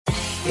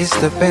It's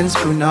the Benz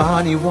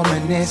Brunani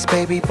womanist.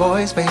 Baby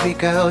boys, baby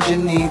girls, you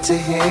need to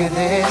hear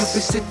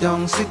this. Sit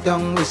down,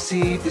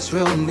 receive this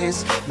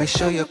realness. Make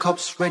sure your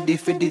cup's ready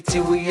for the tea.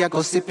 We are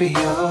go sip it,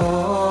 yo.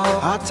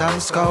 Hot time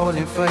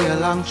scrolling for your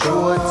long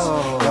shorts.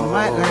 You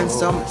might learn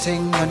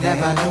something you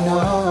never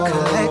know.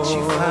 Collect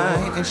you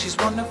fine, and she's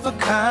one of a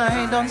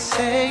kind. Don't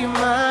say you're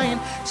mine,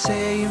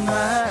 say you're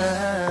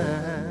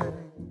mine.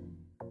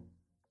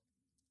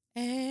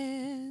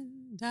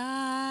 And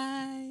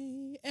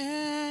I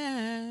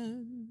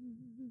am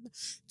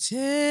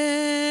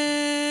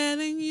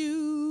telling you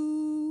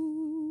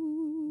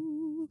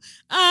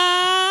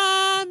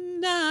I'm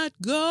not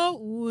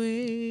going.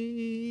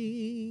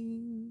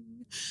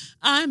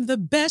 I'm the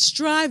best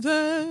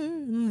driver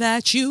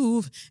that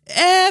you've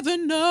ever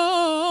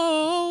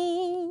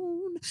known.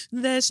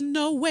 There's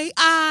no way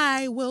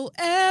I will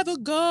ever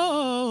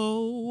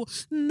go.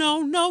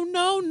 No, no,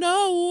 no,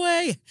 no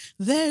way.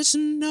 There's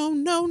no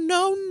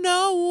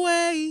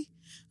way.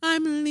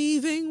 I'm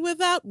leaving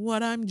without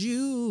what I'm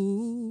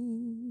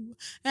due.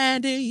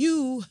 And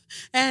you,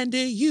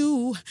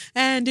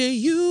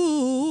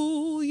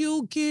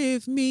 you'll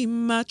give me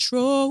my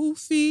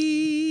trophy.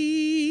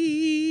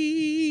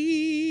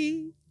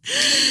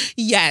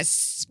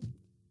 Yes.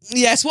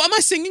 Yes, what am I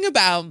singing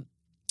about?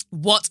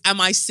 What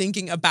am I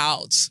singing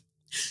about?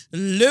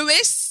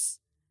 Lewis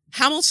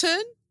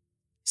Hamilton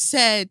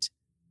said,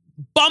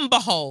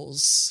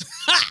 "Bumberholes.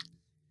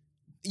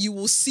 You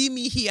will see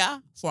me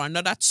here for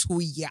another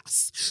 2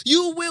 years.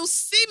 You will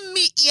see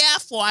me here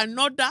for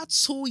another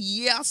 2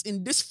 years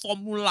in this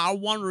Formula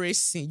One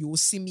racing. You will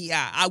see me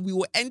here. We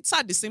will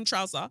enter the same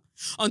trouser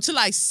until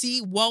I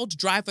see World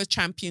Driver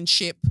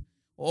Championship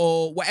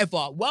or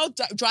whatever. World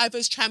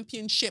Drivers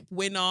Championship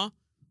winner,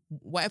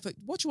 whatever.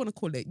 What do you want to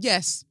call it?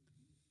 Yes.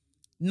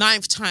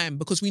 9th time,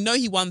 because we know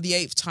he won the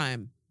 8th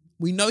time.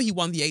 We know he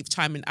won the 8th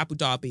time in Abu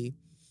Dhabi.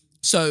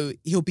 So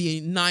he'll be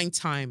a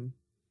 9-time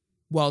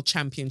World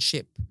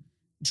Championship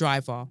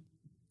driver.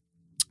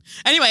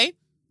 Anyway,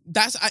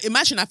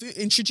 imagine I've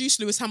introduced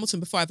Lewis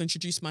Hamilton before I've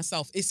introduced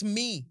myself. It's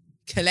me,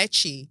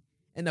 Kelechi,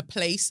 in a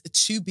place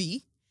to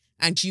be.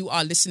 And you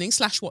are listening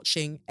 /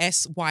 watching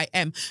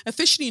SYM,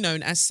 officially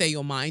known as Say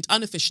Your Mind,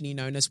 unofficially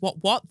known as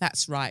What?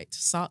 That's right.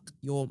 Suck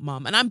your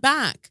mum. And I'm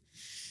back.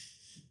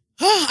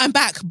 I'm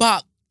back,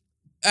 but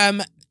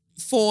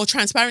for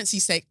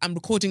transparency's sake, I'm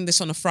recording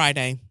this on a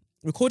Friday.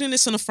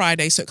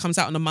 So it comes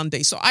out on a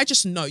Monday. So I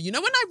just know, when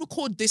I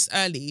record this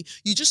early,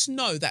 you just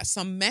know that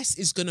some mess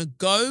is going to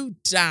go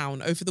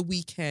down over the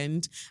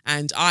weekend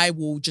and I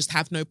will just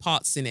have no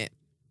parts in it.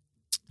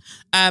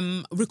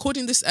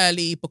 Recording this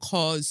early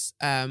because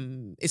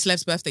it's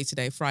Lev's birthday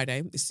today,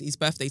 Friday. It's his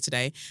birthday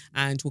today,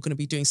 and we're going to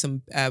be doing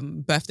some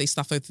birthday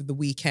stuff over the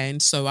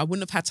weekend. So I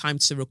wouldn't have had time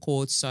to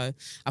record. So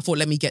I thought,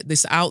 let me get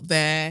this out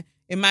there.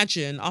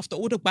 Imagine, after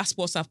all the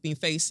passports I've been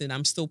facing,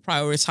 I'm still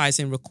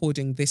prioritizing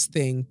recording this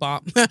thing,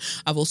 but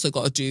I've also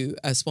got to do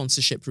a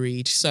sponsorship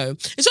read. So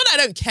it's not that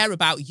I don't care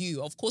about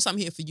you. Of course, I'm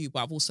here for you,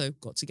 but I've also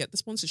got to get the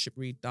sponsorship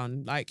read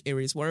done. Like, it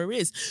is what it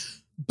is.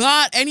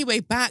 But anyway,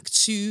 back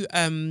to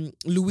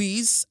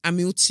Louise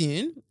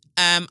Hamilton.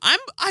 I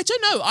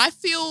don't know. I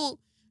feel,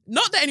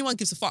 not that anyone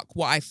gives a fuck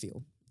what I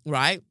feel,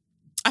 right?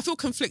 I feel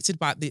conflicted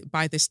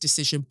by this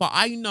decision, but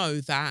I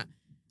know that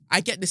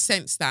I get the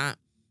sense that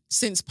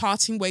since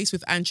parting ways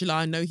with Angela,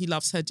 I know he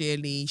loves her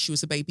dearly. She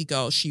was a baby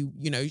girl. She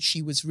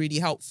was really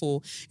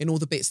helpful in all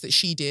the bits that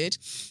she did.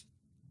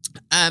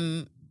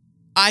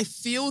 I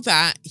feel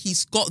that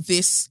he's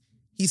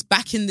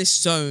back in this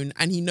zone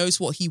and he knows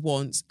what he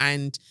wants.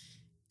 And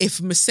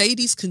if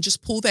Mercedes can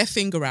just pull their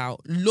finger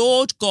out,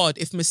 Lord God,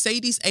 if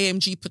Mercedes,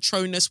 AMG,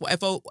 Petronas,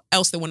 whatever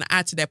else they want to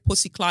add to their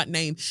pussy clout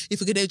name, if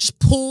they could just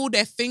pull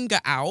their finger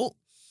out,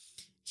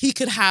 he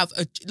could have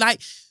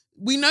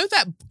we know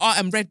that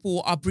Red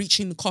Bull are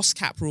breaching the cost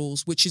cap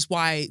rules, which is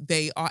why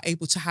they are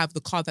able to have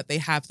the car that they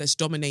have that's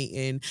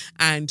dominating.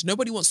 And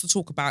nobody wants to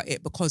talk about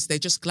it because they're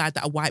just glad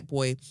that a white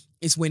boy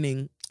is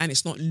winning and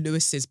it's not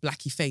Lewis's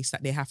blacky face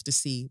that they have to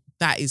see.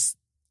 That is,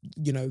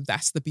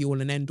 that's the be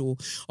all and end all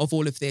of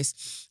all of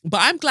this.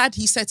 But I'm glad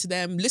he said to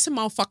them, listen,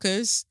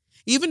 motherfuckers,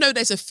 even though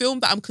there's a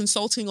film that I'm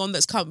consulting on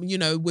that's come,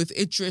 with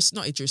Idris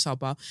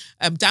Elba,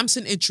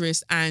 Damson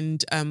Idris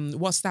and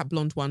what's that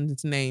blonde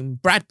one's name?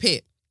 Brad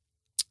Pitt.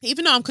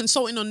 Even though I'm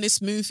consulting on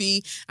this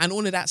movie and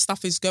all of that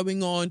stuff is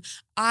going on,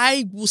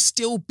 I will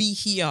still be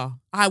here.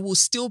 I will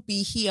still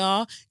be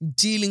here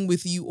dealing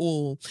with you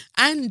all.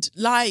 And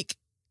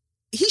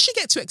he should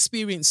get to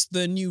experience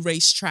the new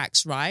race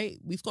tracks, right?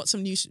 We've got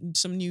some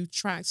new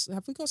tracks.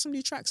 Have we got some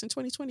new tracks in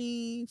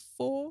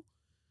 2024?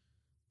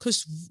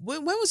 Because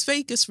when was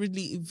Vegas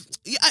really?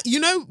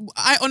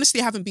 I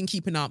honestly haven't been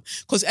keeping up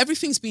because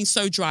everything's been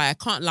so dry. I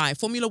can't lie.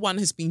 Formula One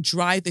has been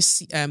dry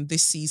this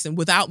season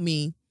without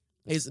me.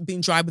 It's been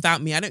dry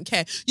without me. I don't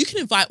care. You can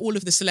invite all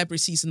of the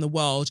celebrities in the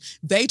world.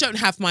 They don't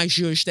have my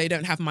zhuzh. They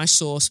don't have my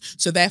sauce.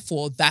 So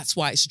therefore, that's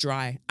why it's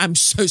dry. I'm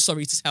so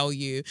sorry to tell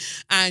you.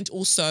 And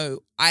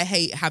also, I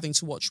hate having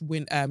to watch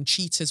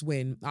cheaters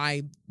win.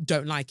 I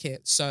don't like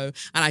it. So,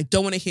 and I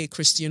don't want to hear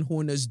Christian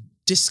Horner's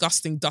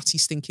disgusting, dirty,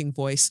 stinking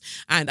voice.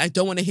 And I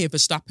don't want to hear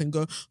Verstappen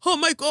go, oh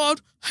my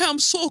God, I'm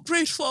so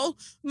grateful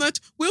that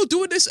we'll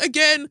do this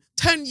again.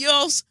 10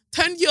 years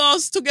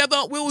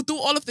together. We'll do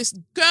all of this.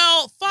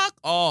 Girl, fuck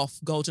off,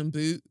 Golden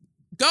Boot.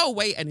 Go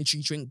away,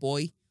 energy drink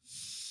boy.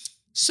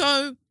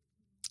 So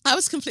I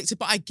was conflicted,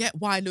 but I get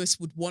why Lewis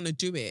would want to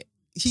do it.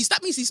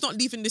 That means he's not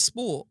leaving this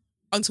sport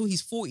until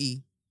he's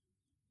 40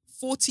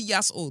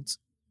 years old.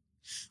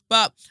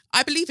 But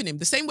I believe in him.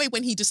 The same way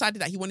when he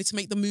decided that he wanted to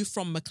make the move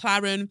from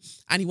McLaren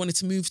and he wanted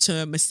to move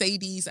to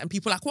Mercedes, and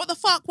people are like, what the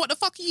fuck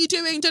are you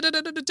doing? Da, da,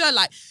 da, da, da.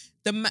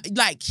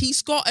 Like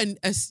he's got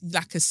a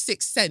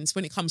sixth sense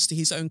when it comes to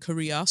his own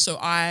career. So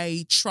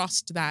I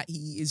trust that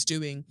he is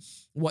doing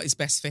what is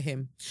best for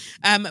him.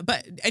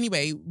 But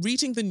anyway,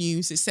 reading the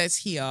news, it says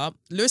here,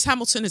 Lewis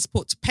Hamilton has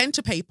put pen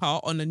to paper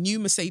on a new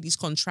Mercedes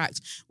contract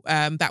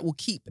that will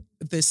keep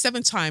the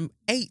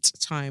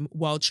 8-time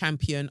world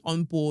champion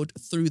on board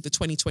through the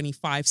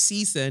 2025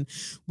 season,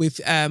 with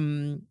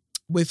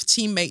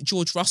teammate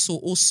George Russell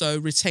also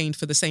retained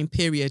for the same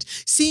period.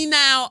 See,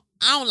 now,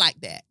 I don't like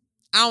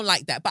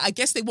that. But I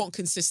guess they want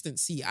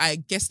consistency. I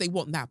guess they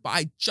want that. But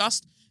I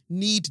just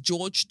need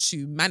George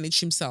to manage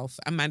himself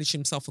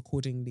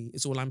accordingly,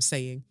 is all I'm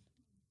saying.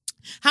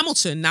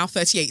 Hamilton, now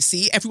 38.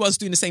 See, everyone's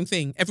doing the same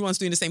thing.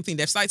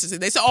 They've started to say,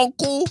 they say,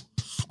 Uncle,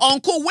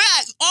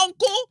 where?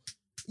 Uncle,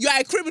 you are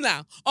a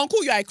criminal.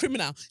 Uncle, you are a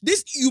criminal.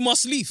 This, you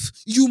must leave.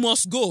 You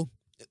must go.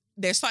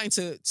 They're starting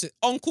to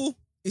Uncle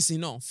is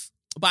enough.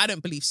 But I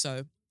don't believe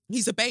so.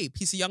 He's a babe.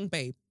 He's a young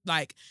babe.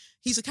 Like,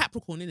 he's a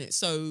Capricorn, innit?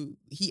 So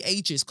he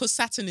ages. Because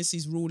Saturn is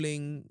his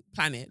ruling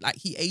planet. Like,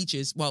 he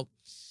ages. Well,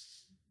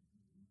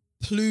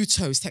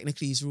 Pluto is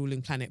technically his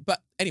ruling planet.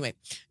 But anyway,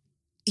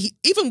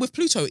 even with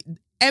Pluto,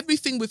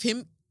 everything with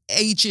him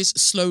ages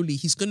slowly.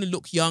 He's going to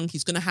look young.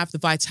 He's going to have the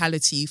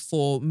vitality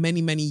for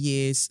many, many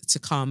years to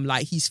come.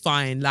 Like, he's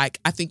fine. Like,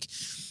 I think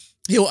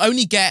he'll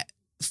only get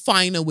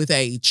finer with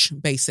age,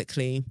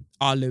 basically,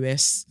 our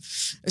Lewis.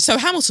 So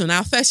Hamilton,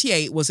 now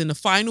 38, was in the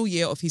final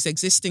year of his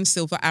existing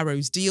Silver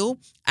Arrows deal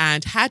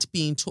and had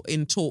been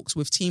in talks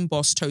with team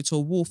boss Toto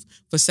Wolff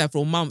for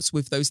several months,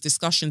 with those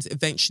discussions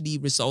eventually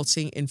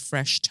resulting in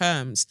fresh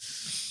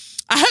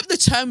terms. I hope the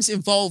terms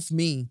involve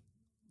me.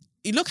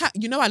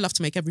 I love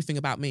to make everything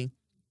about me.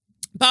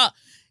 But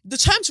the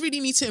terms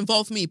really need to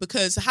involve me,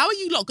 because how are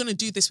you lot going to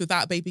do this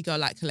without a baby girl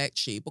like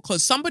Kelechi?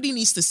 Because somebody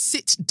needs to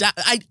sit down.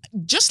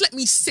 Just let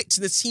me sit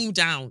the team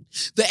down.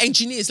 The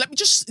engineers,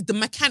 the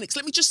mechanics,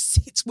 let me just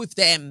sit with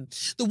them.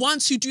 The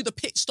ones who do the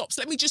pit stops,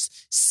 let me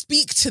just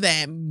speak to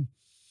them.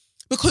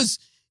 Because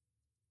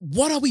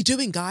what are we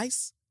doing,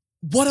 guys?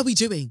 What are we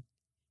doing?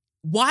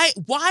 Why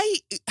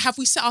have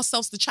we set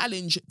ourselves the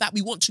challenge that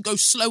we want to go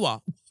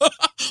slower?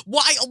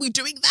 Why are we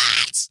doing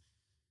that?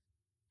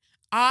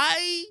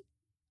 I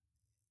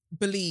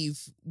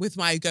believe with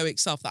my egoic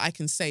self that I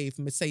can save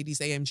Mercedes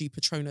AMG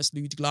Petronas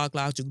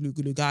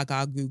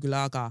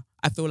Gaga.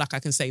 I feel like I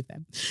can save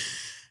them.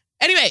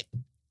 Anyway,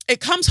 it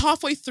comes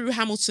halfway through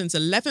Hamilton's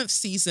 11th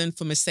season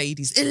for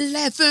Mercedes.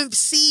 11th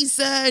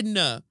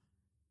season!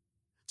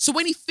 So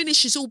when he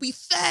finishes, it'll be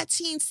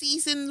 13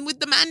 seasons with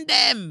the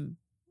Mandem.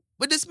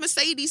 With this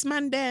Mercedes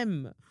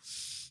Mandem.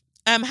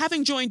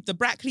 Having joined the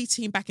Brackley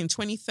team back in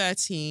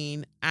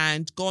 2013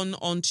 and gone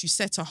on to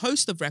set a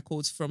host of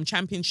records, from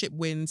championship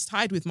wins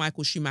tied with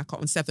Michael Schumacher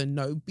on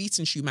 7,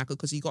 beaten Schumacher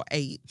because he got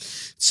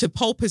 8, to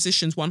pole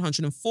positions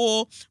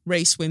 104,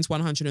 race wins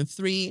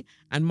 103,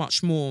 and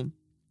much more.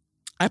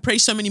 I pray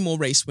so many more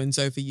race wins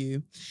over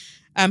you.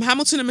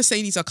 Hamilton and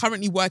Mercedes are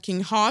currently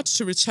working hard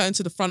to return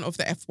to the front of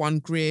the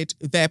F1 grid.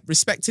 Their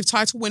respective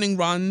title-winning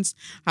runs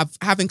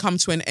having come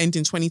to an end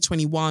in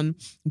 2021.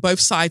 Both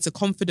sides are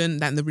confident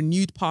that the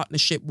renewed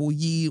partnership will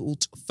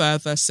yield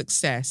further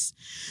success.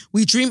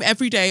 We dream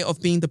every day of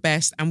being the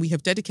best, and we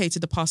have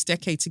dedicated the past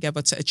decade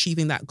together to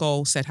achieving that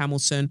goal, said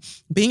Hamilton.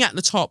 Being at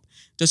the top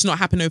does not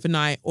happen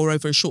overnight or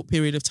over a short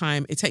period of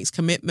time. It takes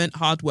commitment,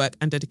 hard work,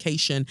 and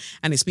dedication,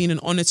 and it's been an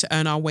honour to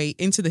earn our way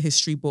into the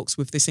history books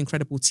with this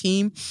incredible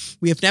team.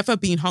 We have never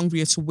been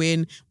hungrier to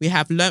win. We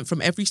have learnt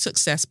from every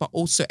success, but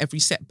also every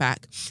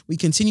setback. We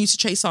continue to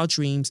chase our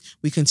dreams.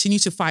 We continue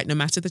to fight no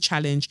matter the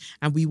challenge,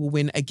 and we will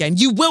win again.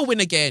 You will win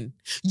again.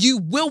 You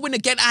will win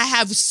again. I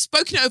have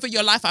spoken it over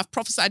your life. I've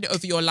prophesied it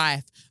over your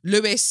life.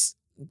 Lewis,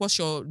 what's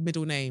your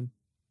middle name?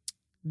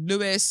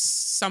 Lewis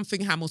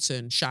something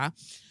Hamilton, Sha.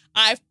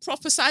 I've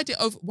prophesied it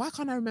over. Why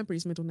can't I remember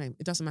his middle name?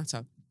 It doesn't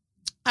matter.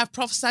 I've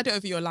prophesied it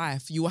over your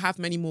life. You will have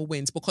many more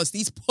wins, because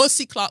these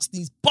pussy clots,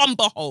 these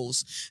bumper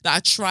holes that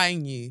are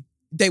trying you,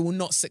 they will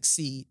not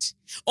succeed.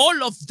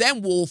 All of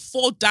them will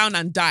fall down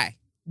and die.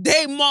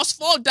 They must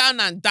fall down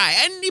and die.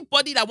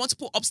 Anybody that wants to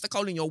put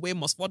obstacle in your way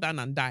must fall down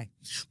and die,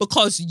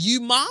 because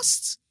you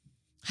must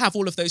have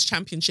all of those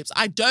championships.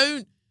 I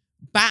don't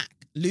back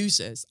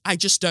losers. I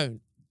just don't.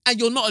 And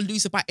you're not a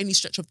loser by any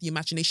stretch of the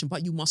imagination,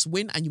 but you must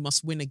win, and you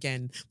must win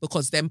again,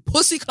 because them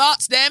pussy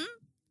clots,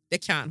 they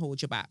can't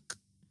hold you back.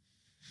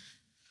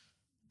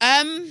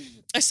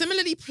 A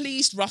similarly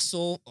pleased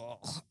Russell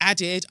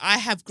added, I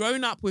have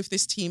grown up with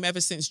this team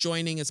ever since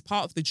joining as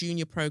part of the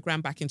junior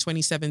program back in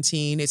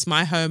 2017. It's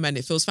my home and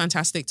it feels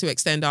fantastic to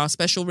extend our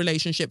special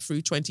relationship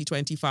through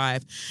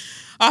 2025.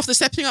 After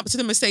stepping up to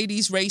the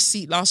Mercedes race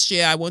seat last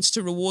year, I wanted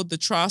to reward the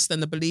trust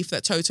and the belief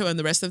that Toto and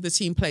the rest of the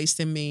team placed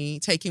in me.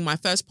 Taking my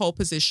first pole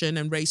position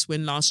and race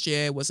win last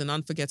year was an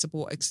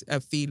unforgettable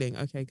feeling.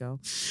 Okay,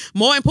 girl.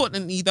 More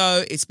importantly,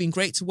 though, it's been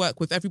great to work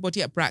with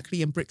everybody at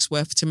Brackley and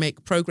Brixworth to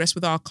make progress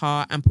with our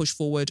car and push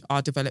forward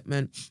our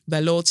development.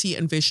 Their loyalty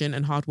and vision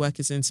and hard work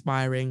is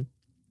inspiring.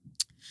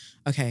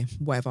 Okay,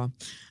 whatever.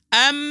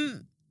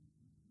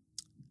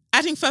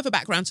 Adding further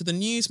background to the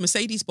news,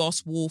 Mercedes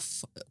boss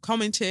Wolf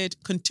commented,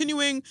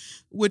 continuing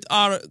with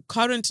our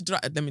current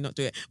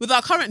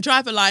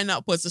driver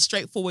lineup was a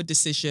straightforward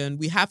decision.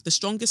 We have the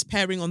strongest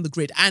pairing on the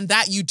grid, and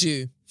that you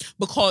do,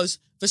 because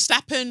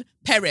Verstappen,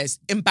 Perez,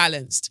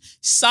 imbalanced.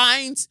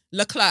 Sainz,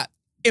 Leclerc,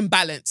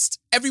 imbalanced.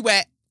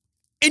 Everywhere,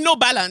 in no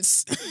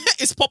balance.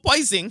 It's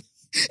porpoising.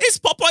 It's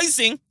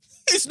porpoising.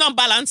 It's not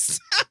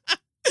balanced.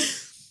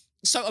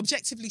 So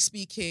objectively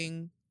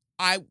speaking,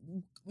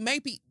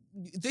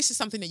 this is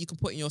something that you can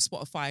put in your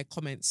Spotify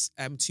comments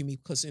to me,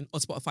 because on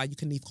Spotify you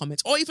can leave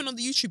comments, or even on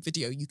the YouTube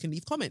video you can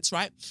leave comments,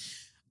 right?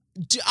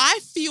 I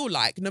feel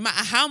like no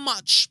matter how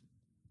much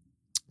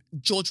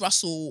George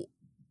Russell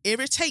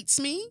irritates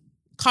me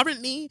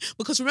currently,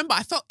 because remember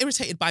I felt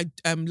irritated by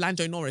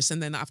Lando Norris,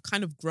 and then I've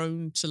kind of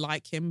grown to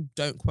like him.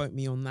 Don't quote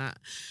me on that.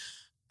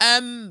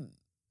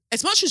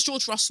 As much as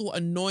George Russell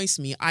annoys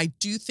me, I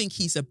do think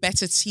he's a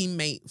better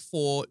teammate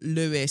for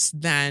Lewis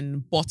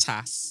than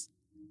Bottas.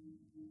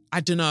 I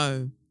don't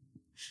know.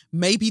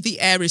 Maybe the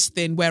air is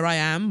thin where I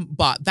am,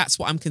 but that's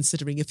what I'm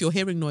considering. If you're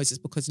hearing noises,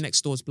 because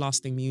next door's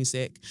blasting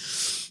music.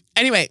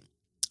 Anyway,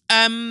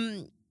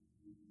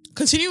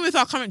 continuing with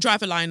our current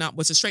driver lineup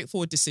was a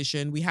straightforward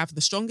decision. We have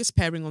the strongest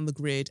pairing on the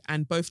grid,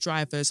 and both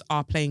drivers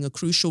are playing a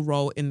crucial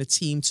role in the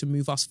team to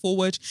move us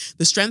forward.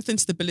 The strength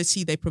and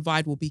stability they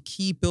provide will be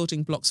key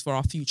building blocks for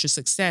our future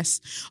success.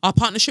 Our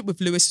partnership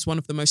with Lewis is one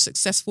of the most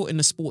successful in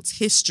the sport's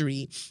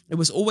history. It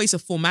was always a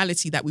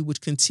formality that we would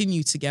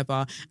continue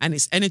together, and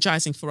it's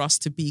energizing for us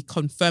to be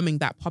confirming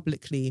that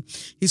publicly.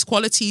 His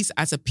qualities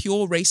as a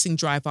pure racing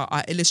driver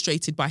are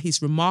illustrated by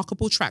his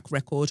remarkable track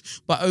record,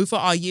 but over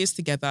our years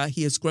together,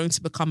 he has grown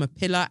to become a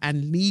pillar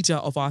and leader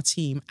of our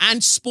team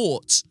and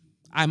sport,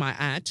 I might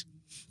add.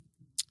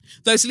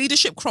 Those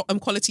leadership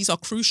qualities are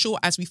crucial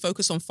as we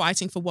focus on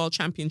fighting for world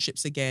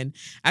championships again.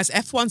 As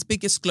F1's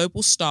biggest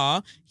global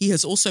star, he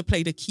has also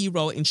played a key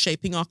role in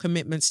shaping our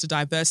commitments to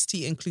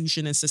diversity,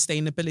 inclusion, and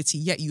sustainability,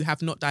 yet you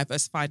have not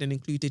diversified and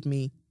included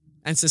me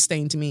and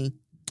sustained me.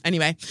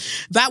 Anyway,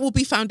 that will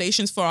be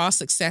foundations for our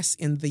success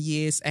in the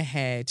years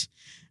ahead.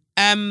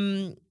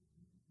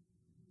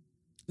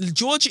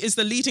 George is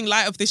the leading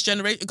light of this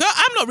generation. Girl,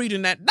 I'm not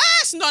reading that.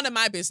 That's none of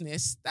my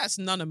business. That's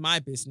none of my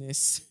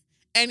business.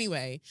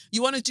 Anyway,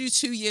 you want to do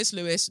 2 years,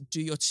 Lewis?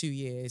 Do your 2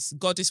 years.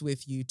 God is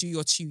with you. Do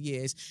your 2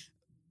 years.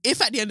 If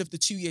at the end of the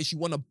 2 years you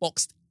want to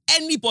box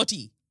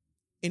anybody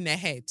in their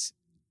head,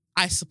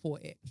 I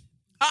support it.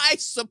 I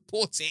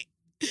support it.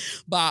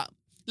 But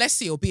let's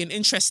see, it'll be an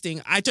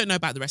interesting... I don't know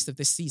about the rest of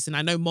this season.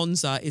 I know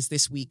Monza is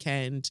this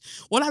weekend.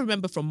 All I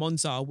remember from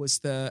Monza was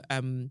the...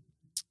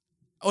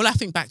 all I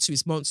think back to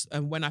is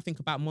when I think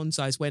about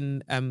Monza is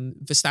when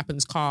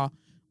Verstappen's car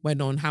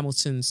went on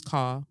Hamilton's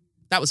car.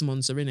 That was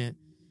Monza, innit?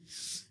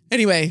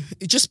 Anyway,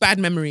 just bad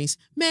memories.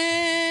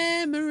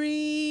 Memories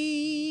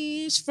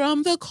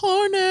from the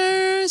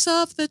corners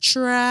of the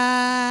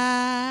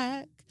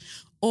track.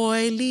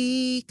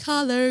 Oily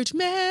colored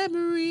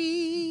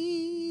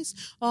memories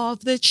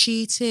of the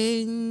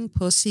cheating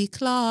pussy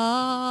clots.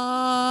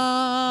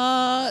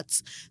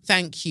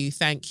 Thank you.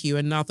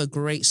 Another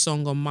great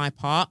song on my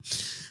part.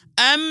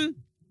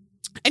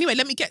 Anyway,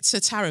 let me get to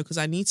tarot because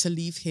I need to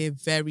leave here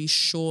very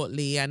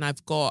shortly, and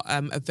I've got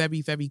a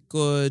very, very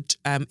good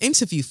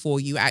interview for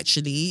you,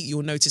 actually.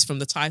 You'll notice from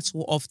the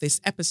title of this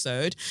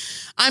episode.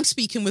 I'm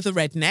speaking with a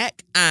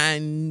redneck,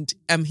 and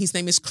his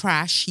name is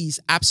Crash. He's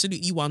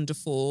absolutely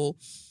wonderful.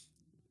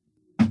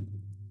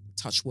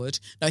 Touch wood.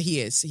 No, he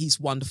is. He's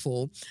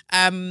wonderful.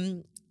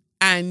 And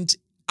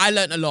I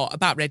learned a lot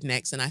about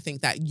rednecks, and I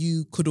think that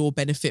you could all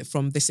benefit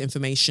from this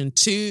information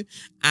too.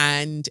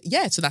 And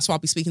yeah, so that's why I'll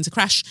be speaking to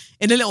Crash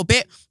in a little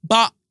bit.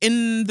 But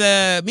in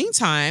the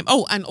meantime,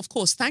 and of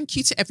course, thank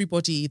you to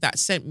everybody that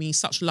sent me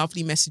such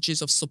lovely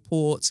messages of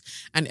support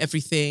and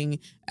everything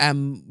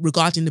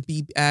regarding the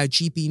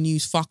GB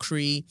News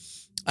fuckery.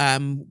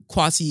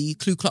 Kwasi,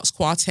 Ku Klux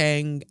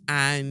Kwarteng,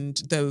 and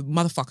the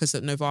motherfuckers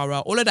at Novara,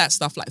 all of that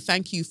stuff. Like,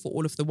 thank you for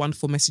all of the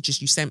wonderful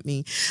messages you sent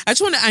me. I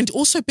just want to, and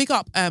also big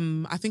up,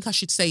 I think I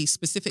should say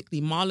specifically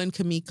Marlon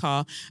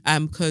Kamika,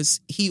 because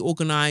he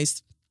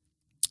organised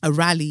a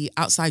rally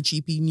outside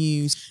GB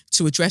News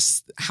to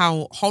address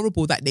how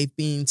horrible that they've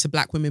been to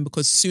black women,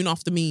 because soon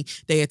after me,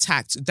 they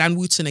attacked, Dan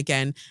Wooten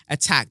again,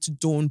 attacked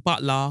Dawn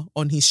Butler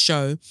on his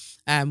show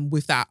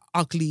with that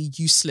ugly,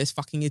 useless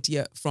fucking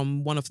idiot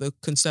from one of the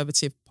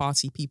Conservative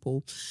Party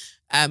people.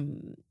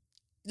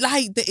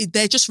 like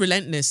they're just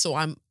relentless. So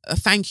I'm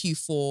thank you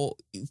for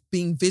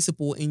being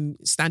visible in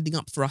standing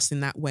up for us in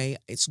that way.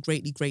 It's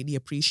greatly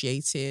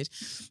appreciated.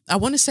 I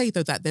want to say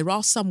though that there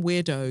are some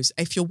weirdos.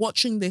 If you're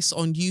watching this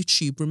on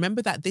YouTube,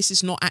 remember that this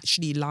is not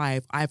actually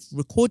live. I've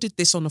recorded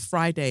this on a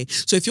Friday.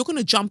 So if you're going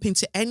to jump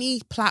into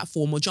any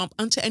platform or jump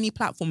onto any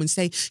platform and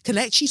say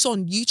Kelechi's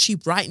on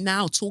YouTube right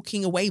now,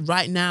 talking away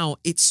right now,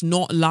 it's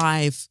not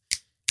live.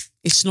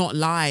 It's not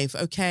live,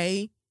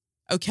 okay?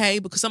 Okay,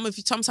 because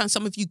sometimes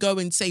some of you go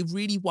and say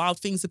really wild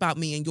things about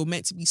me and you're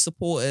meant to be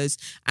supporters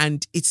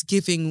and it's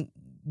giving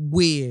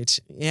weird,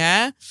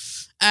 yeah?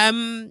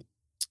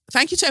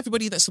 Thank you to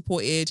everybody that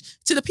supported.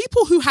 To the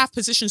people who have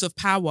positions of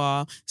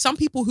power, some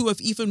people who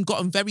have even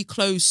gotten very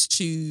close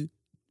to,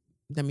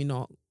 let me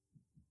not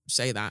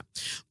say that,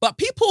 but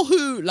people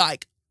who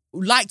like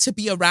to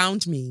be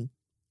around me,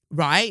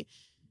 right?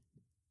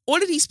 All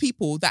of these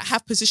people that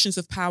have positions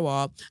of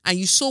power and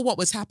you saw what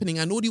was happening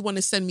and all you want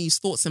to send me is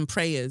thoughts and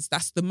prayers.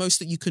 That's the most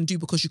that you can do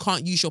because you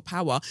can't use your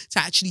power to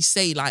actually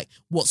say like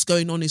what's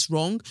going on is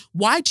wrong.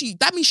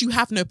 That means you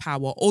have no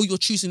power or you're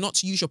choosing not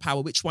to use your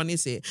power. Which one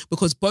is it?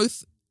 Because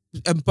both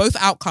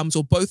outcomes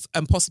or both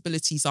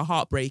possibilities are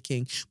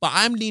heartbreaking. But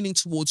I'm leaning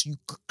towards you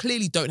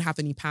clearly don't have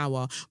any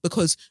power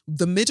because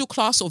the middle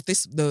class of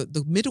this,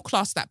 the middle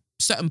class that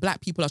certain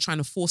black people are trying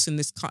to force in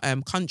this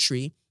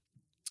country,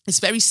 it's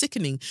very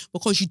sickening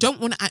because you don't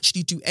want to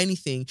actually do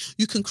anything.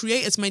 You can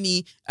create as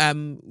many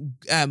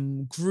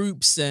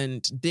groups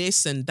and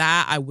this and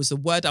that. I was a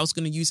word I was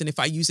going to use, and if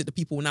I use it, the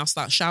people will now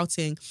start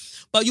shouting.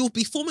 But you'll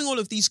be forming all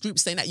of these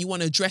groups saying that you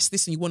want to address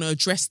this and you want to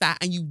address that,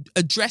 and you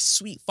address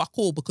sweet fuck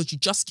all because you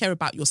just care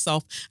about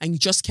yourself and you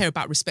just care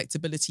about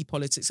respectability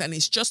politics. And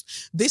it's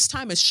just, this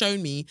time has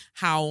shown me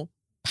how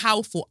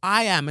powerful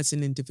I am as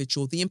an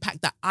individual, the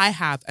impact that I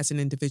have as an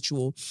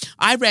individual.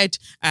 I read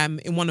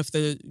in one of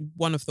the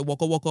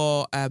Wagga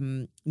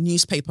Wagga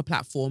newspaper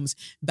platforms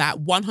that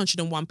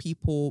 101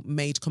 people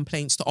made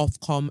complaints to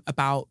Ofcom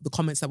about the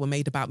comments that were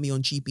made about me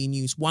on GB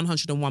News.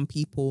 101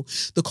 people.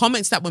 The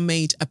comments that were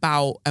made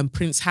about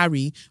Prince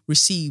Harry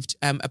received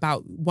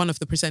about one of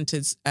the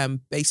presenters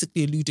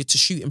basically alluded to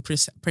shooting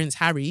Prince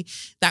Harry.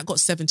 That got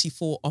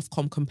 74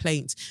 Ofcom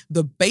complaints.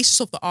 The basis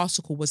of the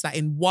article was that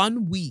in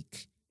 1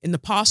 week, in the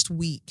past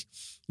week,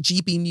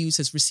 GB News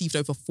has received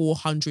over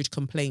 400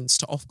 complaints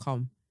to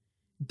Ofcom.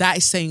 That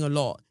is saying a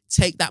lot.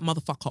 Take that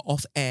motherfucker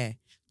off air.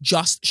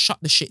 Just shut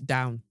the shit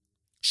down.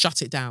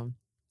 Shut it down.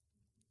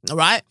 All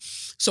right?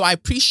 So I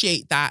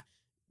appreciate that,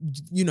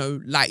 you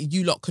know, like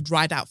you lot could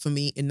ride out for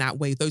me in that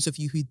way. Those of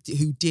you who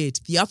did.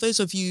 The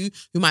others of you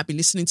who might be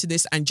listening to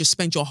this and just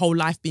spend your whole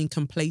life being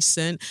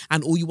complacent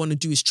and all you want to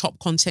do is chop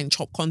content.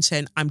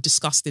 I'm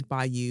disgusted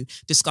by you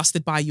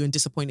and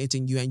disappointed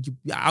in you. And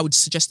I would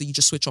suggest that you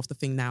just switch off the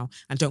thing now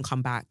and don't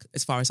come back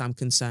as far as I'm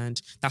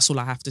concerned. That's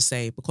all I have to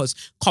say,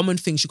 because common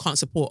things you can't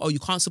support. Oh, you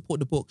can't support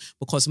the book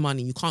because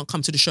money. You can't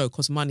come to the show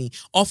because money.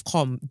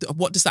 Ofcom,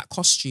 what does that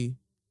cost you?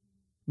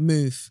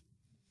 Move.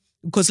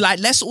 Because like,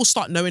 let's all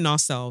start knowing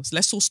ourselves.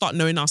 Let's all start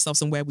knowing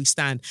ourselves and where we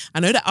stand. I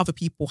know that other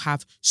people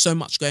have so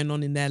much going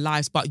on in their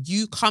lives, but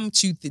you come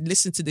to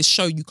listen to this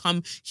show. You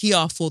come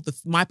here for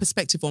my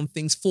perspective on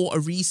things for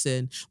a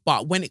reason.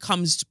 But when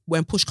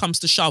push comes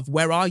to shove,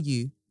 where are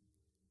you?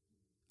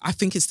 I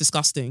think it's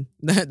disgusting.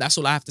 That's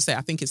all I have to say.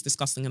 I think it's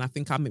disgusting, and I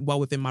think I'm well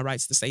within my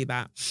rights to say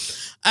that.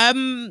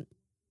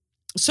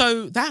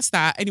 So that's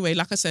that. Anyway,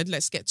 like I said,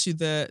 let's get to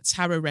the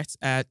tarot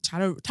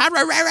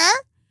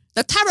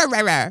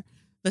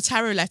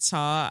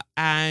letter,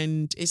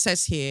 and it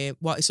says here,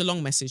 well, it's a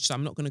long message, so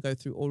I'm not going to go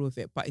through all of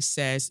it, but it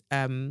says,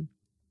 let me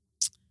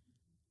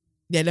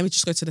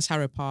just go to the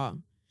tarot part.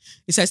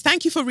 It says,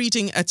 thank you for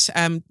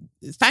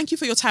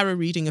your tarot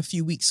reading a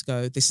few weeks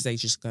ago. This is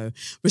ages ago.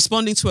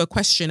 Responding to a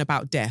question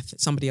about death,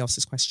 somebody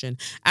else's question.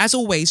 As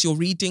always, your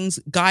readings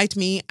guide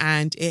me,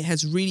 and it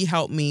has really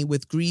helped me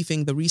with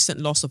grieving the recent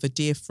loss of a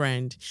dear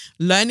friend.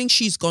 Learning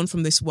she's gone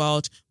from this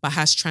world, but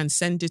has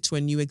transcended to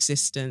a new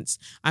existence.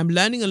 I'm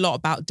learning a lot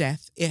about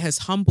death. It has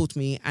humbled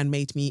me and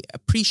made me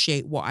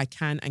appreciate what I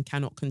can and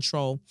cannot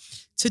control.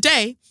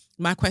 Today,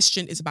 my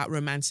question is about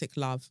romantic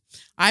love.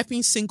 I've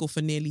been single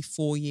for nearly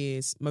 4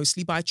 years,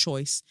 mostly by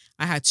choice.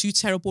 I had 2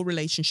 terrible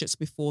relationships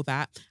before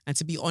that. And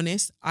to be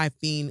honest, I've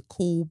been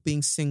cool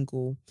being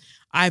single.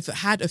 I've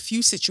had a few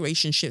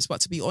situationships,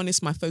 but to be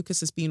honest, my focus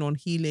has been on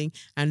healing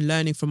and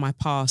learning from my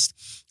past.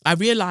 I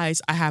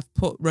realize I have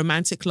put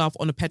romantic love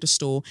on a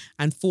pedestal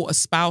and thought a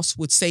spouse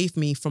would save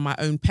me from my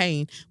own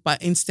pain,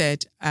 but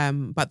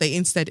they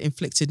instead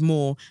inflicted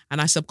more. And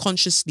I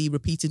subconsciously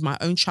repeated my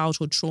own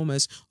childhood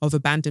traumas of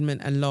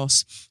abandonment and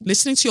loss.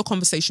 Listening to your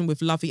conversation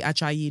with Lovey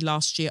Ajayi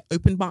last year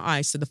opened my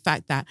eyes to the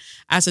fact that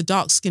as a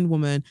dark-skinned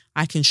woman,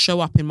 I can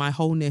show up in my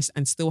wholeness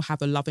and still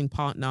have a loving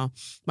partner.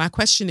 My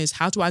question is,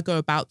 how do I go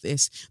about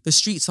this? The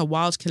streets are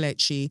wild,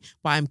 Kelechi,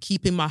 but I'm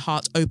keeping my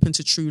heart open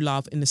to true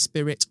love in the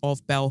spirit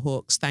of bell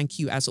hooks. Thank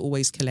you, as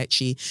always,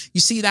 Kelechi.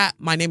 You see that?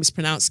 My name is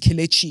pronounced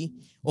Kelechi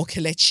or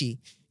Kelechi.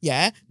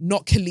 Yeah?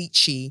 Not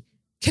Kelechi.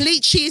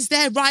 Kalichi is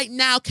there right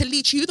now.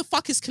 Kalichi, who the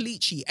fuck is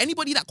Kalichi?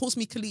 Anybody that calls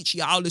me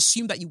Kalichi, I'll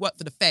assume that you work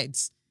for the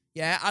feds.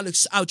 Yeah,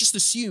 I'll just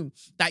assume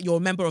that you're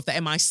a member of the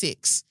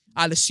MI6.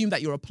 I'll assume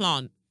that you're a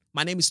plant.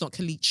 My name is not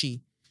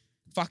Kalichi.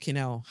 Fucking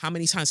hell. How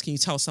many times can you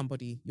tell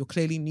somebody? You're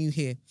clearly new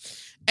here.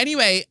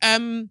 Anyway,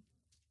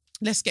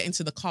 let's get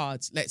into the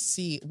cards. Let's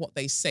see what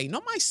they say.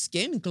 Not my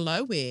skin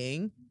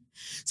glowing.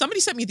 Somebody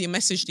sent me the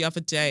message the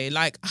other day,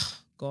 like, oh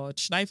God,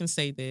 should I even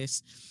say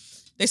this?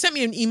 They sent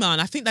me an email,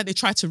 and I think that they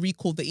tried to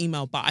recall the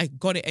email, but I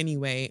got it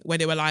anyway, where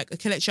they were like,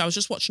 okay, Kelechi, I was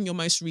just watching your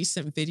most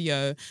recent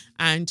video,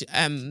 and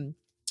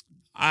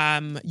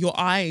your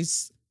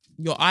eyes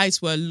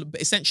were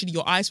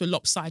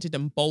lopsided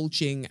and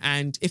bulging,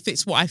 and if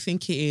it's what I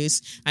think it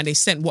is, and they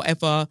sent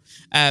whatever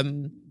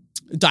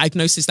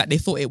diagnosis that they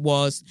thought it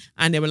was,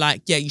 and they were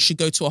like, yeah, you should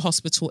go to a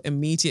hospital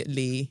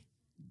immediately.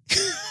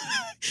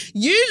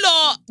 You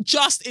lot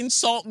just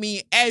insult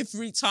me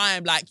every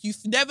time. Like,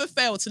 you've never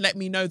failed to let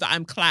me know that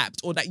I'm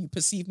clapped or that you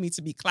perceive me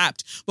to be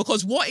clapped,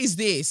 because what is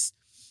this?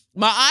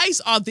 My eyes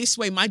are this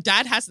way. My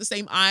dad has the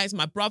same eyes.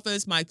 My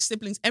brothers, my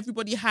siblings,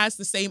 everybody has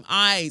the same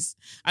eyes.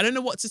 I don't know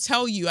what to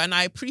tell you. And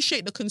I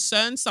appreciate the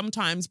concern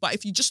sometimes. But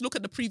if you just look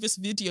at the previous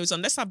videos,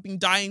 unless I've been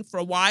dying for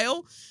a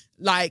while,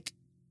 like,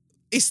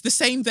 it's the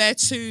same there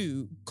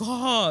too.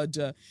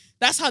 God.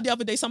 That's how the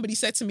other day somebody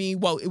said to me,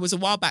 well, it was a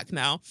while back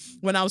now,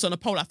 when I was on a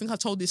poll. I think I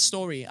told this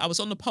story. I was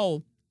on the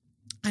poll.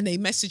 And they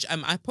messaged,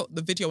 I put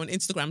the video on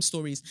Instagram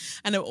stories.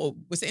 And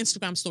was it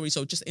Instagram stories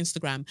or just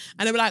Instagram?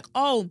 And they were like,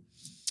 oh,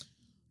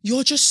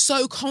 you're just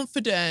so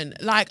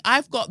confident. Like,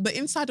 I've got the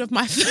inside of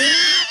my...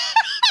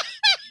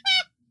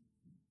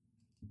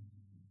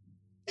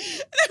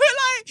 They were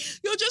like,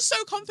 you're just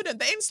so confident.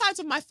 The insides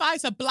of my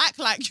thighs are black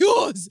like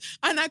yours.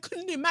 And I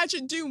couldn't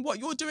imagine doing what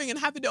you're doing and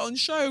having it on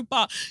show.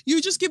 But you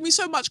just give me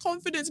so much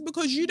confidence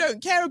because you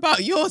don't care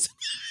about yours.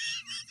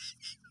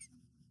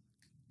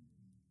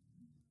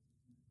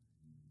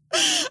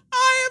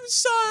 I am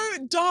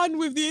so done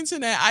with the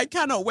internet. I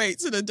cannot wait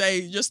to the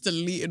day just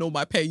deleting all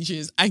my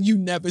pages and you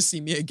never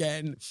see me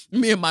again.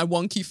 Me and my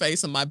wonky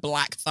face and my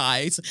black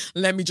thighs.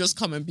 Let me just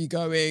come and be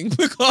going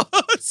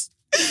because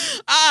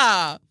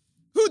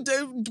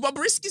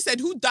Bobrisky said,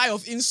 who die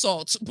of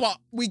insult? But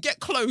we get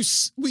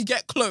close. We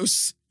get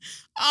close.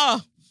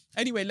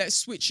 Anyway, let's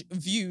switch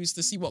views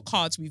to see what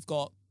cards we've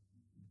got.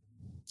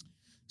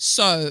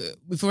 So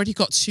we've already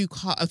got 3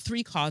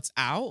 cards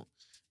out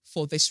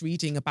for this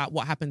reading about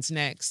what happens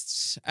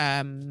next.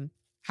 How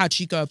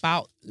do you go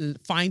about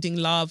finding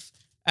love,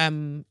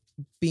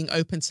 being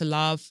open to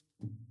love,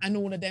 and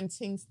all of them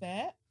things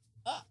there.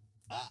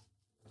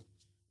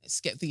 Let's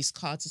get these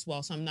cards as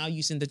well. So I'm now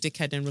using the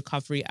Dickhead and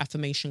Recovery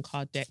affirmation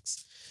card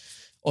decks,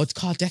 or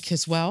card deck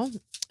as well,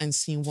 and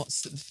seeing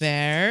what's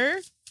there.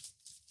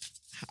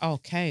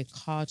 Okay,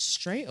 card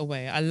straight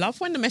away. I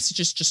love when the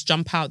messages just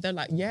jump out. They're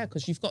like, yeah,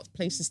 because you've got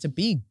places to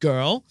be,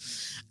 girl.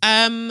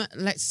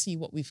 Let's see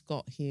what we've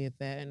got here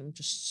then. I'm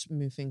just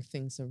moving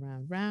things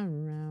around.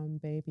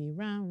 Round, baby,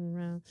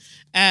 round.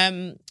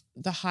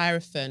 The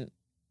Hierophant.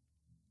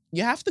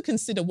 You have to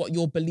consider what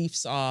your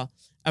beliefs are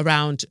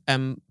around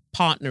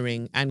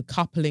partnering and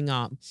coupling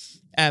up.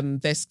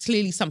 There's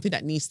clearly something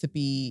that needs to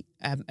be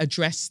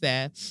addressed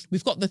there.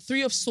 We've got the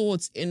 3 of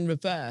Swords in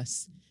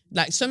reverse.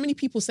 Like, so many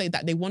people say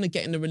that they want to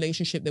get in a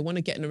relationship,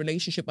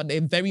 but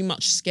they're very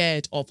much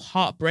scared of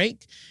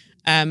heartbreak.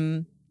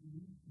 And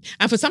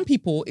for some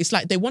people, it's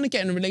like they want to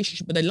get in a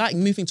relationship, but they like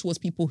moving towards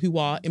people who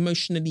are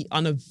emotionally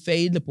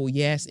unavailable.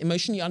 Yes,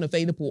 emotionally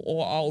unavailable,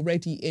 or are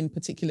already in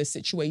particular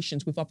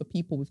situations with other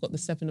people. We've got the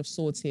 7 of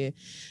Swords here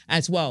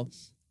as well.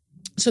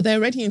 So they're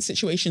already in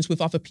situations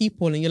with other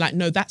people and you're like,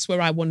 no, that's where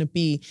I want to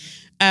be.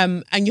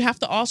 And you have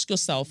to ask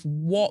yourself,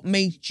 what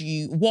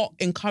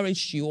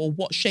encouraged you, or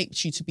what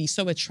shaped you to be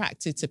so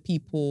attracted to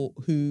people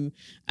who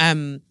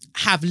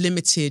have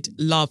limited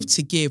love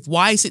to give?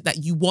 Why is it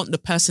that you want the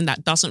person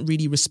that doesn't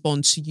really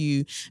respond to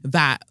you,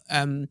 that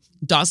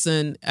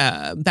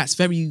that's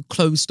very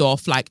closed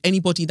off? Like,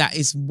 anybody that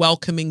is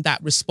welcoming,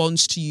 that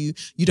responds to you,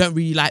 you don't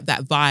really like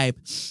that vibe.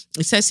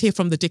 It says here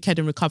from the Dickhead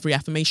and Recovery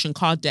affirmation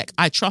card deck,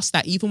 I trust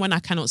that even when I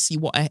cannot see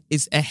what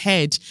is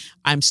ahead,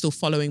 I'm still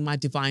following my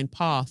divine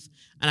path.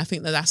 And I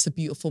think that that's a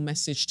beautiful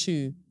message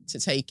too to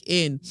take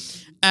in.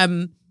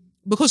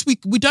 Because we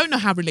don't know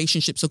how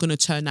relationships are going to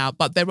turn out,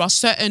 but there are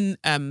certain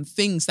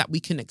things that we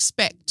can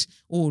expect.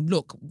 Or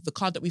look, the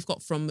card that we've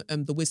got from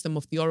the Wisdom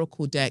of the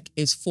Oracle deck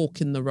is Fork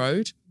in the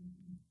Road.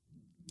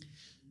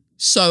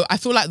 So I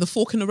feel like the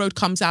fork in the road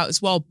comes out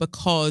as well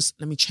because,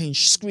 let me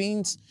change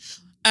screens.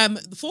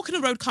 The fork in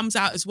the road comes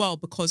out as well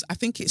because I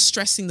think it's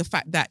stressing the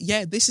fact that,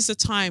 yeah, this is a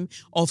time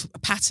of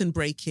pattern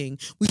breaking.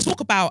 We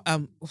talk about,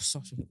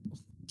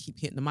 keep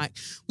hitting the mic.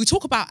 We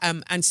talk about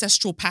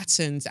ancestral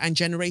patterns and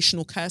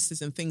generational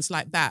curses and things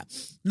like that.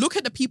 Look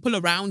at the people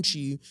around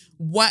you.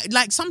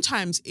 Like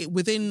sometimes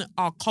within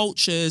our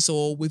cultures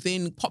or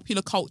within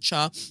popular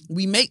culture,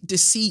 we make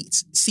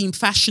deceit seem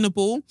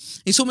fashionable.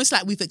 It's almost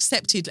like we've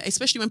accepted,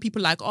 especially when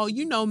people are like, oh,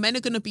 men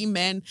are going to be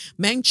men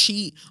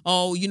cheat.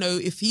 Oh,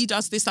 if he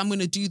does this, I'm going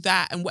to do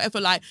that and whatever.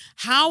 Like,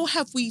 how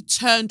have we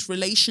turned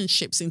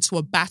relationships into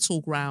a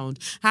battleground?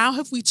 How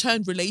have we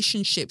turned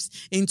relationships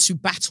into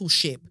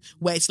battleship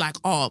where it's like,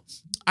 oh,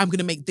 I'm going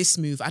to make this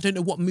move. I don't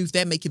know what move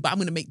they're making, but I'm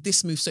going to make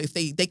this move. So if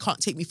they can't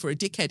take me for a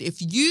dickhead. If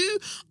you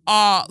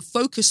are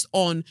focused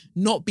on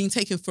not being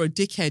taken for a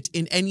dickhead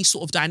in any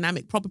sort of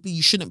dynamic, probably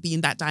you shouldn't be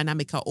in that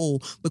dynamic at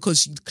all,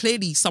 because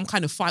clearly some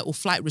kind of fight or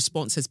flight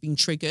response has been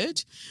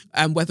triggered,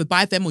 whether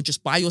by them or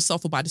just by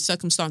yourself or by the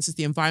circumstances,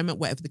 the environment,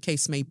 whatever the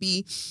case may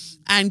be.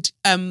 And,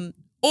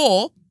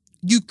 or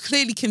you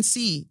clearly can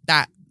see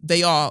that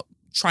they are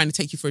trying to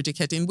take you for a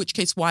dickhead, in which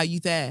case, why are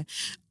you there?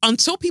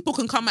 Until people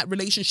can come at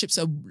relationships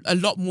a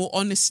lot more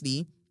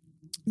honestly,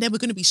 then we're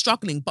going to be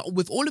struggling. But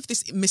with all of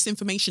this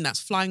misinformation that's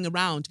flying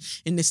around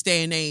in this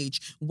day and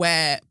age,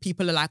 where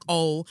people are like,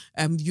 oh,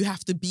 you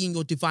have to be in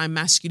your divine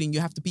masculine, you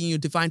have to be in your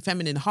divine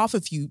feminine. Half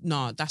of you,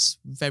 nah, that's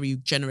very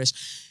generous.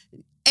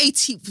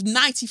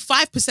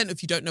 95%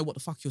 of you don't know what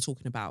the fuck you're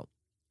talking about.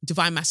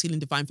 Divine masculine,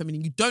 divine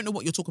feminine. You don't know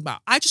what you're talking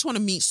about. I just want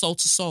to meet soul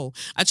to soul.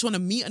 I just want to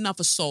meet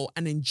another soul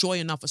and enjoy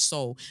another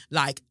soul.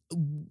 Like,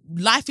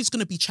 life is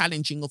going to be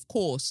challenging, of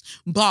course,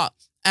 but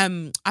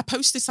I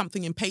posted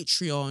something in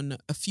Patreon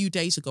a few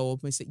days ago, or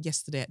was it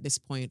yesterday at this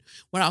point,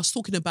 where I was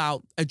talking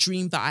about a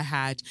dream that I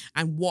had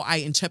and what I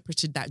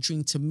interpreted that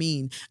dream to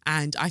mean.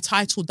 And I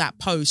titled that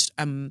post,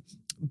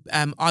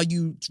 are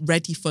you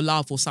ready for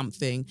love or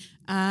something?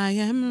 I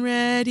am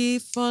ready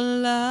for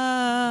love.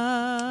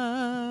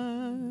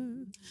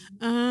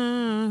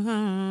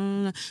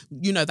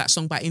 That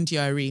song by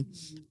India Arie.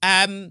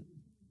 And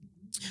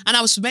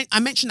I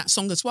mentioned that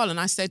song as well. And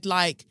I said,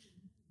 like,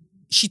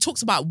 she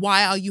talks about,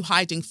 why are you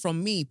hiding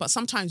from me? But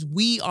sometimes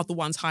we are the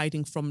ones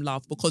hiding from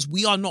love because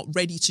we are not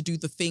ready to do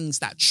the things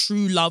that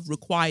true love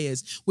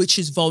requires, which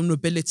is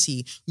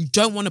vulnerability. You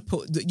don't want to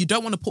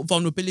put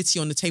vulnerability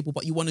on the table,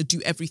 but you want to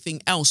do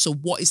everything else. So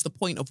what is the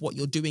point of what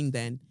you're doing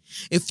then?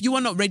 If you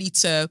are not ready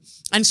to,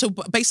 and so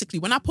basically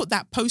when I put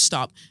that post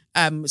up,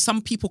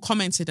 some people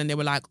commented and they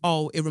were like,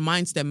 oh, it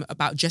reminds them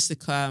about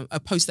Jessica, a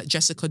post that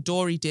Jessica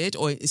Dory did,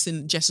 or it's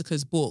in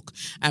Jessica's book.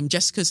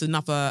 Jessica's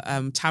another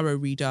tarot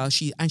reader.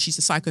 She's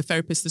a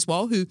psychotherapist as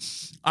well, who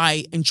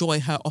I enjoy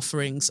her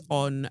offerings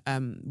on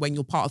when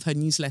you're part of her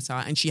newsletter,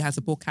 and she has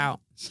a book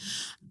out.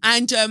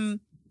 And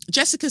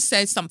Jessica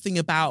said something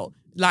about,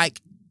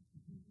 like,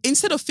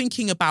 instead of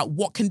thinking about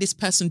what can this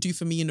person do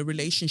for me in a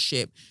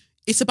relationship,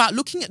 it's about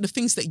looking at the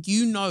things that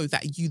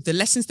the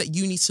lessons that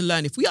you need to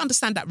learn. If we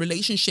understand that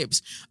relationships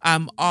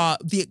are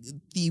the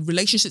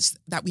relationships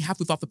that we have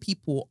with other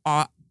people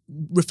are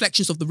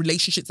reflections of the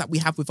relationships that we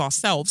have with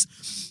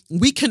ourselves,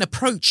 we can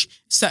approach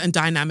certain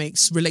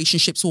dynamics,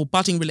 relationships or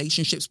budding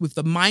relationships with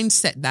the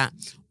mindset that,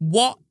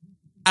 what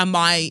am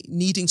I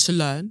needing to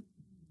learn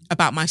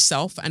about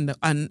myself and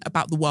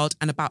about the world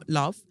and about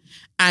love?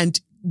 And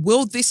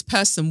will this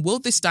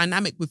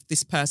dynamic with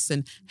this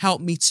person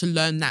help me to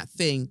learn that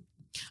thing?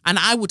 And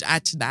I would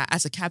add to that,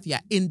 as a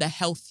caveat, in the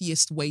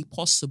healthiest way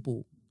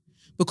possible.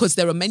 Because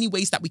there are many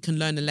ways that we can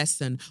learn a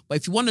lesson. But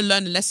if you want to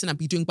learn a lesson and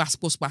be doing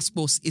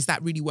baskos, is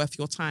that really worth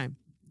your time?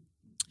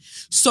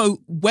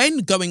 So when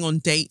going on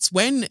dates,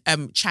 when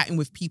chatting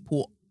with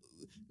people,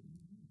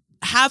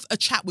 have a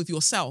chat with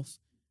yourself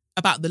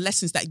about the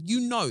lessons that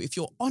if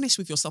you're honest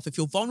with yourself, if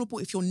you're vulnerable,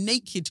 if you're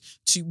naked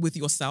with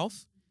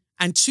yourself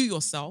and to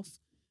yourself,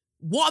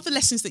 what are the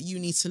lessons that you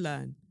need to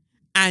learn?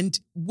 And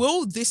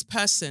will this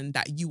person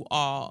that you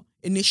are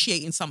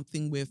initiating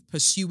something with,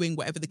 pursuing,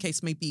 whatever the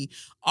case may be,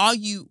 are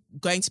you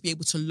going to be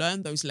able to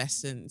learn those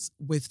lessons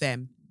with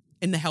them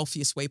in the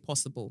healthiest way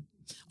possible?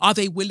 Are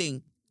they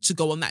willing to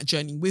go on that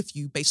journey with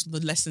you based on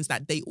the lessons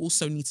that they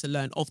also need to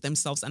learn of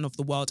themselves and of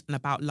the world and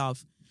about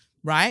love?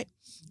 Right?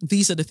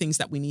 These are the things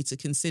that we need to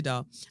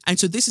consider. And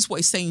so this is what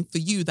it's saying for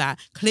you, that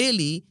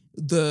clearly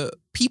the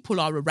people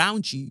are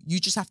around you. You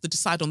just have to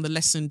decide on the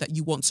lesson that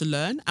you want to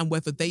learn and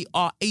whether they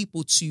are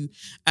able to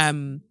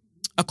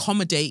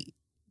accommodate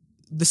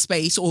the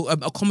space or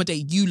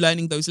accommodate you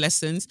learning those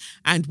lessons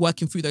and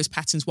working through those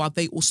patterns while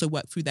they also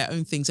work through their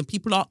own things. And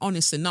people are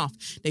honest enough.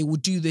 They will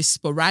do this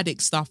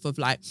sporadic stuff of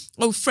like,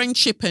 oh,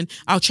 friendship, and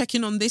I'll check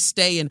in on this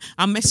day and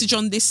I'll message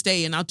on this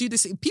day and I'll do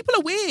this. People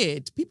are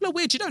weird. You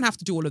don't have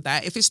to do all of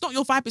that. If it's not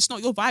your vibe, it's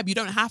not your vibe. You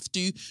don't have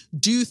to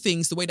do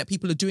things the way that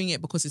people are doing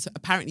it because it's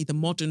apparently the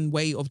modern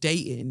way of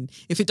dating.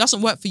 If it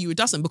doesn't work for you, it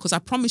doesn't, because I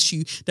promise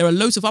you there are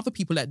loads of other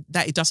people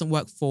that it doesn't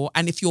work for.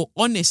 And if you're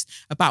honest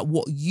about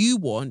what you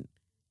want,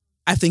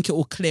 I think it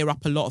will clear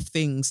up a lot of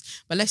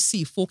things. But let's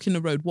see, fork in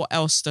the road. What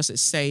else does it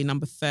say?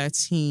 Number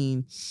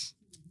 13.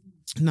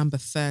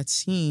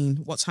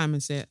 What time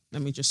is it?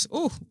 Let me just,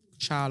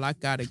 child, I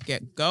gotta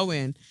get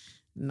going.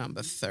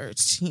 Number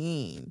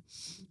 13.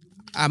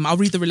 I'll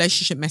read the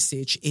relationship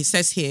message. It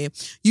says here,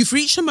 you've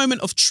reached a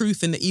moment of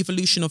truth in the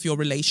evolution of your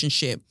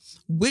relationship.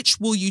 Which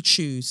will you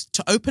choose?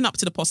 To open up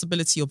to the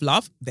possibility of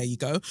love, there you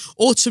go,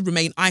 or to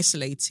remain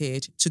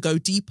isolated, to go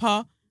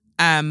deeper,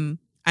 and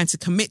to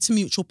commit to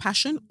mutual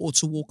passion, or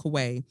to walk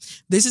away.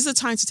 This is a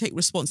time to take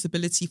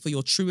responsibility for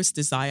your truest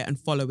desire and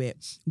follow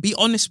it. Be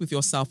honest with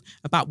yourself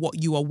about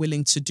what you are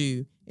willing to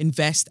do.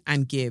 Invest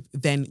and give,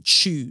 then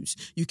choose.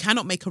 You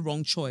cannot make a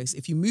wrong choice.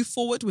 If you move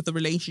forward with the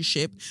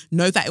relationship,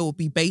 know that it will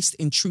be based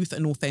in truth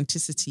and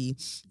authenticity.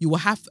 You will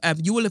have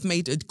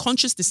made a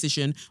conscious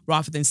decision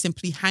rather than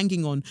simply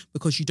hanging on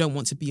because you don't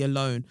want to be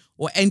alone,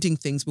 or ending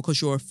things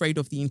because you're afraid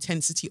of the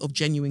intensity of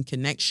genuine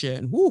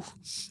connection. Woo.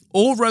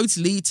 All roads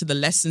lead to the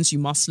lessons you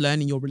must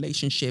learn in your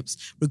relationships.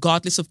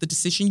 Regardless of the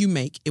decision you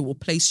make, it will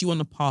place you on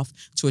a path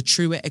to a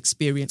truer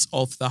experience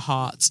of the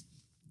heart.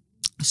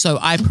 So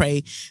I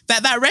pray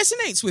that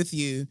resonates with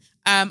you.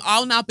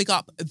 I'll now pick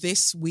up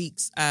this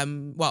week's,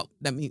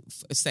 let me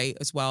say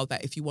as well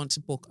that if you want to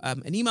book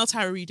an email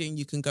tarot reading,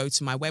 you can go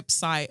to my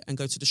website and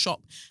go to the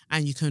shop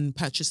and you can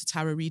purchase a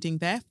tarot reading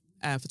there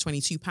for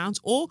 £22,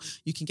 or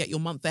you can get your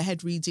month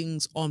ahead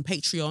readings on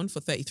Patreon for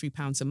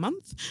 £33 a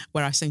month,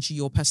 where I send you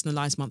your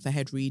personalized month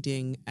ahead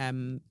reading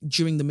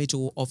during the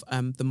middle of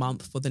the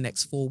month for the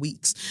next 4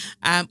 weeks,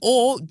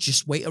 or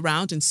just wait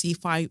around and see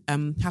if I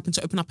happen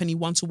to open up any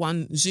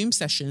one-to-one Zoom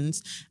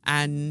sessions,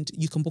 and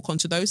you can book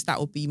onto those. That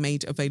will be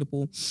made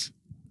available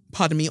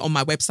on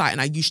my website,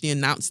 and I usually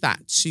announce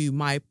that to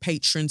my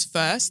patrons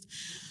first.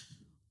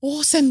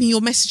 Or send me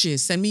your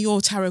messages, send me your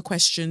tarot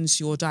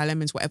questions, your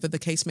dilemmas, whatever the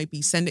case may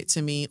be. Send it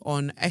to me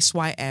on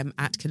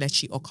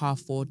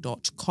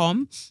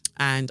swm@kelechiokafor.com,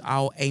 and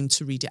I'll aim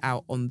to read it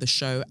out on the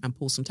show and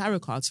pull some tarot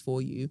cards for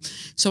you.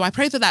 So I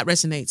pray that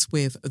resonates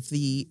with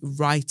the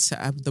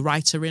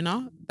writer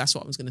inner. That's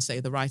what I was going to say,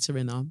 the writer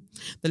inner,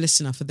 the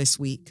listener for this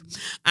week.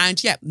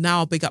 And yeah, now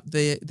I'll big up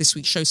this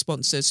week's show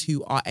sponsors,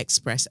 who are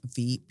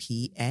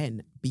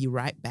ExpressVPN. Be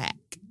right back.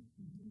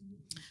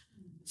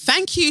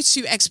 Thank you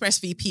to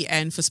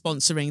ExpressVPN for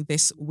sponsoring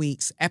this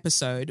week's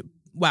episode.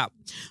 Well,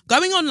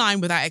 going online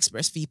without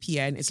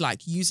ExpressVPN is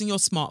like using your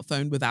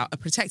smartphone without a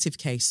protective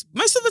case.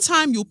 Most of the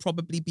time, you'll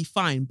probably be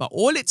fine, but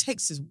all it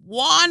takes is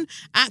one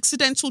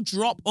accidental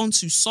drop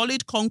onto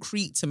solid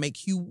concrete to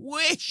make you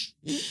wish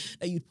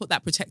that you'd put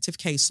that protective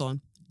case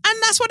on. And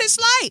that's what it's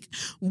like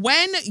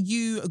when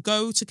you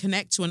go to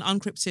connect to an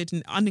unencrypted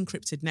and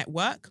unencrypted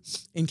network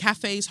in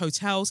cafes,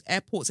 hotels,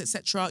 airports,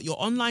 etc. Your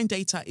online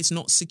data is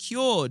not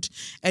secured.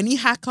 Any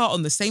hacker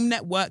on the same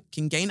network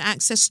can gain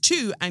access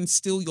to and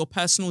steal your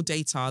personal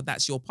data.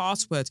 That's your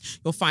password,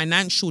 your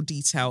financial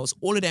details,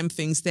 all of them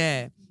things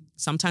there.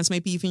 Sometimes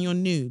maybe even your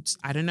nudes.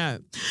 I don't know.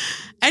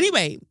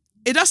 Anyway,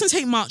 it doesn't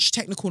take much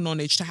technical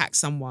knowledge to hack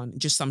someone.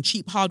 Just some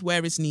cheap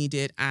hardware is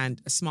needed,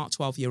 and a smart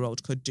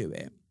 12-year-old could do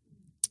it.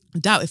 I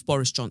doubt if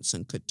Boris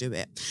Johnson could do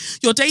it.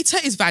 Your data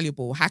is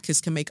valuable.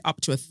 Hackers can make up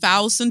to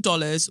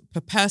 $1,000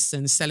 per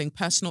person selling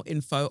personal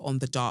info on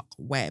the dark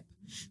web.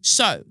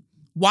 So,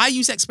 why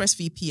use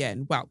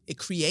ExpressVPN? Well, it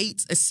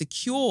creates a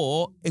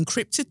secure,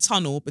 encrypted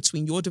tunnel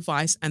between your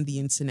device and the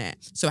internet,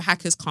 so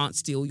hackers can't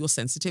steal your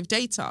sensitive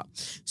data.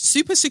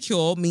 Super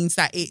secure means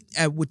that it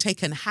would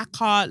take a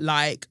hacker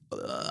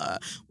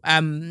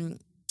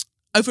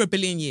over 1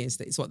 billion years,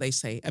 is what they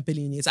say, 1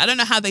 billion years. I don't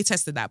know how they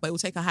tested that, but it will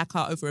take a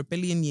hacker over 1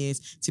 billion years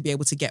to be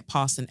able to get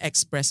past an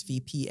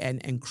ExpressVPN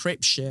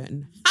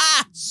encryption.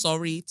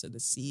 Sorry to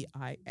the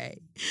CIA.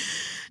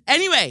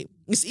 Anyway,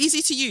 it's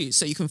easy to use.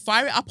 So you can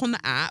fire up the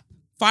app,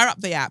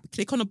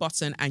 click on a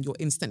button, and you're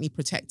instantly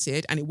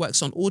protected. And it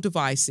works on all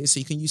devices. So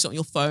you can use it on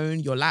your phone,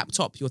 your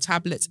laptop, your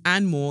tablets,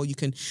 and more. You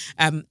can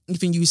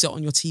even use it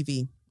on your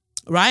TV.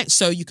 Right?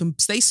 So you can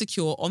stay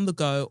secure on the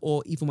go,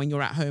 or even when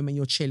you're at home and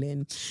you're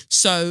chilling.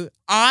 So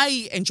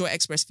I enjoy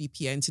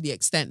ExpressVPN to the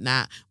extent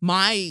that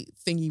my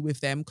thingy with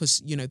them,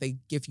 because, you know, they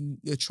give you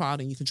your trial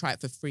and you can try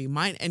it for free.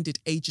 Mine ended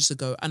ages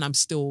ago, and I'm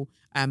still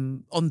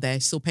on there,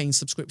 still paying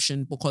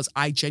subscription, because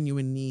I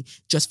genuinely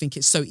just think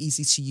it's so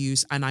easy to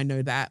use. And I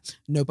know that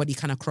nobody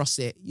can cross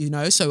it, you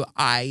know, so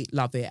I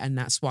love it. And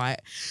that's why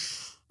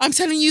I'm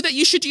telling you that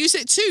you should use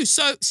it too.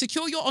 So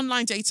secure your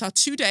online data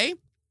today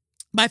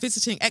by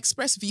visiting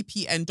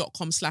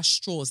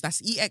expressvpn.com/straws.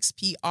 That's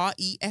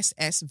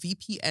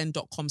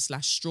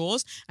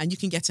expressvpn.com/straws. And you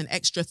can get an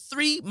extra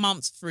 3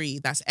 months free.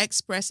 That's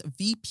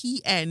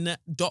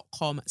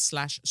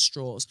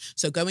expressvpn.com/straws.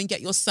 So go and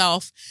get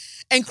yourself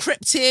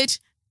encrypted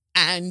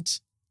and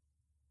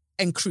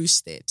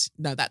encrusted.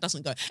 No, that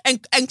doesn't go.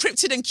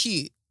 Encrypted and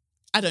cute.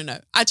 I don't know.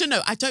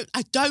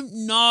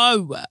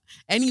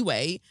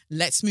 Anyway,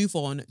 let's move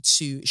on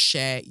to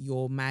Share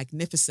Your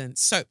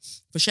Magnificence. So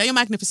for Share Your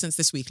Magnificence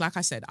this week, like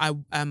I said,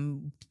 I'll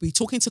be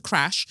talking to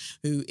Crash,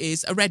 who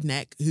is a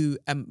redneck,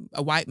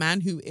 a white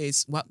man who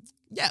is, call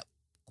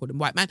him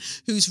white man,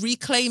 who's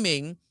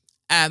reclaiming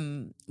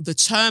the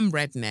term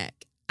redneck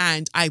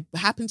And I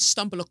happened to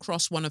stumble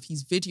across one of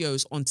his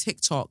videos on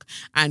TikTok.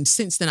 And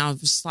since then, I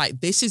was just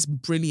like, this is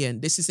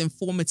brilliant. This is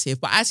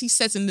informative. But as he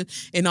says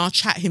in our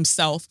chat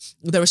himself,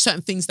 there are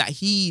certain things that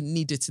he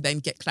needed to then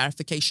get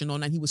clarification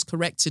on, and he was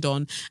corrected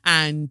on.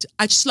 And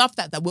I just love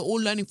that we're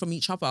all learning from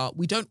each other.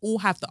 We don't all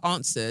have the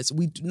answers.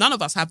 None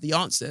of us have the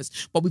answers,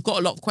 but we've got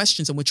a lot of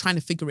questions and we're trying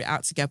to figure it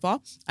out together.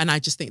 And I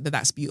just think that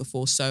that's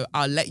beautiful. So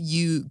I'll let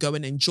you go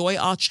and enjoy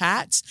our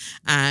chat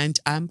and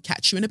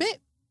catch you in a bit.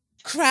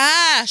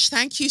 Crash,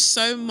 thank you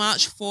so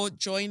much for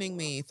joining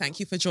me.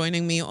 Thank you for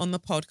joining me on the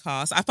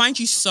podcast. I find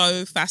you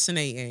so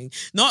fascinating.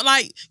 Not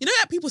like, you know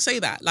that people say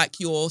that, like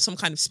you're some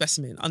kind of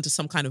specimen under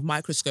some kind of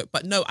microscope.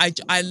 But no,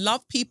 I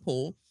love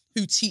people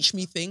who teach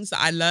me things that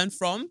I learn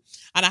from.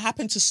 And I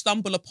happened to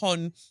stumble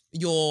upon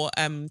your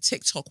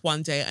TikTok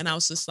one day, and I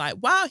was just like,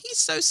 wow, he's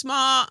so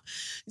smart.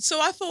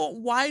 So I thought,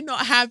 why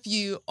not have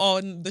you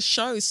on the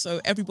show so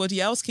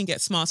everybody else can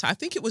get smarter? I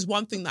think it was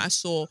one thing that I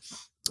saw.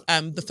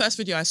 The first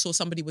video I saw,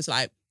 somebody was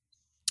like,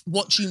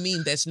 what do you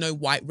mean there's no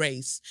white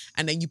race?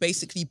 And then you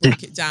basically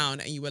broke it down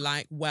and you were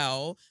like,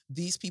 well,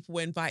 these people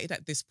were invited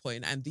at this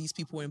point and these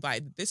people were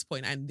invited at this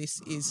point, and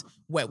this is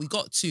where we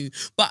got to.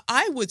 But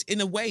I would, in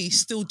a way,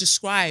 still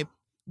describe,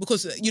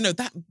 because, you know,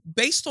 that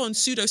based on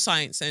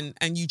pseudoscience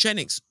and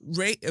eugenics,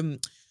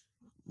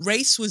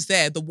 race was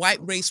there. The white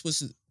race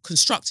was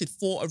constructed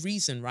for a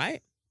reason,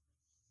 right?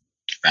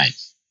 Right.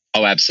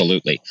 Oh,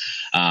 absolutely.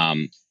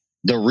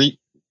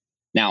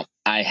 Now,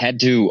 I had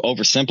to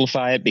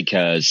oversimplify it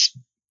because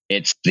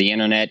it's the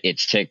internet,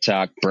 it's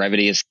TikTok,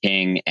 brevity is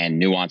king, and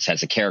nuance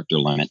has a character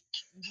limit.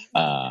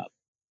 But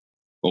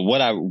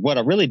what I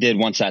really did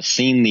once I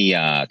seen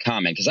the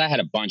comment, because I had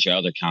a bunch of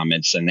other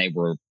comments, and they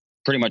were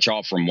pretty much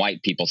all from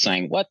white people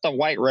saying, what, the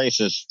white race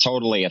is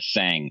totally a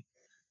thing,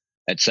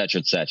 et cetera,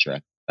 et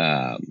cetera.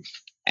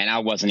 And I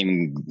wasn't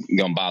even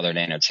going to bother to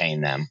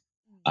entertain them.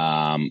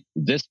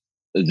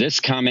 This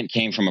comment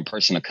came from a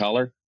person of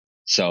color.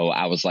 So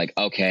I was like,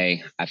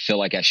 okay, I feel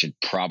like I should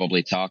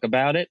probably talk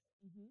about it.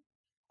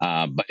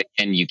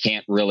 And you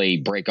can't really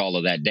break all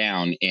of that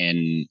down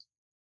in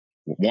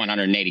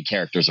 180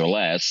 characters or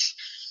less.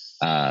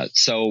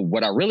 So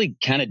what I really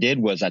kind of did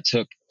was I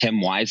took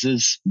Tim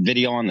Wise's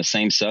video on the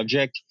same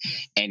subject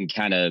and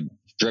kind of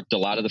stripped a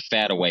lot of the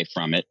fat away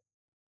from it,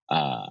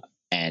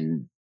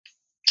 and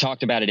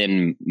talked about it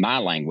in my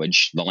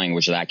language, the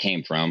language that I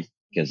came from,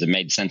 because it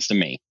made sense to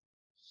me.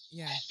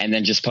 Yeah. And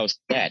then just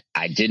posted that.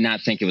 I did not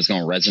think it was going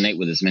to resonate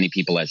with as many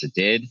people as it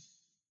did.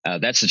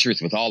 That's the truth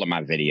with all of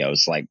my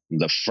videos. Like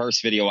the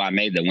first video I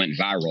made that went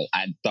viral,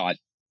 I thought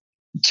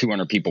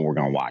 200 people were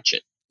going to watch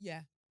it.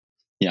 Yeah.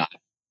 Yeah.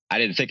 I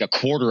didn't think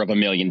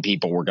 250,000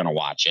 people were going to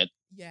watch it.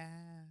 Yeah.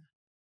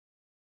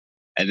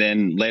 And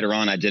then later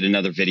on, I did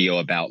another video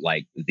about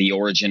like the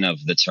origin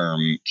of the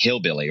term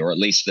hillbilly, or at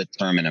least the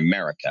term in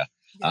America.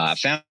 Yes. I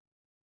found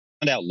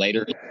out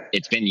later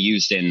it's been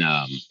used in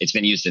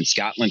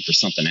Scotland for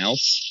something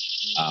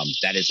else.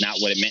 That is not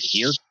what it meant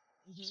here,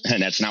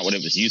 and that's not what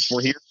it was used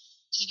for here.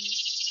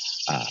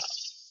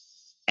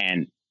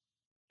 And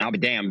I'll be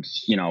damned,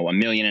 1.5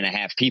 million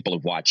people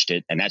have watched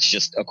it, and that's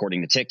just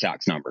according to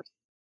TikTok's numbers.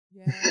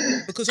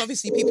 Yeah, because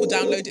obviously people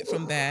download it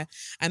from there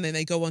and then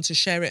they go on to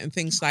share it and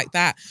things like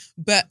that.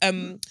 But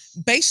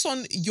based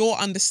on your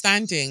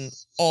understanding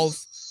of,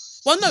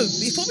 well, no,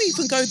 before we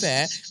even go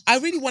there, I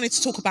really wanted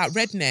to talk about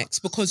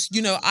rednecks because,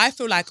 I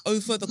feel like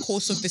over the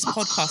course of this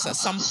podcast, at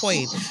some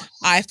point,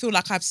 I feel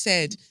like I've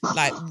said,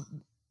 like,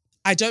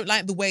 I don't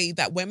like the way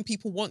that when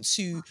people want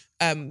to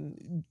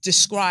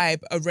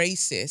describe a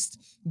racist,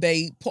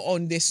 they put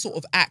on this sort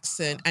of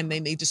accent and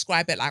then they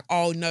describe it like,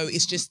 oh, no,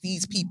 it's just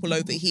these people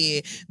over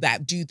here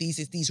that do these,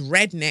 it's these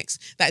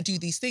rednecks that do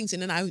these things.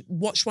 And then I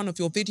watched one of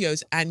your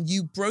videos and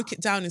you broke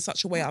it down in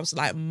such a way, I was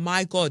like,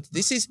 my God,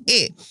 this is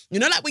it.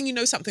 Like when you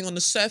know something on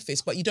the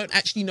surface, but you don't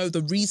actually know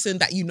the reason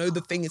that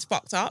the thing is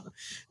fucked up.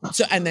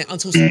 So, and then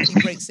until somebody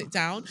breaks it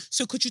down.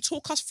 So could you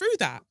talk us through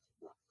that?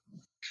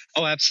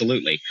 Oh,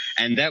 absolutely.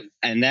 And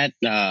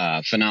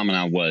that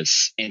phenomenon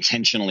was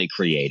intentionally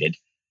created.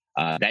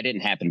 That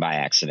didn't happen by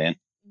accident.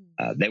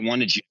 They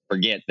wanted you to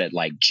forget that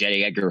like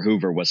J. Edgar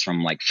Hoover was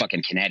from like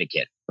fucking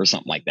Connecticut or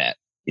something like that.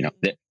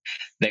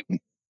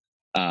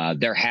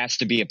 There has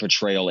to be a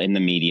portrayal in the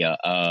media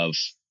of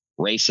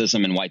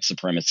racism and white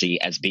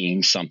supremacy as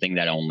being something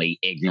that only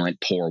ignorant,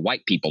 poor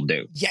white people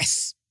do.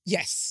 Yes,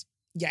 yes,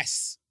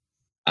 yes.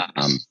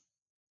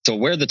 So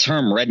where the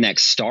term redneck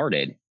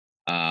started,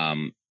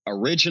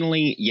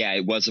 originally,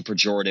 it was a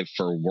pejorative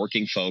for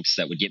working folks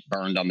that would get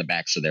burned on the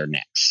backs of their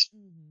necks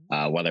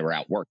while they were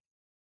out working.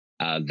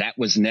 That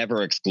was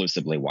never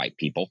exclusively white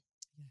people.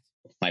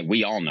 Like,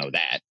 we all know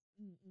that.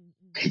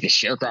 The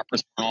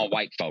sharecroppers are all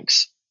white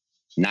folks.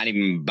 Not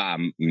even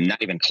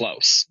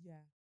close.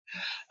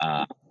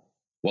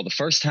 Well, the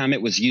first time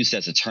it was used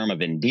as a term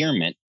of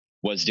endearment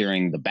was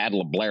during the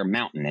Battle of Blair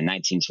Mountain in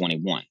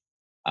 1921.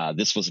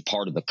 This was a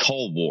part of the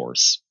Coal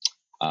Wars.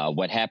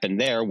 What happened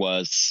there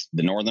was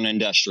the Northern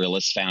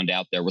industrialists found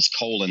out there was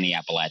coal in the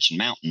Appalachian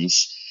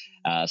Mountains.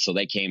 So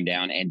they came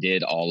down and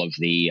did all of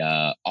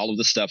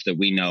the stuff that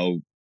we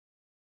know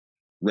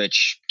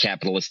rich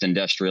capitalist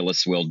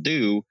industrialists will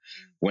do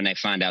when they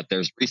find out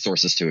there's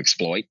resources to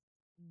exploit.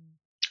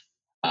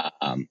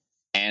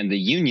 And the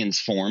unions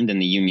formed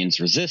and the unions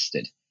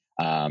resisted.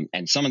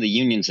 And some of the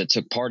unions that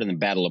took part in the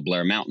Battle of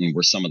Blair Mountain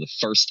were some of the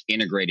first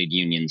integrated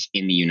unions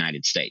in the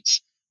United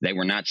States. They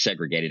were not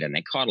segregated, and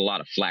they caught a lot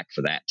of flack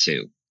for that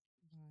too.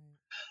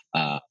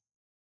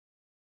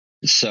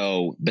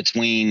 So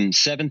between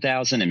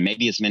 7,000 and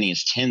maybe as many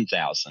as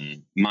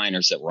 10,000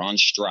 miners that were on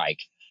strike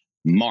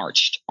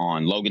marched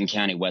on Logan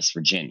County, West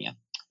Virginia.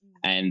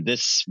 And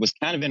this was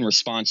kind of in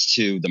response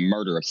to the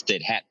murder of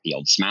Sid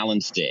Hatfield,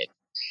 Smiling Sid.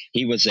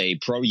 He was a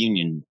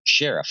pro-union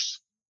sheriff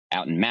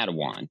out in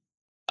Mattawan.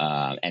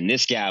 And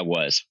this guy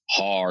was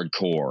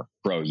hardcore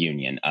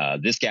pro-union.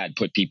 This guy had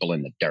put people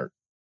in the dirt.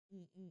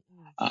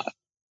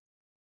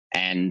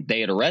 And they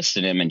had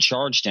arrested him and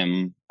charged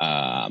him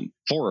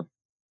for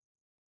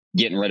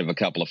getting rid of a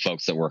couple of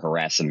folks that were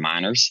harassing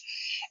miners.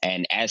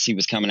 And as he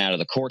was coming out of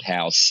the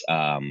courthouse,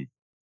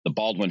 the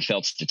Baldwin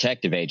Felts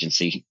Detective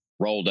Agency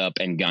rolled up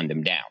and gunned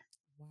him down.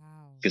 Wow.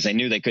 Because they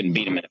knew they couldn't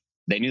beat him.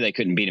 They knew they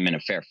couldn't beat him in a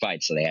fair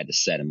fight, so they had to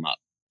set him up.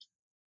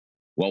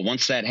 Well,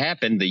 once that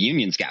happened, the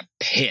unions got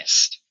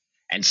pissed.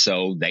 And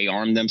so they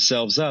armed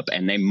themselves up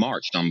and they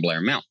marched on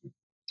Blair Mountain.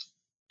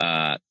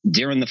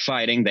 During the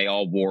fighting, they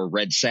all wore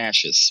red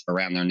sashes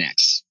around their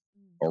necks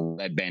or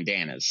red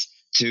bandanas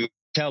to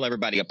tell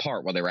everybody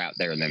apart while they were out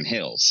there in them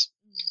hills.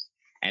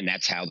 And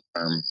that's how the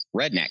term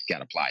redneck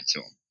got applied to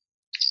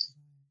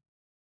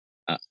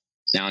them.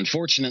 Now,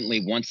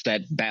 unfortunately, once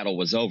that battle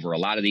was over, a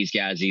lot of these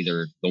guys,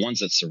 either the ones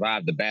that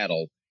survived the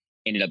battle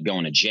ended up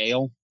going to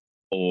jail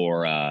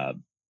or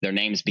their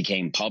names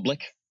became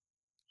public.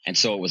 And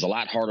so it was a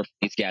lot harder for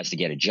these guys to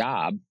get a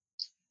job.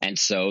 And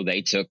so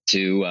they took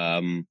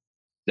to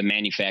the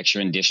manufacture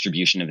and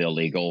distribution of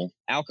illegal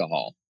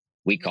alcohol.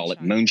 We call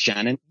it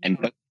moonshining and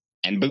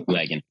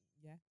bootlegging.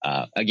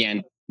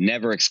 Again,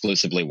 never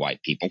exclusively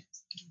white people.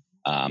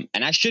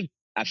 And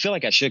I feel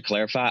like I should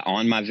clarify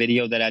on my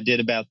video that I did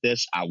about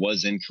this. I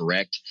was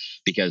incorrect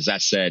because I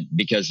said,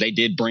 because they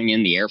did bring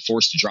in the Air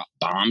Force to drop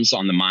bombs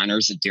on the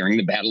miners during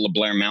the Battle of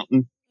Blair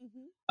Mountain.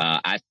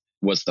 I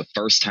was the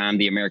first time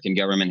the American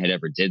government had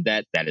ever did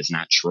that. That is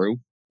not true.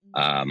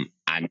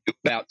 I knew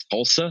about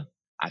Tulsa.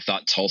 I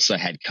thought Tulsa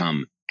had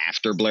come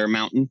after Blair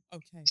Mountain.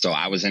 Okay. So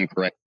I was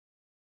incorrect.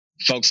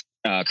 Folks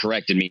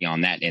corrected me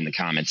on that in the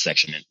comments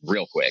section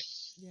real quick.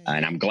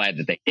 And I'm glad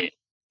that they did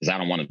because I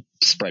don't want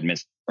to spread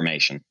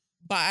misinformation.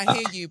 But I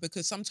hear you,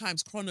 because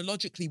sometimes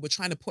chronologically we're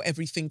trying to put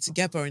everything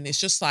together and it's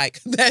just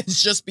like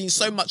there's just been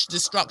so much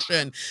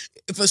destruction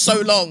for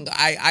so long.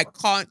 I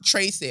can't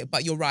trace it,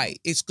 but you're right.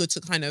 It's good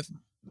to kind of,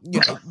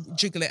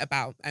 jiggle it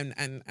about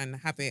and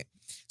have it.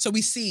 So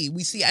we see,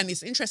 and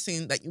it's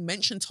interesting that you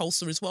mentioned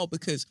Tulsa as well,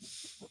 because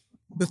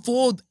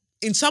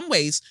in some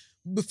ways,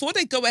 before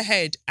they go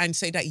ahead and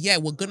say that, yeah,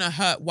 we're going to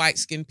hurt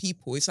white-skinned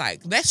people, it's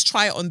like, let's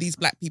try it on these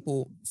black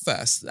people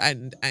first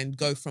and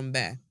go from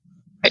there.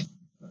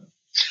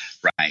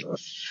 Right.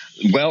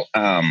 Well,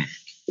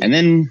 and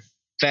then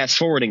fast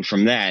forwarding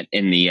from that,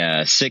 in the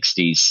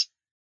 60s,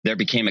 there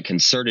became a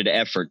concerted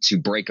effort to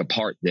break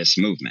apart this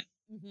movement.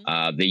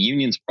 The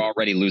unions were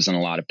already losing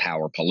a lot of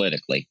power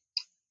politically.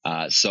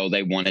 So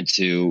they wanted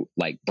to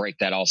break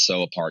that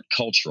also apart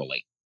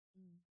culturally.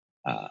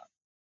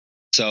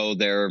 So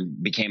there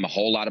became a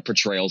whole lot of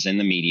portrayals in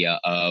the media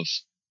of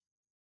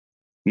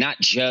not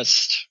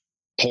just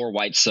poor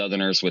white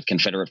Southerners with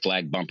Confederate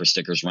flag bumper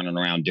stickers running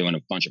around doing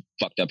a bunch of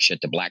fucked up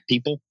shit to black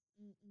people.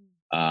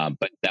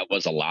 But that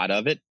was a lot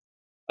of it.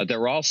 There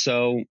were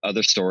also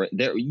other stories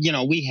there.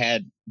 We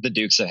had the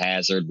Dukes of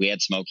Hazzard. We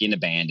had Smokey and the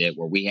Bandit,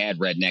 where we had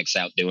rednecks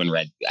out doing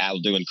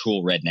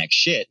cool redneck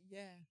shit.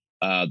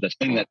 Yeah. The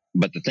thing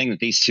that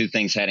these two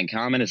things had in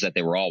common is that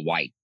they were all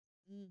white.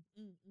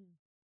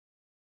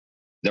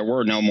 There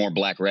were no more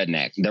black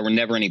rednecks. There were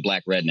never any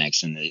black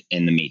rednecks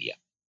in the media,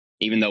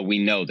 even though we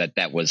know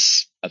that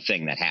was a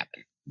thing that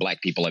happened.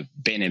 Black people have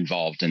been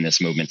involved in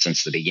this movement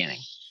since the beginning.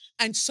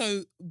 And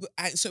so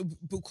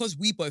because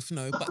we both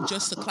know, but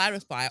just to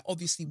clarify,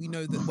 obviously we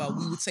know that, well,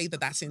 we would say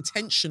that that's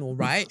intentional,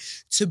 right?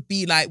 To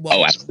be like,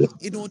 well,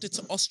 in order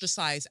to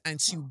ostracize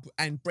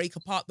and break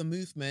apart the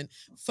movement,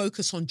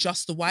 focus on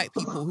just the white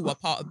people who are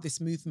part of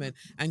this movement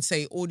and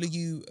say, all of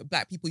you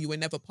black people, you were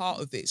never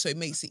part of it. So it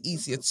makes it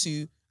easier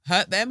to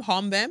hurt them,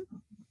 harm them.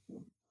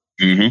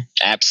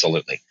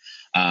 Absolutely.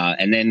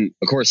 And then,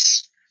 of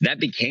course, that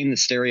became the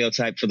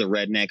stereotype for the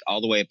redneck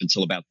all the way up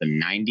until about the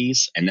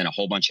 90s. And then a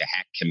whole bunch of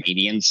hack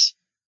comedians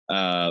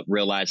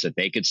realized that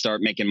they could start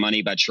making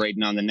money by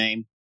trading on the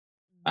name.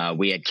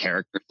 We had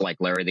characters like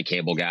Larry the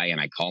Cable Guy, and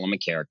I call him a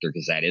character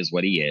because that is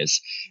what he is.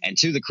 And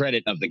to the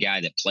credit of the guy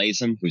that plays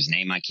him, whose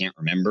name I can't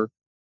remember,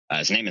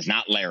 his name is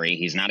not Larry.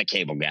 He's not a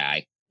cable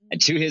guy.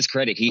 And to his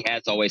credit, he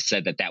has always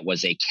said that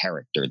was a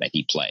character that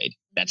he played.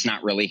 That's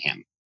not really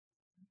him.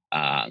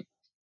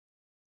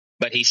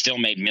 But he still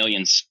made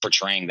millions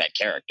portraying that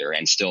character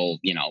and still,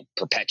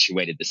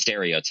 perpetuated the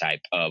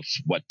stereotype of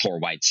what poor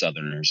white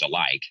Southerners are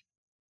like.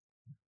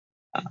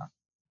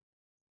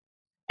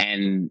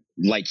 And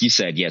like you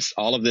said, yes,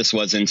 all of this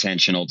was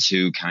intentional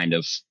to kind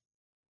of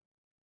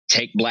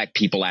take black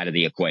people out of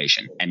the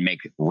equation and make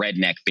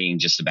redneck being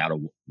just about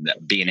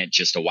being it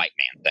just a white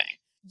man thing.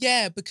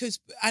 Yeah, because,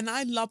 and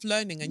I love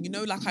learning, and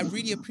like I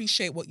really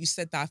appreciate what you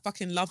said there. I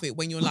fucking love it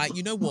when you're like,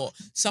 you know what,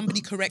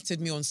 somebody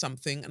corrected me on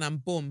something and I'm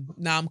boom,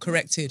 now I'm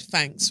corrected,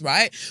 thanks,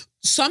 right?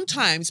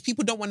 Sometimes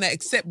people don't want to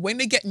accept when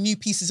they get new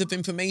pieces of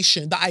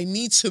information that I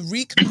need to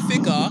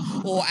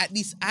reconfigure or at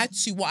least add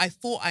to what I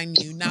thought I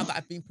knew now that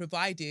I've been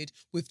provided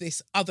with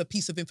this other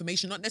piece of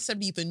information, not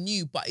necessarily even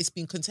new, but it's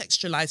been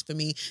contextualized for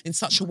me in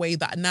such a way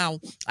that now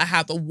I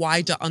have a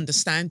wider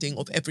understanding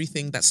of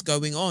everything that's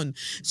going on.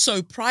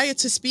 So prior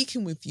to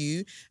speaking with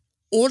you,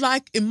 or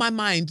like in my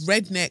mind,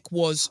 redneck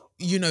was,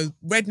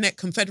 redneck,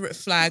 Confederate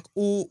flag,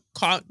 or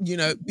can't,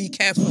 be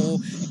careful.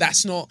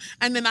 That's not.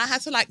 And then I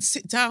had to like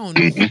sit down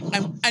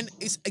and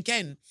it's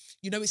again,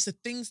 it's the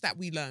things that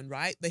we learn,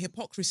 right? The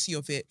hypocrisy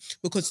of it.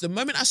 Because the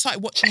moment I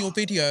started watching your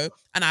video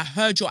and I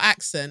heard your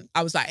accent,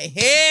 I was like,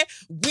 here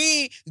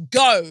we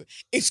go.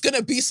 It's going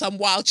to be some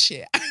wild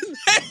shit. And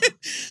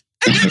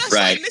then I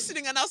started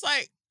listening and I was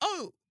like,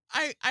 oh,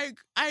 I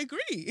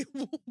agree.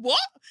 What?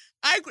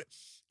 I agree.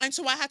 And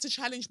so I had to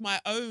challenge my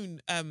own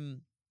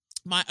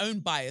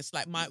bias,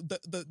 like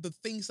the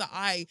things that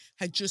I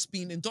had just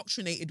been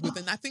indoctrinated with.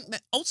 And I think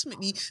that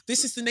ultimately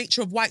this is the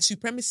nature of white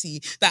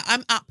supremacy, that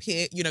I'm up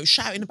here,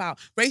 shouting about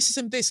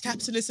racism this,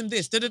 capitalism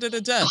this, da da da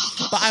da da.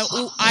 But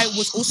I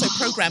was also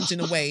programmed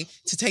in a way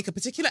to take a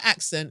particular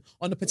accent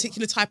on a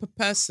particular type of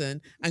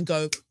person and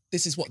go,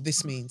 this is what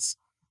this means.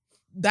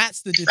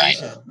 That's the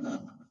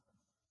division.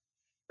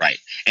 Right.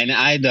 And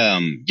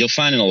you'll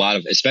find in a lot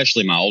of,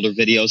 especially my older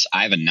videos,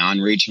 I have a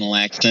non-regional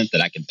accent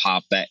that I can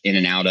pop that in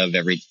and out of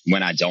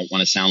when I don't want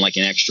to sound like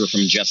an extra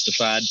from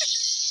Justified.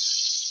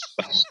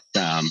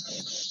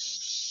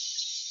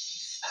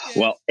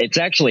 Well, it's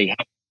actually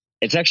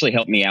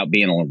helped me out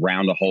being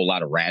around a whole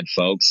lot of rad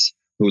folks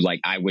who,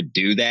 like, I would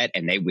do that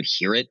and they would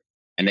hear it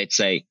and they'd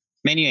say,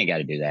 man, you ain't got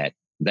to do that.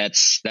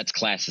 That's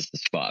classist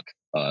as fuck.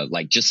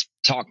 Like, just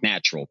talk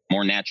natural.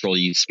 More natural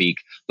you speak,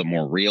 the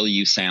more real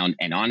you sound.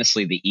 And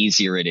honestly, the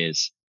easier it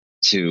is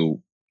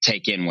to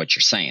take in what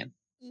you're saying.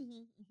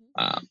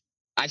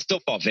 I still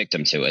fall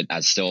victim to it.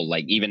 I still,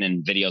 like, even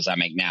in videos I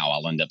make now,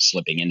 I'll end up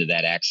slipping into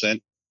that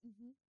accent.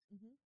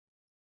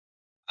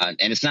 And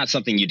it's not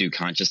something you do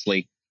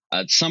consciously.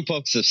 Some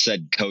folks have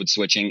said code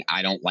switching.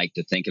 I don't like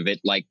to think of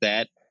it like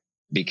that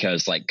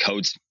because, like,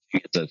 code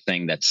switching is a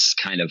thing that's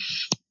kind of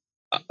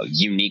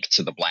unique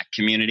to the Black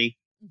community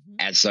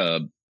as a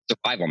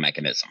survival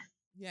mechanism.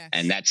 Yes.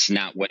 And that's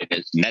not what it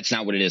is. And that's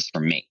not what it is for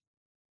me,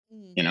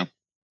 Yeah.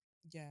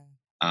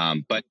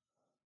 But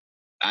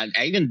I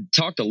even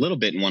talked a little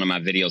bit in one of my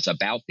videos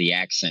about the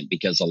accent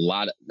because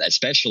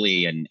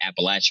especially in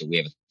Appalachia, we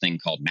have a thing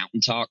called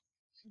mountain talk.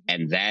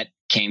 And that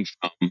came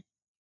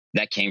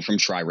from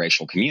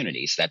triracial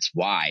communities. That's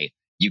why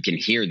you can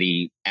hear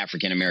the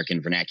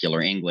African-American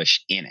vernacular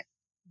English in it.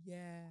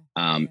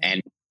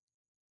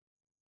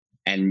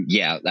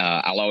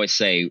 I'll always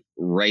say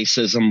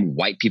racism,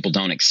 white people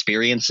don't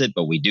experience it,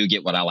 but we do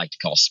get what I like to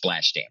call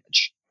splash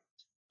damage.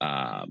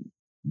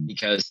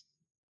 Because,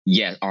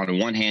 on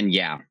one hand,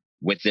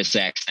 with this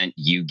accent,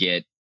 you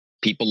get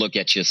people look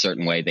at you a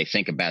certain way. They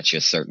think about you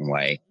a certain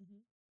way.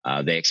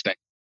 They expect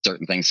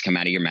certain things to come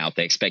out of your mouth.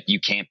 They expect you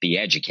can't be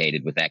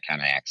educated with that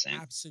kind of accent.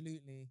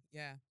 Absolutely.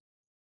 Yeah.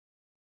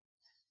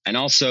 And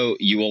also,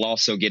 you will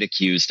also get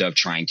accused of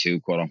trying to,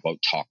 quote unquote,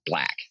 talk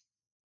Black.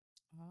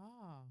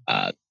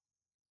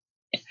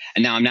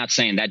 And now I'm not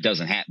saying that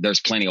doesn't happen.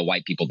 There's plenty of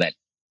white people that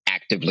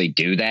actively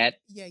do that.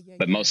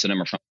 But most of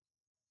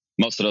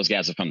those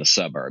guys are from the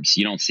suburbs.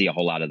 You don't see a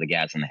whole lot of the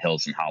guys in the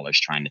hills and hollers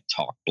trying to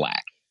talk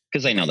Black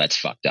because they know that's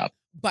fucked up.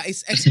 But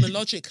it's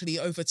etymologically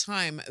over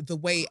time, the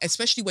way,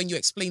 especially when you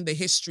explain the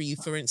history,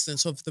 for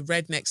instance, of the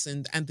rednecks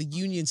and the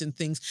unions and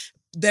things,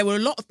 there were a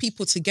lot of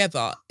people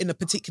together in a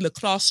particular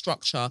class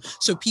structure.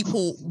 So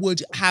people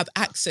would have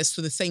access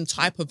to the same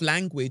type of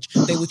language.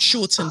 They would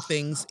shorten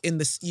things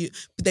in a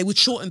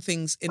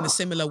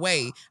similar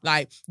way.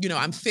 Like,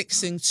 I'm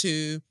fixing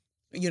to,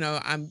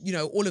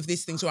 all of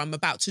these things, or I'm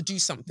about to do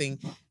something.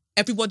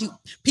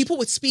 People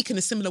would speak in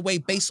a similar way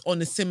based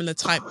on a similar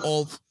type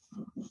of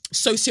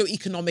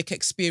socioeconomic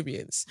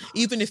experience.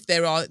 Even if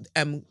there are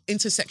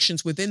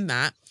intersections within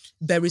that,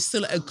 there is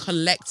still a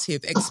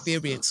collective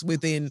experience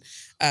within,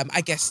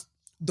 I guess,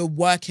 the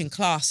working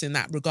class in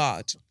that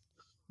regard.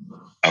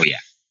 Oh, yeah.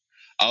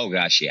 Oh,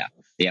 gosh, yeah.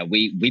 Yeah,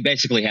 we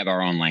basically have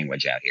our own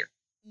language out here.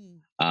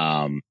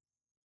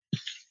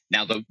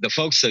 Now, the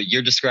folks that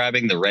you're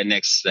describing, the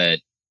rednecks that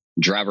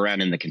drive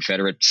around in the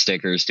Confederate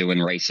stickers doing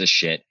racist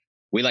shit,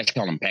 we like to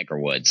call them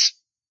peckerwoods.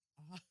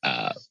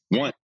 I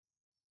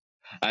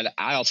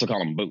also call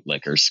them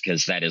bootlickers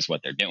because that is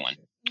what they're doing.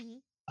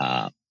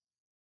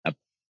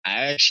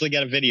 I actually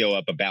got a video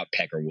up about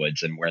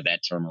peckerwoods and where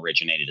that term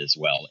originated as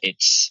well.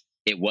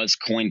 It was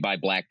coined by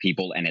Black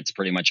people, and it's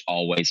pretty much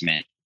always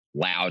meant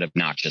loud,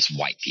 obnoxious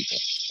white people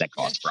that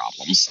cause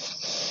problems.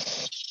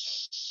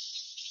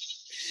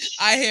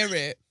 I hear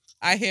it.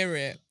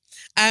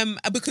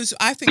 Because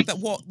I think that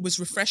what was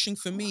refreshing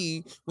for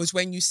me was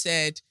when you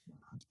said,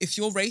 if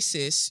you're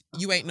racist,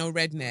 you ain't no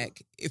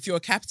redneck. If you're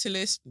a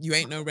capitalist, you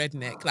ain't no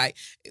redneck. Like,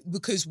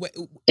 because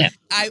Yeah.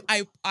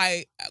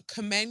 I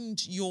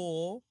commend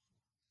your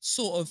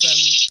sort of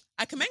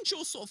I commend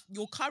your sort of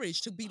your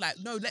courage to be like,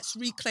 no, let's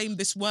reclaim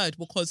this word,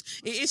 because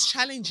it is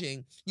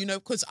challenging, you know,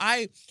 because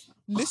I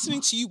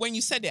listening to you when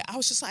you said it, I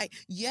was just like,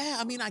 yeah,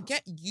 I mean, I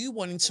get you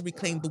wanting to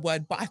reclaim the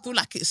word, but I feel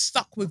like it's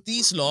stuck with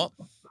these lot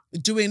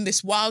doing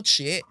this wild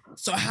shit.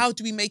 So how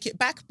do we make it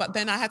back? But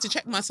then I had to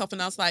check myself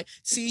and I was like,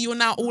 see, you're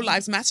now all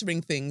lives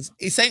mattering things,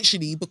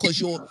 essentially, because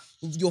you're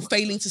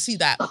failing to see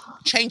that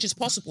change is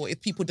possible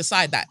if people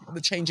decide that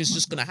the change is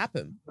just going to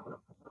happen.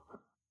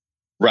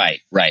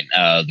 Right.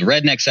 The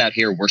rednecks out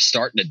here, we're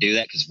starting to do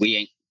that because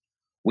we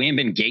ain't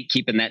been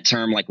gatekeeping that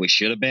term like we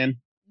should have been,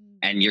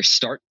 and you're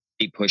starting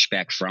to see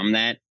pushback from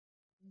that.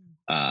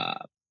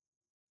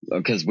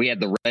 Because we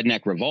had the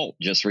Redneck Revolt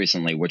just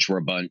recently, which were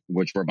a bunch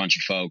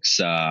of folks,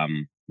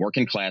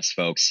 working class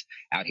folks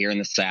out here in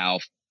the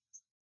South,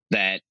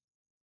 that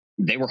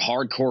they were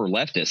hardcore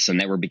leftists, and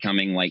they were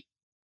becoming like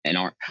I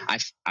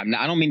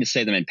don't mean to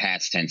say them in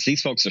past tense.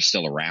 These folks are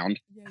still around.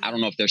 Yeah. I don't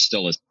know if they're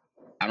still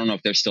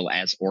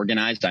as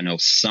organized. I know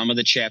some of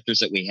the chapters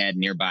that we had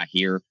nearby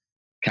here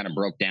kind of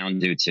broke down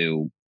due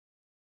to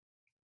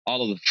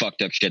all of the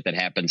fucked up shit that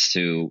happens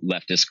to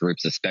leftist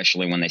groups,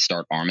 especially when they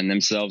start arming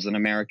themselves in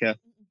America.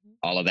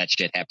 All of that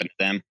shit happened to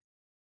them.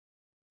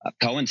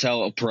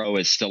 COINTELPRO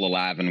is still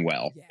alive and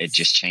well. Yes. It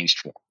just changed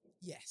form.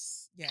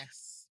 Yes.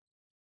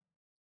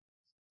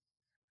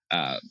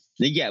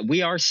 Yeah,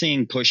 we are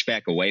seeing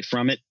pushback away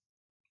from it,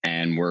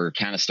 and we're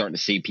kind of starting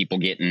to see people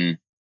getting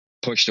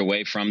pushed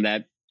away from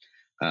that.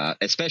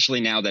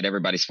 Especially now that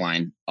everybody's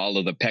flying, all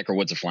of the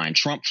Peckerwoods are flying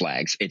Trump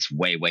flags. It's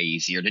way, way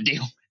easier to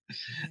deal.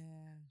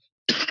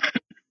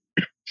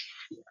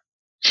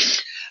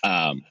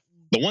 Yeah.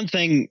 The one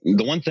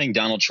thing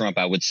Donald Trump,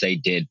 I would say,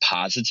 did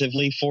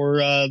positively for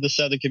the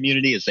Southern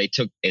community is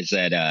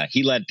that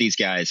he let these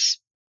guys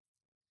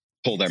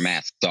pull their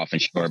masks off and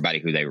show everybody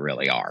who they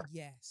really are.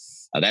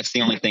 Yes. That's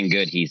the only thing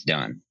good he's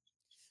done.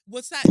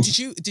 Was that?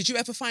 Did you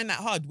ever find that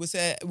hard? Were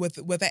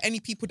there any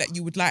people that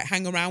you would like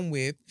hang around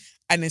with,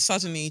 and then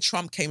suddenly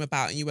Trump came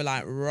about and you were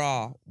like,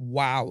 "Rah,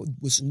 wow,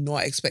 was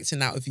not expecting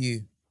that of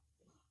you"?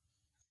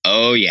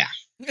 Oh yeah,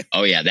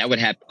 that would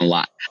happen a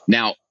lot.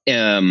 Now,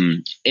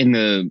 in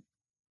the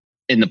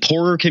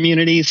poorer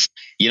communities,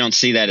 you don't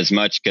see that as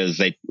much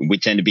because we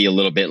tend to be a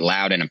little bit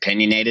loud and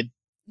opinionated.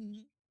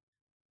 Mm-hmm.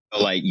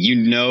 So, like, you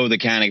know, the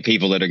kind of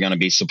people that are going to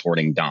be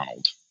supporting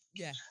Donald.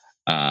 Yeah.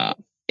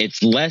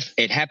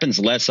 It happens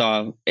less.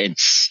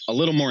 It's a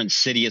little more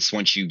insidious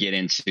once you get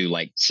into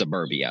like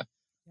suburbia.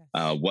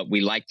 Yes. What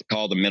we like to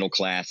call the middle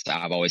class.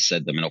 I've always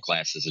said the middle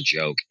class is a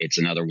joke. It's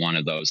another one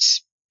of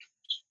those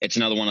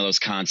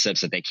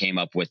concepts that they came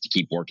up with to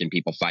keep working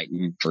people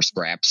fighting for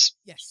scraps.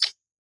 Yes.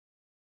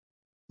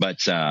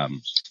 But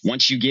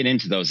once you get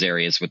into those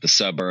areas with the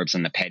suburbs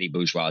and the petty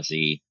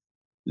bourgeoisie,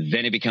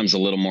 then it becomes a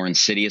little more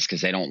insidious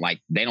because they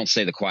don't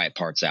say the quiet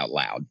parts out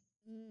loud.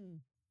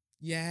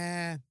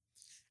 Yeah.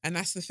 And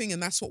that's the thing.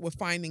 And that's what we're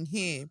finding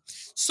here.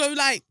 So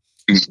like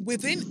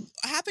within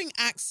having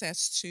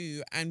access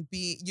to and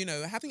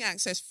having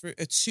access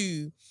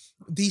to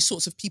these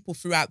sorts of people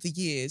throughout the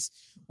years,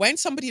 when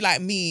somebody like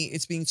me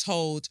is being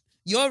told,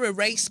 you're a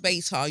race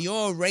baiter,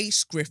 you're a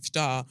race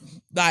grifter,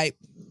 like,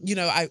 you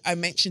know, I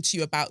mentioned to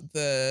you about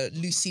the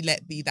Lucy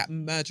Letby, that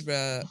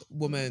murderer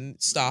woman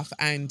stuff,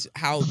 and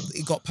how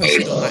it got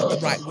posted on like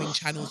the right-wing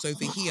channels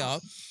over here.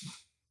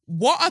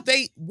 What are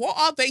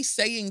they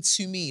saying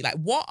to me? Like,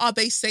 what are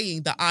they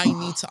saying that I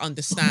need to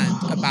understand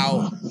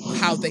about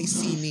how they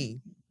see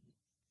me?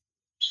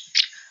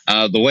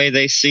 The way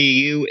they see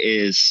you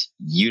is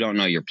you don't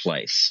know your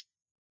place.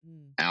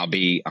 I'll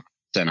be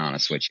 100%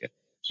 honest with you.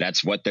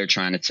 That's what they're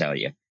trying to tell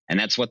you. And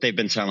that's what they've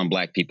been telling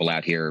Black people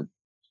out here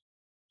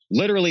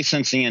literally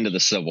since the end of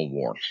the Civil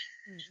War.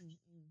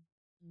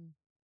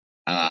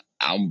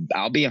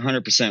 I'll be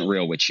 100%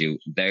 real with you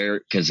there,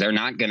 because they're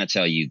not going to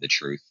tell you the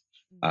truth.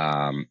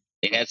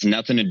 It has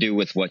nothing to do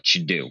with what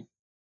you do.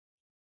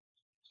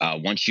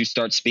 Once you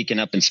start speaking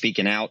up and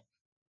speaking out,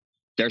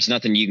 there's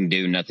nothing you can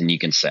do, nothing you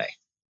can say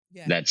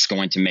that's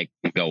going to make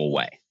it go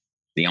away.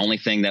 The only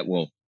thing that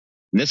will,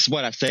 and this is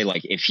what I say,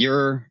 like, if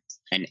you're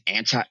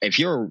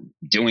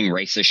doing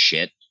racist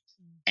shit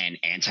and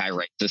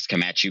anti-racists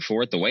come at you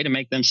for it, the way to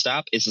make them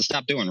stop is to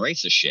stop doing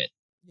racist shit.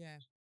 Yeah.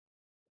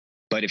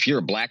 But if you're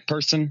a Black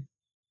person,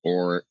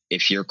 or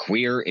if you're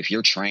queer, if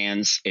you're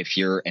trans, if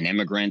you're an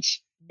immigrant,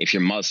 if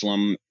you're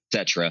Muslim,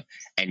 etc.,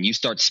 and you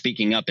start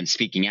speaking up and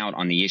speaking out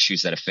on the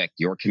issues that affect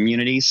your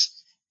communities,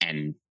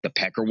 and the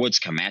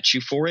Peckerwoods come at you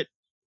for it,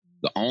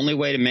 the only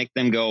way to make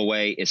them go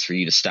away is for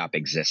you to stop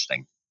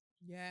existing.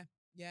 Yeah.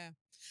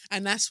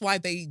 And that's why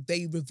they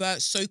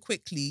revert so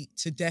quickly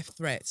to death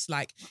threats.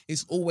 Like,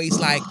 it's always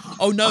like,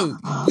 oh no,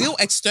 we'll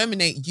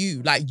exterminate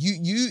you. Like,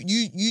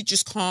 you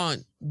just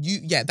can't.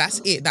 That's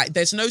it. Like,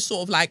 there's no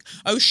sort of like,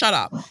 oh, shut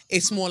up.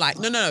 It's more like,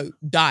 no,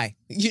 die.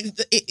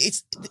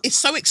 It's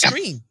so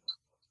extreme.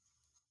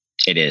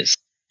 It is.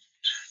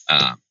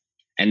 Uh,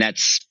 and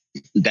that's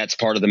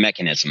part of the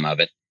mechanism of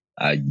it.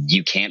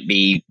 You can't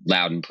be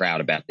loud and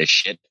proud about this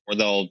shit, or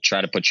they'll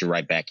try to put you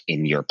right back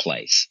in your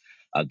place.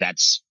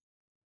 That's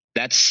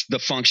the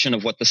function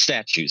of what the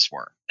statues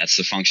were. That's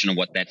the function of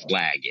what that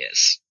flag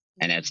is.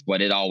 And that's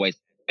what it always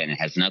been. It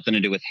has nothing to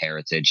do with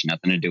heritage,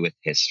 nothing to do with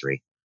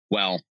history.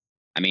 Well,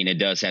 I mean, it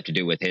does have to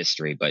do with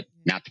history, but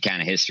not the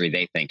kind of history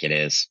they think it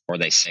is, or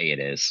they say it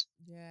is.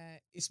 Yeah,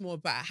 it's more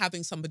about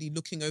having somebody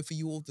looking over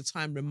you all the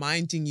time,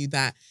 reminding you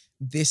that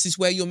this is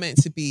where you're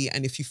meant to be.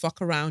 And if you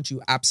fuck around,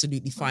 you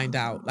absolutely find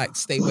out. Like,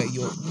 stay where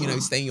you're,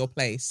 stay in your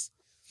place.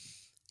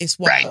 It's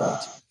wild.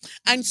 Right.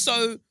 And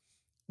so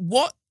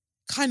what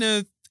kind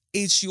of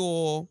is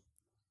your,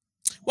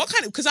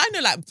 because I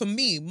know, like, for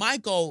me, my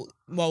goal,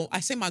 well, I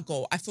say my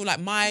goal, I feel like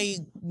my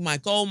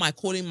goal, my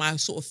calling, my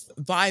sort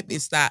of vibe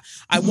is that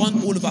I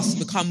want all of us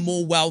to become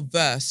more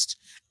well-versed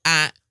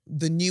at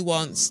the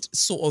nuanced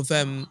sort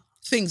of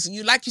things,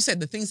 like you said,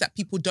 the things that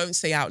people don't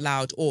say out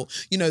loud, or,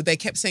 they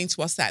kept saying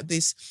to us that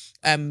this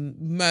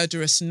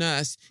murderous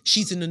nurse,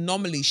 she's an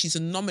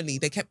anomaly.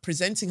 They kept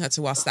presenting her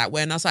to us that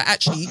way. And I was like,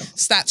 actually,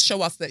 stats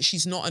show us that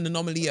she's not an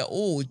anomaly at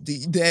all.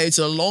 There's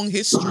a long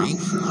history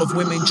of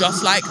women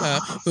just like her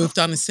who have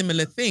done a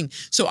similar thing.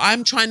 So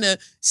I'm trying to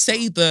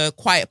say the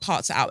quiet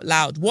parts out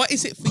loud. What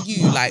is it for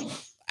you? Like,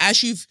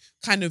 as you've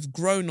kind of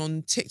grown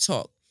on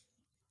TikTok,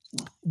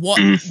 what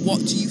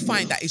do you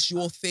find that is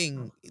your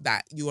thing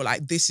that you're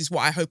like, this is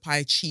what I hope I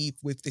achieve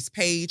with this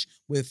page,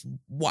 with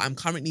what I'm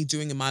currently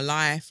doing in my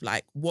life?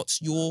 Like,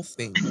 what's your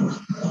thing?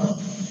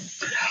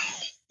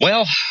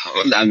 Well,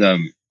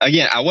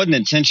 again, I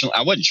wasn't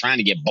trying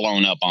to get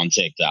blown up on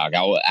TikTok.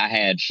 I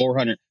had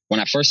 400 when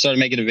I first started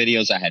making the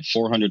videos. I had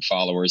 400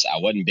 followers. I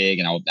wasn't big,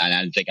 and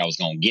I didn't think I was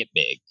going to get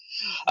big.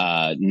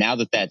 Now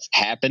that that's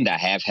happened, I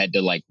have had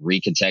to like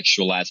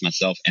recontextualize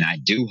myself, and I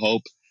do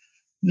hope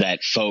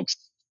that folks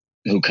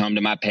who come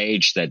to my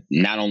page, that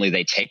not only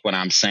they take what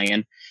I'm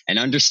saying and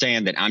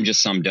understand that I'm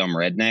just some dumb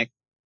redneck.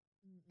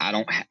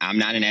 I'm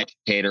not an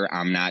educator.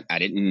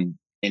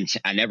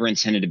 I never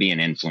intended to be an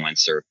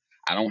influencer.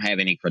 I don't have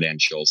any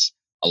credentials.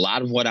 A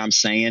lot of what I'm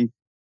saying,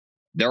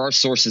 there are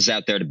sources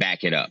out there to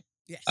back it up.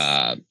 Yes.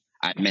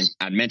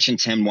 I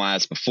mentioned Tim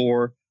Wise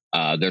before.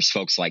 There's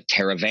folks like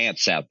Tara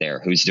Vance out there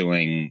who's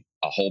doing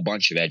a whole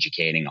bunch of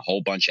educating, a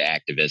whole bunch of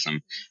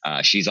activism.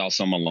 She's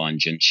also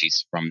Melungeon.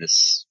 She's from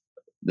this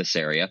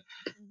area.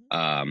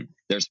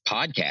 There's a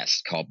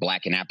podcast called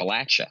Black in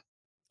Appalachia.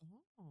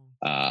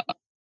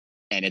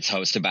 And it's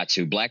hosted by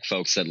two Black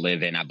folks that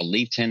live in, I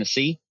believe,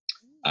 Tennessee.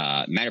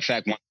 Matter of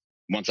fact,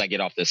 once I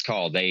get off this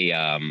call, they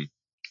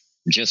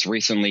just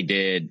recently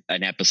did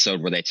an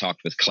episode where they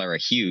talked with Clara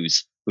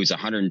Hughes, who's a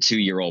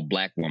 102-year-old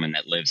Black woman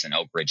that lives in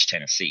Oak Ridge,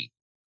 Tennessee.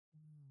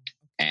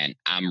 And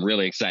I'm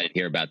really excited to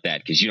hear about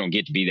that, because you don't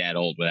get to be that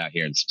old without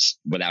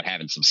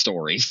having some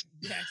stories.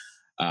 Yes.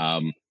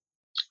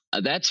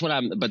 That's what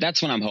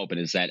I'm hoping,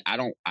 is that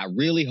I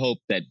really hope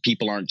that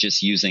people aren't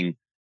just using,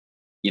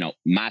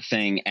 my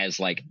thing as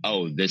like,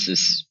 oh, this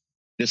is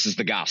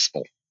the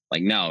gospel.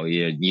 Like, no,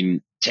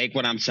 you take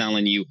what I'm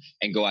telling you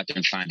and go out there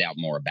and find out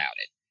more about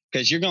it.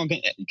 Because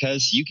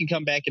you can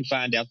come back and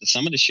find out that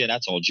some of the shit I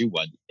told you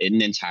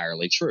isn't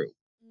entirely true.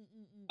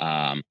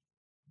 The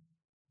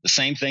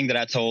same thing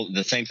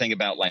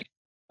about like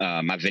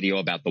my video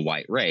about the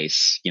white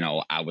race.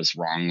 I was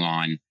wrong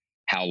on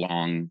how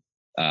long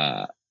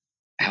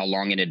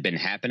it had been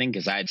happening,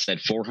 because I had said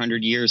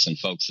 400 years and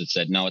folks had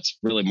said, no, it's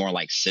really more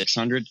like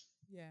 600.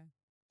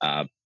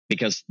 Yeah.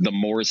 Because the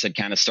Moors had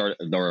kind of started,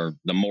 or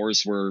the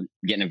Moors were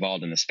getting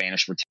involved, and the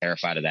Spanish were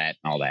terrified of that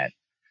and all that.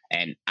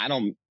 And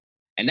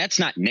that's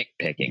not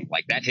nitpicking.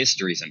 Like, that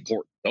history is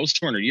important. Those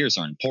 200 years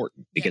are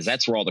important, because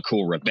that's where all the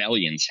cool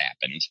rebellions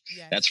happened.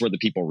 Yes. That's where the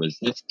people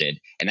resisted.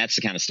 And that's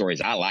the kind of stories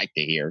I like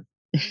to hear.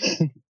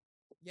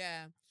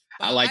 Yeah.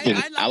 I like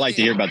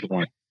to hear about the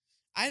one.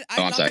 I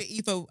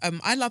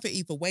love it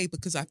either way,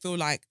 because I feel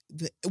like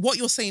what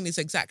you're saying is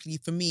exactly,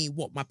 for me,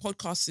 what my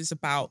podcast is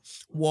about,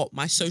 what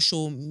my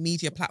social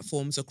media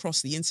platforms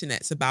across the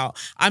internet is about.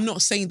 I'm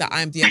not saying that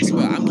I'm the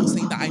expert. I'm not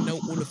saying that I know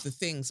all of the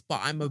things,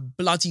 but I'm a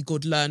bloody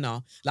good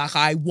learner. Like,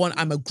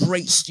 I'm a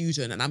great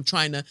student, and I'm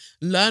trying to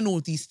learn all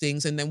these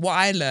things. And then what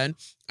I learn,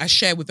 I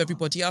share with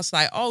everybody else.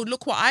 Like, oh,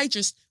 look what I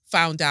just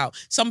found out.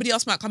 Somebody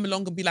else might come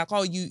along and be like,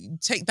 oh, you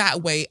take that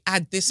away,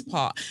 add this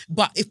part.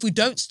 But if we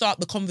don't start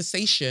the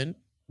conversation,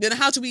 then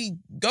how do we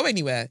go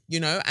anywhere,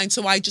 And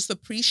so I just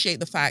appreciate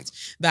the fact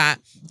that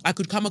I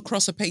could come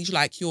across a page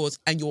like yours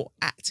and you're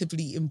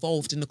actively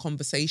involved in the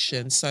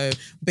conversation. So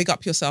big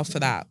up yourself for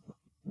that.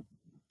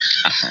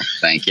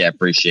 Thank you. I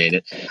appreciate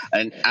it.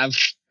 And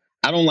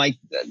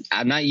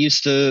I'm not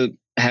used to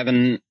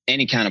having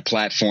any kind of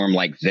platform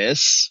like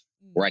this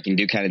where I can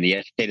do kind of the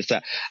educated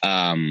stuff.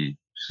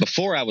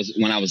 Before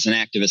when I was an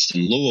activist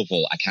in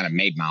Louisville, I kind of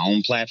made my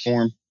own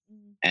platform,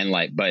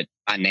 but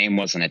my name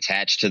wasn't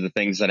attached to the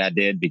things that I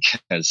did,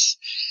 because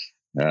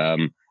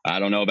I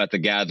don't know about the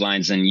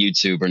guidelines on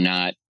YouTube or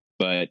not,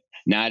 but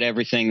not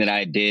everything that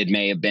I did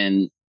may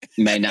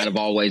not have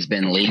always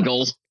been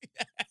legal.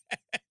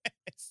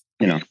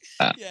 you know,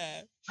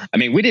 Yeah. I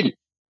mean, we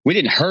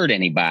didn't hurt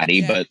anybody,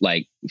 Yeah. but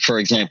like, for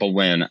example,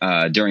 when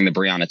during the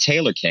Breonna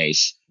Taylor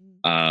case,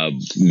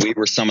 we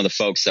were some of the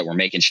folks that were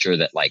making sure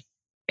that like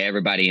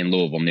everybody in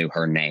Louisville knew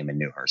her name and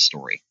knew her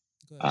story.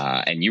 Good.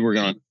 And we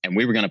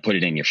were gonna put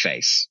it in your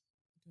face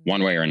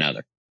one way or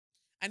another.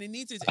 And it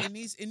needed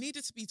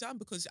to be done,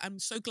 because I'm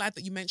so glad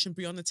that you mentioned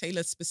Breonna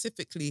Taylor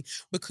specifically,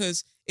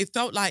 because it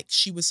felt like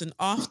she was an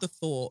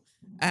afterthought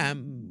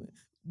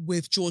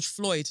with George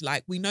Floyd.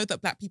 Like, we know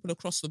that Black people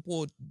across the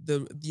board,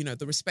 the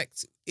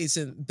respect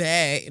isn't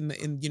there in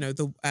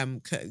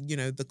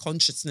the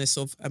consciousness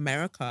of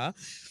America.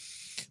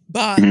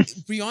 But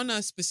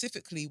Brianna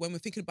specifically, when we're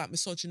thinking about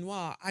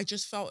misogynoir, I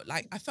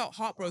felt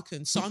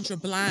heartbroken. Sandra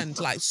Bland,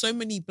 like so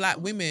many Black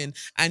women,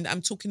 and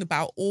I'm talking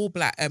about all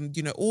Black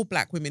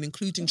women,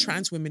 including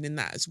trans women in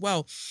that as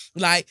well.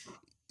 Like,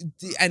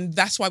 and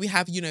that's why we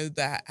have,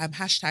 the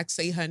hashtag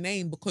say her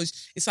name, because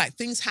it's like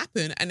things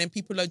happen and then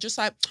people are just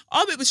like,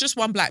 oh, it was just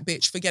one Black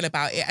bitch, forget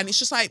about it. And it's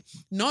just like,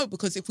 no,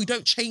 because if we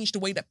don't change the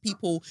way that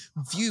people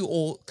view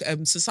or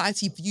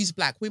society views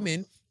Black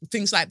women,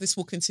 things like this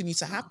will continue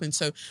to happen.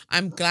 So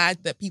I'm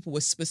glad that people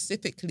were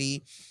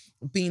specifically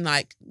being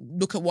like,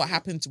 look at what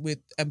happened with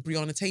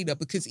Breonna Taylor,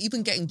 because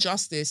even getting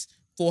justice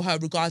for her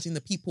regarding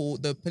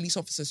the police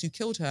officers who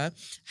killed her,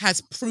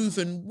 has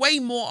proven way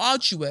more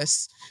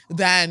arduous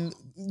than,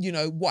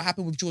 what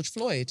happened with George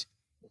Floyd.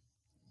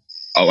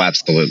 Oh,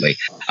 absolutely.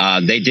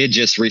 They did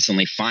just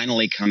recently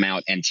finally come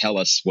out and tell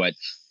us what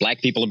Black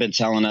people have been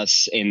telling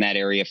us in that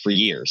area for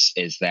years,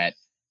 is that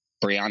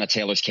Breonna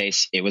Taylor's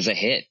case, it was a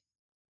hit.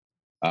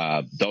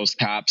 Those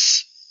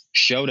cops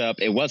showed up.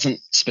 It wasn't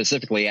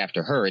specifically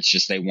after her. It's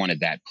just they wanted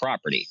that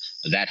property.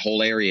 That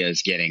whole area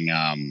is getting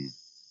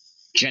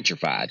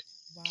gentrified.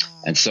 Wow.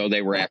 And so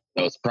they were after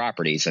those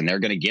properties, and they're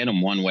going to get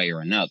them one way or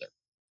another.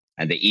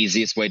 And the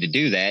easiest way to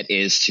do that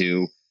is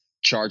to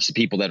charge the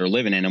people that are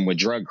living in them with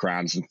drug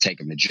crimes and take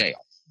them to jail.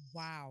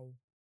 Wow.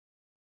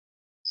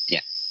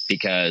 Yeah,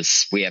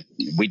 because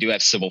we do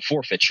have civil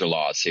forfeiture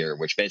laws here,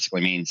 which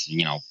basically means,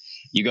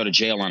 you go to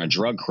jail on a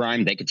drug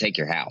crime, they could take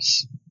your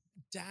house.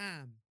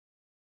 Damn.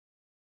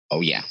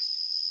 Oh, yeah.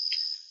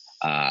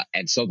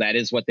 And so that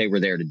is what they were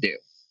there to do.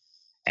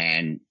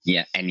 And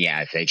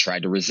if they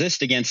tried to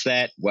resist against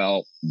that,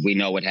 well, we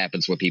know what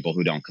happens with people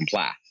who don't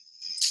comply.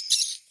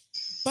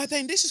 But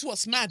then this is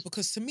what's mad,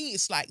 because to me,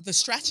 it's like the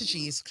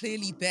strategy is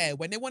clearly there.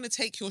 When they want to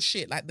take your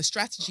shit, like the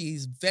strategy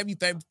is very,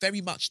 very,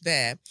 very much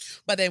there.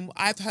 But then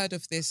I've heard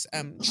of this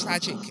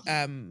tragic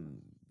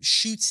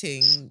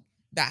shooting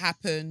that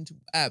happened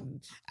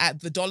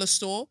at the dollar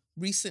store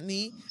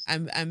recently,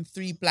 and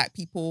 3 Black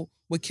people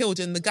were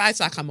killed. And the guy's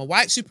like, I'm a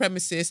white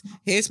supremacist.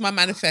 Here's my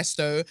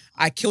manifesto.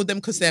 I killed them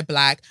because they're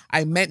Black.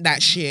 I meant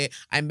that shit.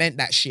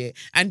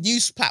 And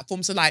news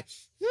platforms are like,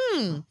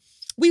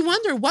 we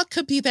wonder what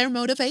could be their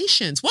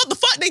motivations. What the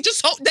fuck? They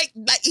just told,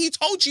 he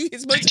told you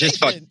his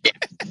motivation.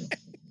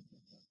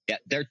 Yeah,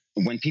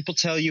 when people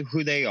tell you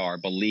who they are,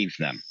 believe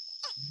them.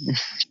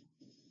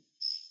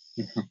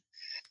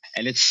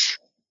 And this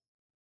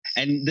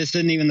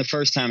isn't even the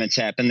first time it's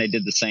happened. They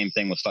did the same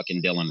thing with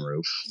fucking Dylan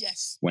Roof.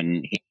 Yes.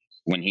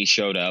 When he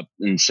showed up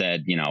and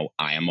said,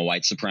 I am a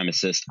white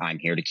supremacist. I'm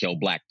here to kill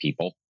Black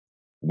people,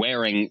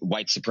 wearing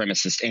white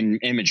supremacist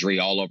imagery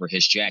all over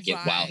his jacket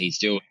while he's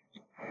doing.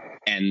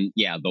 And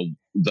yeah,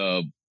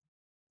 the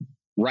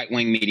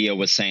right-wing media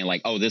was saying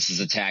like, oh, this is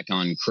attack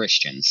on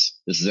Christians.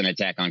 This is an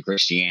attack on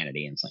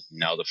Christianity. And it's like,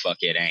 no, the fuck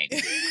it ain't.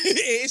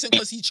 It isn't,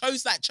 because he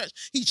chose that church.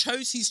 He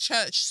chose his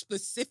church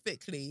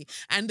specifically,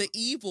 and the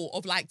evil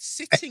of like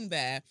sitting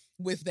there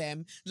with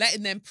them,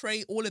 letting them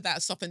pray, all of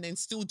that stuff, and then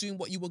still doing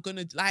what you were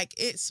gonna like.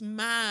 It's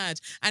mad.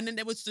 And then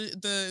there was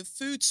the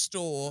food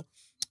store.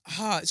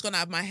 It's gone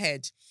out of my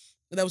head.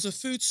 There was a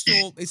food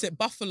store. Is it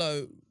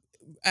Buffalo?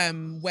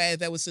 Where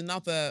there was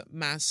another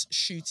mass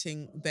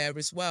shooting there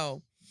as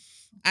well.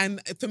 And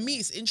for me,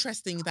 it's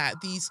interesting that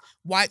these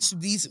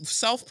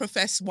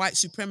self-professed white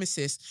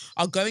supremacists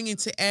are going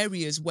into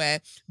areas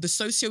where the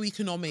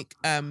socioeconomic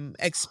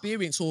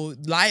experience or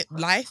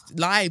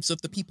lives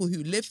of the people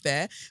who live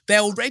there, they're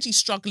already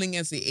struggling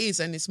as it is,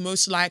 and it's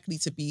most likely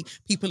to be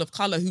people of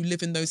color who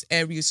live in those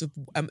areas of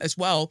as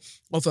well,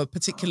 of a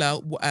particular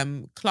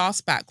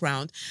class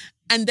background.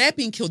 And they're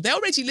being killed. They're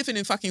already living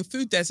in fucking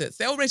food deserts.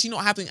 They're already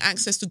not having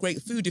access to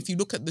great food. If you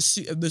look at the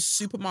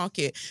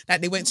supermarket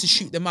that they went to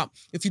shoot them up,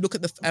 if you look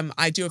at the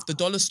idea of the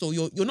dollar store,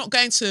 you're not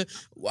going to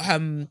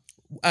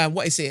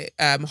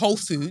Whole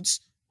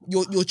Foods.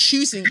 You're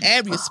choosing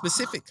areas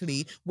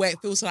specifically where it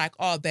feels like,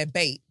 oh, they're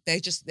bait.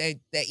 They're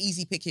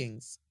easy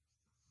pickings.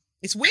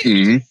 It's weird.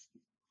 Mm-hmm.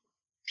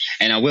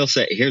 And I will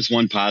say, here's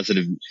one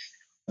positive.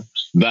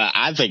 But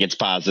I think it's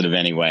positive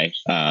anyway.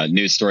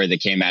 News story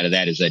that came out of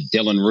that is that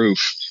Dylan Roof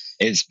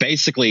is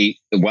basically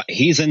what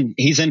he's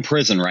in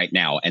prison right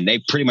now, and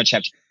they pretty much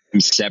have to keep him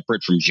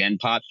separate from Gen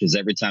Pop, because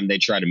every time they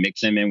try to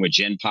mix him in with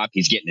Gen Pop,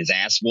 he's getting his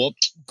ass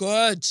whooped.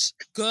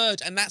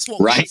 Good, and that's what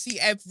we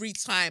see every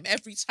time.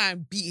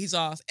 Beat his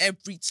ass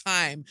every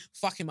time,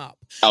 fuck him up.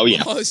 Oh yeah,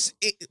 because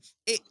it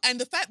and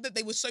the fact that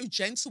they were so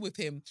gentle with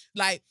him,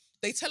 like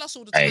They tell us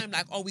all the Right. time,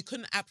 like, oh, we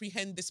couldn't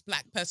apprehend this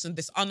black person,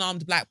 this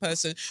unarmed black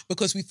person,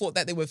 because we thought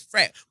that they were a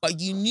threat. But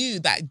you knew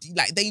that,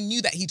 like, they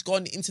knew that he'd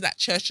gone into that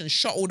church and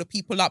shot all the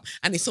people up,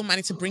 and they still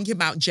managed to bring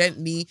him out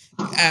gently.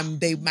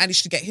 They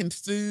managed to get him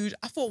food.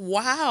 I thought,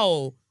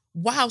 wow.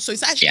 So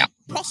it's actually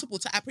possible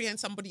to apprehend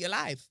somebody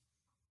alive.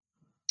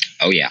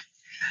 Oh, yeah.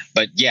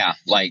 But yeah,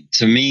 like,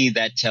 to me,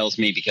 that tells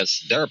me,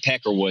 because there are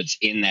Peckerwoods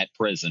in that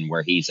prison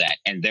where he's at,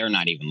 and they're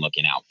not even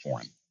looking out for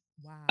him.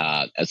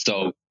 Wow.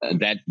 So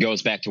that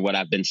goes back to what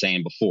I've been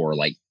saying before.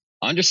 Like,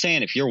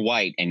 understand, if you're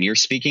white and you're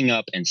speaking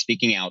up and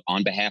speaking out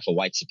on behalf of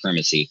white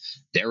supremacy,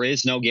 there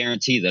is no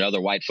guarantee that other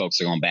white folks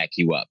are going to back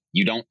you up.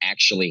 You don't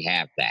actually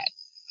have that.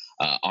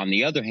 On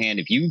the other hand,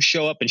 if you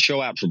show up and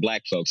show out for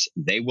black folks,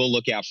 they will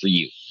look out for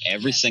you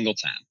every single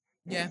time.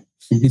 Yeah,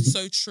 it's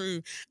so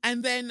true.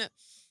 And then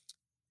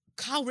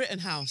Kyle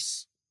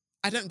Rittenhouse,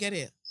 I don't get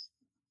it.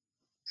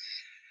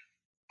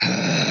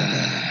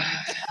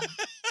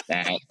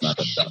 That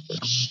motherfucker.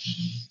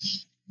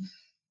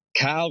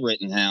 Kyle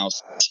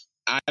Rittenhouse,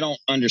 I don't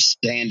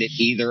understand it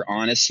either,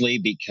 honestly,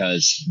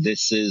 because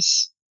this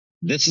is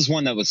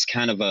one that was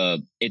kind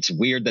of it's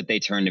weird that they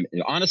turned him.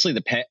 Honestly,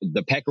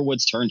 the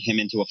Peckerwoods turned him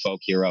into a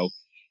folk hero.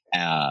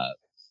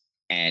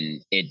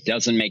 And it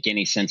doesn't make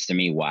any sense to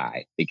me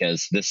why,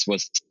 because this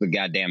was the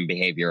goddamn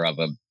behavior of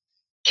a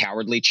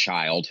cowardly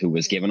child who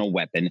was given a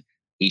weapon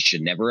he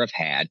should never have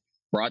had,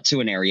 brought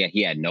to an area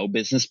he had no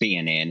business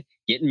being in,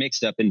 getting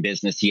mixed up in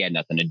business he had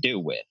nothing to do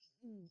with.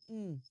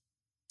 Mm-hmm.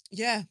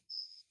 Yeah.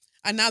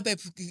 And now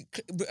they've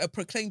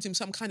proclaimed him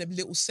some kind of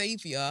little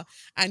savior,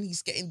 and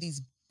he's getting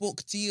these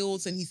book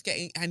deals, and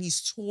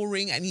he's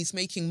touring, and he's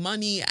making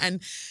money.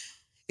 And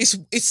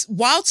it's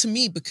wild to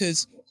me,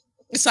 because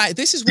it's like,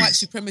 this is white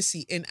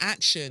supremacy in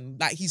action.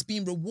 Like, he's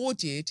being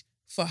rewarded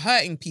for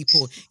hurting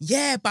people.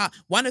 Yeah, but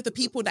one of the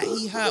people that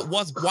he hurt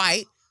was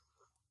white.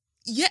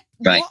 Yeah.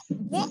 Right.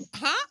 What?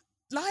 Huh?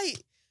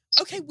 Like,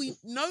 okay, we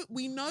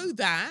know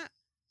that,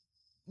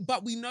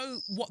 but we know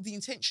what the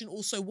intention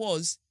also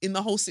was in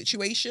the whole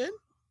situation.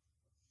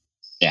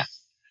 Yeah.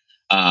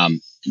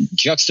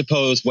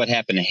 Juxtapose what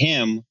happened to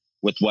him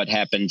with what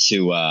happened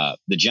to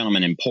the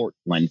gentleman in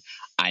Portland.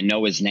 I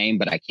know his name,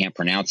 but I can't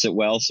pronounce it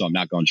well, so I'm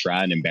not going to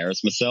try and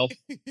embarrass myself.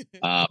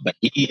 But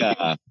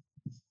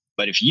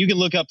if you can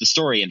look up the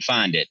story and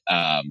find it,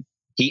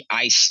 he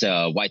iced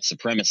a white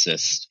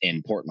supremacist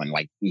in Portland.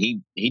 Like,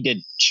 he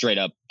did straight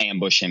up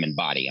ambush him and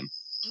body him.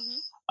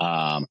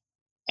 Mm-hmm.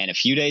 And a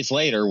few days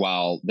later,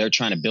 while they're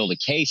trying to build a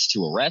case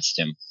to arrest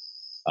him,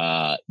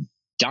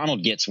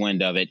 Donald gets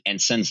wind of it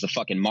and sends the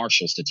fucking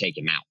marshals to take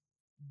him out.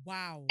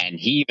 Wow. And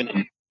he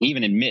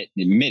even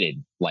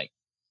admitted, like,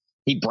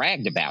 he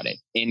bragged about it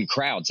in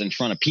crowds in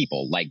front of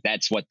people. Like,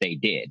 that's what they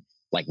did.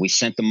 Like, we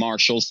sent the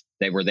marshals.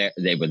 They were there.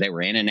 They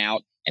were in and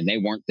out, and they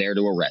weren't there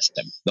to arrest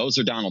him. Those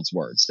are Donald's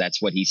words.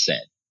 That's what he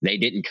said. They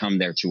didn't come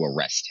there to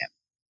arrest him.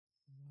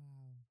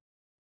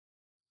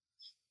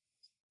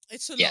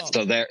 It's a lot.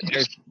 So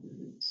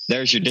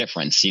there's your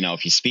difference. You know,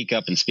 if you speak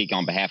up and speak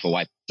on behalf of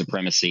white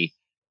supremacy,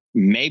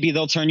 maybe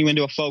they'll turn you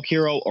into a folk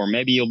hero, or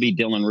maybe you'll be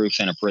Dylan Roofs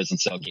in a prison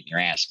cell getting your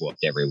ass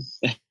whooped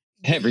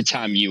every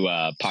time you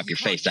pop your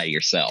face out of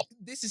your cell.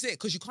 This is it,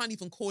 because you can't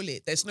even call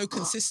it. There's no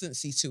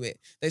consistency to it.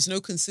 There's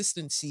no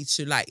consistency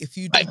to, like, if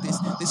you do this,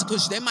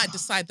 because they might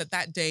decide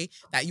that day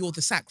that you're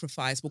the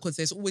sacrifice, because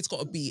there's always got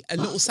to be a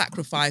little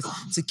sacrifice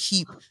to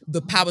keep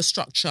the power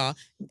structure,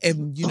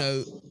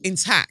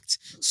 intact.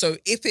 So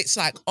if it's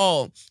like,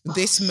 oh,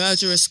 this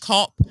murderous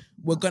cop,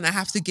 we're going to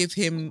have to give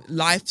him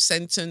life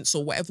sentence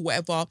or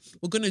whatever,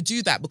 we're going to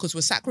do that because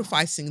we're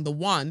sacrificing the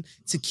one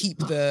to keep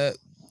the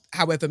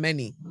however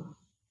many.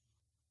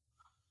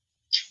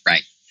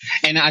 Right.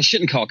 And I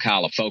shouldn't call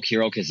Kyle a folk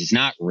hero, because he's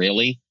not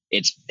really.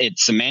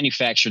 It's a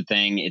manufactured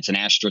thing. It's an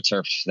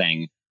AstroTurf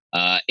thing.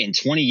 In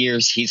 20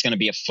 years, he's going to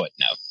be a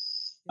footnote.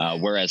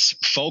 Whereas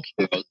folk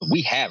heroes,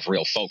 we have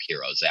real folk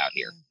heroes out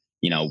here.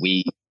 You know,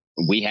 we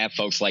have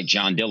folks like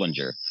John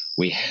Dillinger.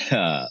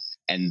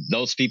 And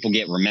those people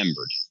get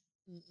remembered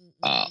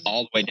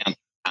all the way down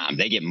the time.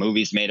 They get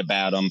movies made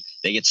about them.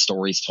 They get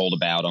stories told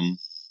about them.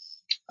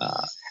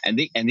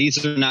 And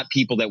these are not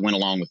people that went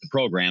along with the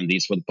program.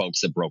 These were the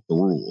folks that broke the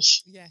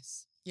rules.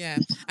 Yes. Yeah.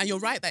 And you're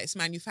right that it's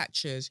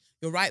manufactured.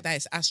 You're right that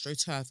it's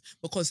AstroTurf,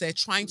 because they're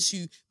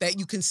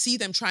you can see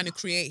them trying to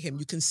create him.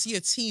 You can see a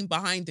team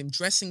behind him,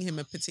 dressing him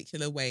a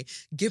particular way,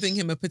 giving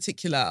him a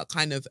particular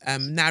kind of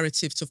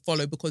narrative to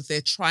follow, because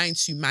they're trying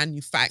to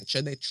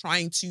manufacture, they're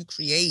trying to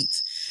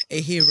create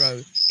a hero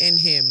in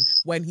him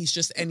when he's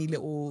just any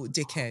little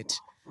dickhead.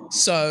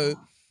 So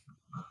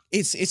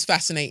it's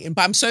fascinating.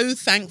 But I'm so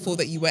thankful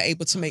that you were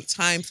able to make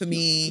time for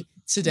me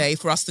today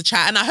for us to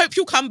chat, and I hope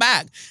you'll come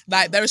back.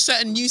 Like, there are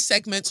certain news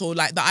segments or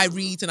like that I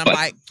read and I'm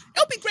like,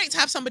 it'll be great to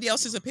have somebody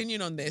else's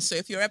opinion on this. So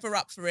if you're ever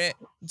up for it,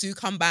 do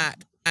come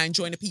back and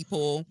join the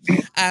people.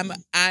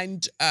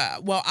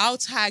 I'll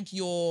tag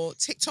your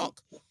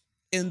TikTok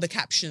in the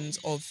captions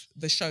of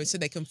the show so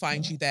they can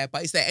find you there.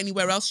 But is there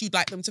anywhere else you'd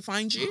like them to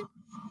find you?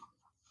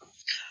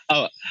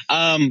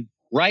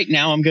 Right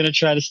now, I'm going to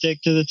try to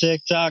stick to the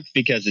TikTok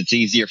because it's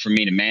easier for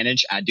me to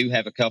manage. I do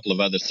have a couple of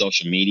other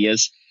social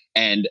medias,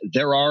 and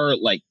there are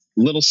like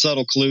little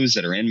subtle clues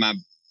that are in my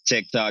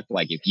TikTok.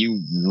 Like if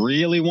you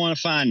really want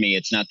to find me,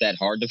 it's not that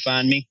hard to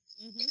find me.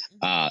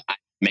 I,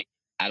 make,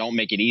 I don't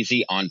make it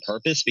easy on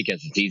purpose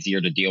because it's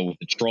easier to deal with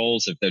the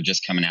trolls if they're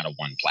just coming out of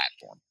one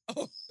platform.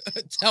 Oh,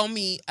 tell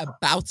me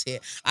about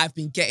it. I've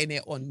been getting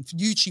it on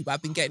YouTube.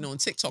 I've been getting it on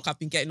TikTok. I've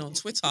been getting it on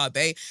Twitter.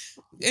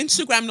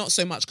 Instagram, not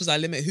so much because I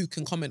limit who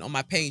can comment on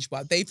my page,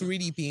 but they've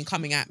really been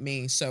coming at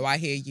me. So I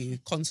hear you.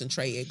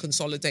 Concentrate it,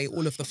 consolidate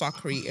all of the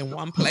fuckery in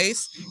one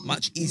place.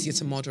 Much easier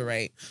to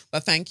moderate.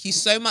 But thank you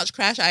so much,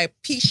 Crash. I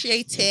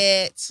appreciate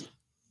it.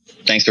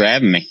 Thanks for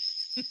having me.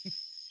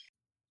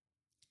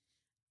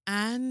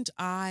 And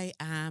I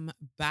am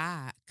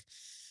back.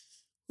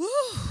 Woo.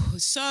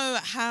 So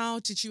how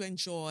did you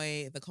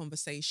enjoy the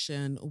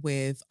conversation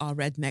with our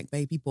redneck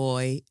baby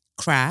boy,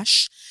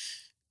 Crash?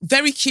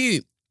 Very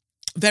cute.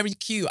 Very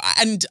cute.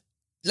 And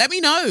let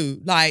me know,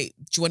 like,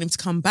 do you want him to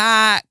come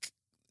back,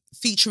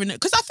 featuring it?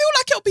 Because I feel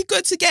like it'll be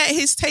good to get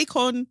his take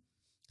on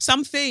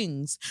some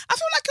things. I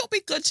feel like it'll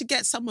be good to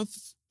get some of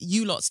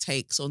you lot's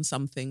takes on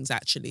some things,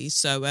 actually.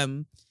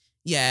 So,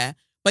 yeah.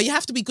 But you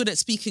have to be good at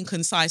speaking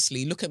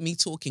concisely. Look at me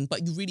talking,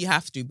 but you really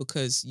have to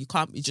because you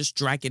can't be just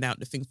dragging out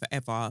the thing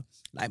forever.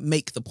 Like,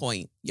 make the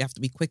point. You have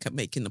to be quick at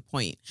making the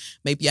point.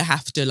 Maybe you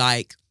have to,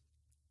 like,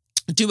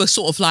 do a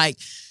sort of, like,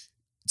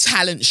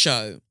 talent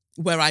show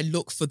where I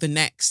look for the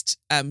next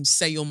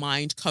Say Your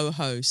Mind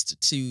co-host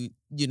to,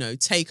 you know,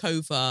 take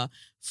over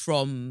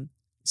from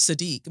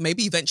Sadiq.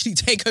 Maybe eventually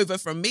take over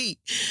from me.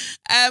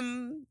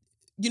 You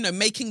know,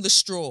 making the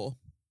straw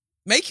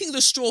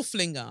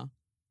flinger.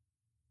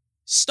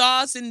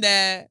 Stars in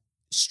their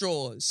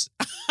straws.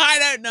 I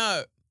don't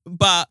know.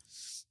 But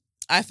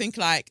I think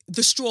like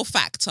the straw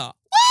factor.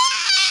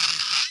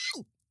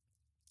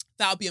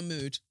 That'll be a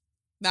mood.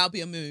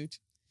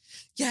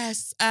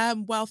 Yes.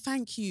 Well,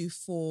 thank you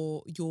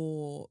for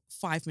your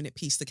 5-minute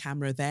piece to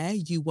camera there.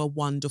 You were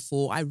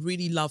wonderful. I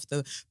really love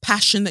the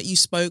passion that you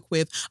spoke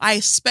with. I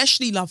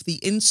especially love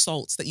the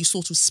insults that you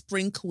sort of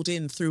sprinkled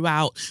in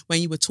throughout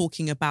when you were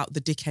talking about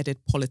the dickheaded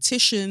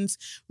politicians.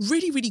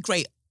 Really, really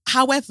great.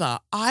 However,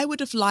 I would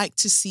have liked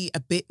to see a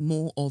bit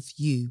more of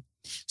you.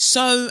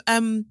 So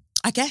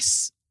I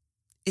guess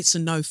it's a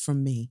no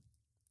from me.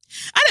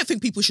 I don't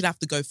think people should have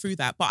to go through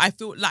that, but I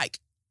feel like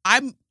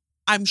I'm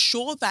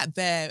sure that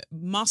there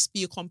must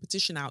be a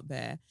competition out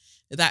there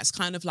that's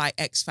kind of like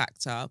X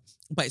Factor,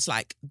 but it's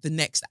like the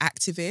next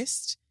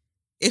activist.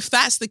 If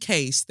that's the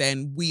case,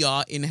 then we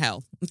are in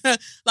hell.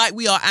 Like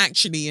we are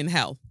actually in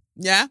hell.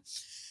 Yeah.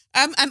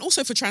 And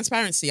also for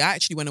transparency, I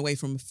actually went away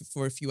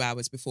for a few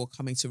hours before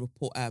coming to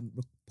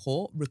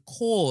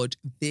record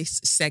this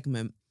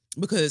segment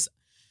because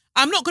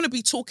I'm not going to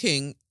be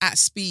talking at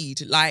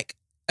speed like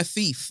a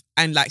thief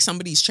and like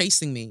somebody's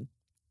chasing me.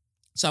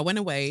 So I went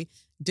away,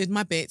 did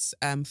my bits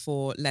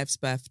for Lev's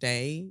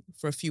birthday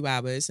for a few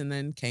hours and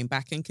then came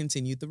back and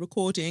continued the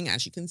recording.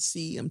 As you can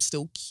see, I'm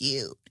still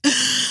cute.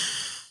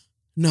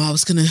 No, I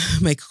was going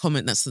to make a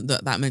comment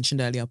that I mentioned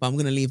earlier, but I'm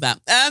going to leave that.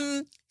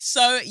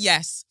 So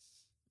yes.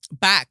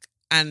 Back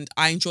and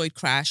I enjoyed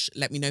Crash.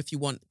 Let me know if you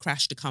want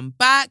Crash to come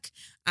back.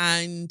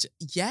 And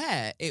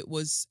yeah, it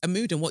was a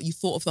mood and what you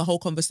thought of the whole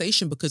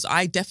conversation because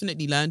I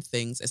definitely learned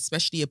things,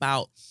 especially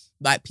about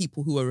like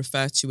people who are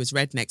referred to as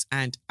rednecks.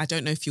 And I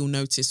don't know if you'll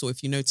notice or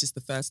if you noticed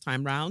the first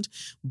time round,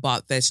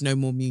 but there's no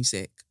more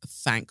music.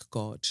 Thank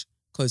God.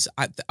 Because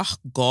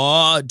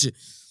God,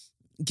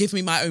 give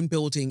me my own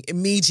building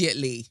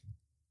immediately.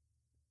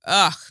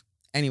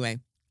 Anyway.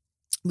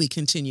 We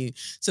continue.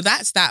 So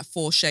that's that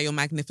for Share Your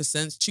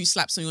Magnificence. 2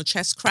 slaps on your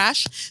chest,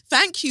 Crash.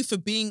 Thank you for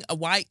being a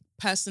white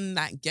person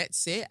that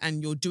gets it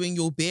and you're doing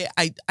your bit.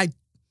 I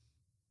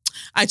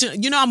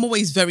don't, you know, I'm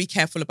always very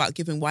careful about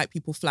giving white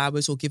people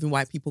flowers or giving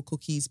white people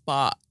cookies,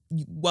 but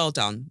well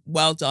done.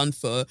 Well done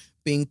for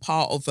being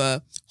part of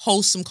a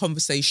wholesome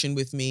conversation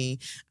with me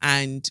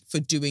and for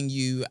doing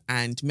you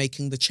and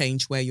making the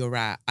change where you're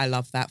at. I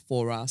love that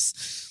for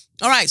us.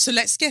 All right, so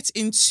let's get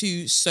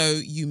into So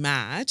You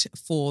Mad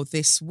for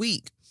this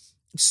week.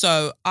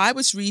 So I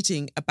was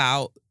reading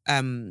about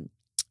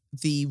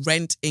the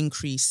rent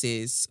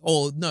increases,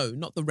 or no,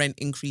 not the rent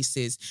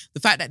increases, the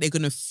fact that they're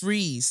going to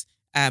freeze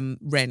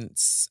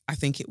rents, I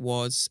think it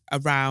was,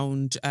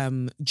 around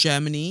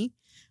Germany,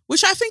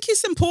 which I think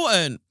is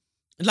important.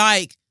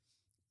 Like,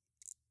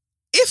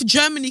 if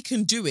Germany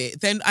can do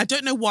it, then I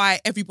don't know why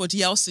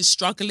everybody else is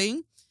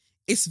struggling.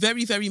 It's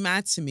very, very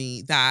mad to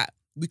me that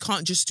we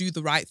can't just do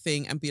the right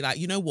thing and be like,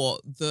 you know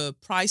what, the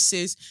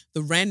prices,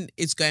 the rent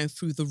is going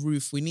through the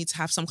roof. We need to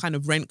have some kind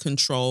of rent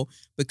control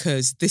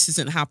because this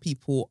isn't how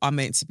people are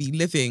meant to be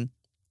living.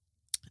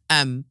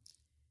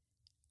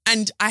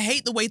 And I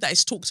hate the way that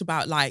it's talked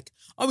about like,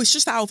 oh, it's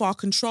just out of our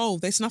control.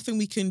 There's nothing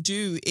we can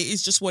do. It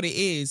is just what it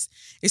is.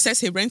 It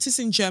says here, renters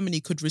in Germany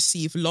could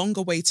receive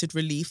long-awaited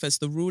relief as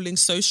the ruling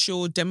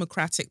Social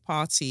Democratic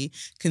Party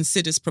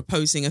considers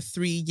proposing a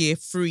 3-year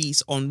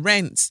freeze on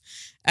rents.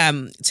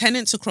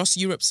 Tenants across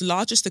Europe's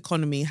largest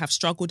economy have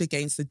struggled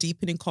against the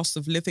deepening cost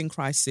of living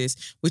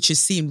crisis, which has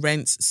seen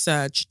rents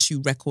surge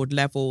to record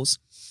levels.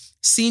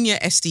 Senior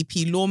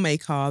SDP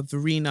lawmaker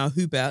Verena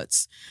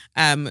Huberts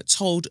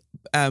told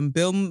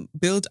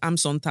Bild am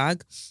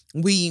Sonntag,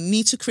 we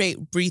need to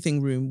create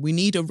breathing room. We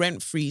need a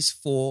rent freeze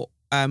for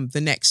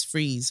the next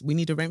freeze. We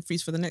need a rent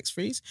freeze for the next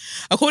freeze.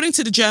 According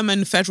to the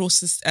German Federal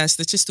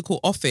Statistical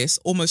Office,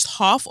 almost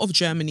half of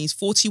Germany's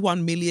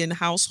 41 million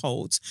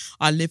households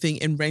are living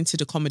in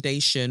rented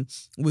accommodation,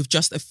 with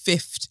just a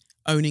fifth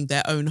owning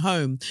their own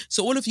home.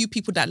 So all of you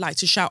people that like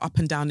to shout up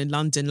and down in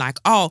London like,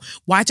 oh,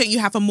 why don't you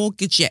have a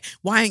mortgage yet?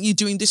 Why aren't you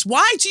doing this?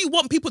 Why do you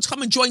want people to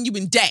come and join you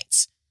in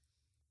debt?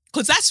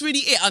 Because that's really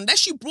it.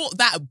 Unless you bought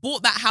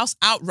that house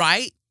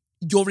outright,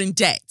 you're in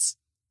debt.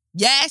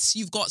 Yes,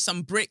 you've got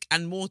some brick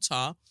and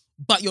mortar,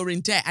 but you're in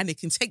debt and they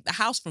can take the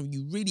house from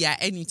you really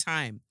at any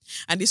time.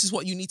 And this is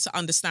what you need to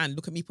understand.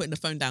 Look at me putting the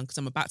phone down because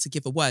I'm about to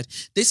give a word.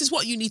 This is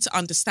what you need to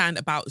understand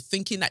about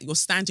thinking that you're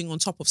standing on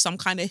top of some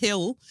kind of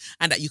hill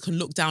and that you can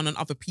look down on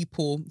other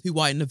people who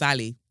are in the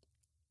valley,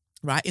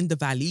 right? In the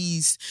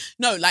valleys.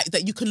 No, like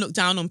that you can look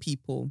down on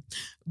people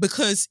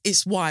because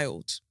it's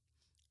wild.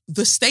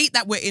 The state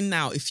that we're in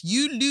now, if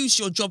you lose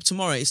your job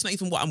tomorrow, it's not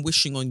even what I'm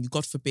wishing on you,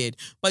 God forbid,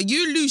 but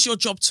you lose your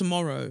job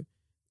tomorrow,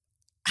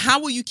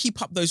 how will you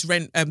keep up those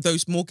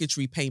mortgage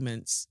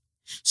repayments?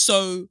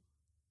 So,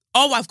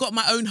 oh, I've got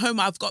my own home.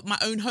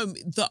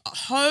 The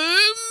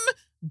home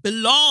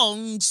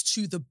belongs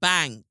to the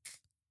bank.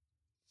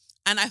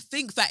 And I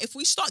think that if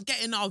we start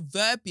getting our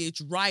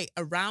verbiage right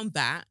around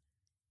that,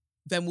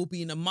 then we'll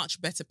be in a much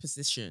better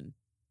position.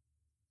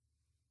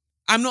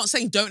 I'm not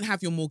saying don't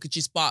have your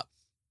mortgages, but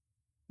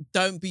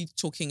don't be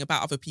talking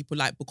about other people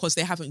like because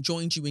they haven't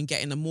joined you in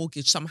getting a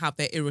mortgage, somehow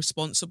they're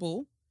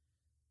irresponsible.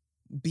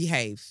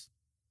 Behave.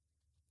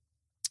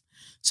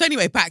 So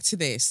anyway, back to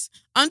this.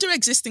 Under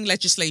existing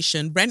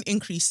legislation, rent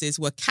increases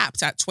were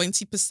capped at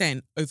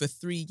 20% over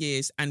 3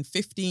 years and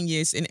 15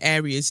 years in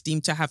areas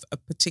deemed to have a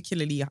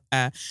particularly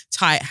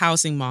tight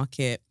housing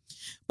market.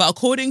 But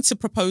according to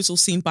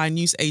proposals seen by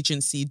news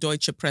agency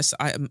Deutsche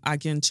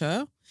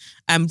Presseagentur,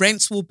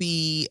 rents will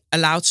be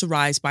allowed to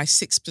rise by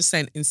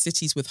 6% in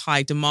cities with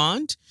high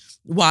demand,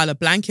 while a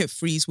blanket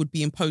freeze would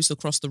be imposed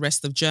across the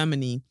rest of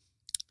Germany.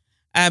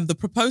 The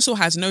proposal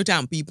has no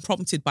doubt been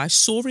prompted by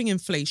soaring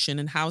inflation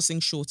and housing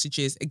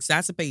shortages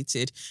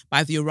exacerbated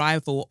by the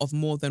arrival of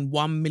more than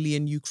 1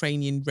 million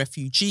Ukrainian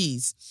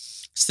refugees.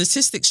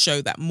 Statistics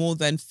show that more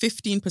than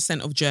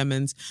 15% of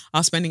Germans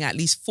are spending at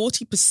least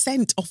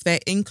 40% of their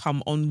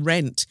income on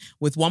rent,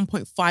 with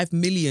 1.5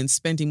 million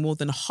spending more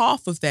than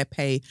half of their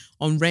pay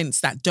on rents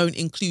that don't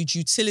include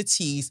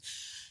utilities.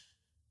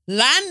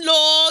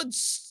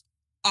 Landlords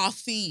are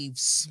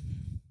thieves.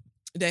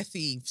 They're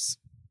thieves.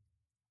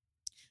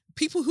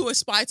 People who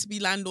aspire to be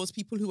landlords,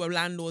 people who are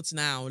landlords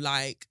now,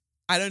 like,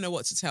 I don't know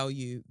what to tell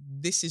you.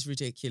 This is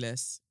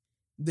ridiculous.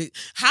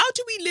 How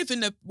do we live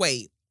in a...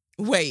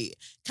 Wait,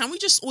 can we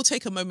just all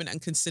take a moment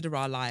and consider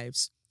our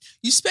lives?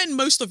 You spend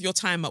most of your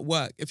time at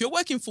work. If you're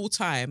working full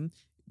time,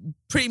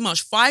 pretty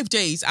much 5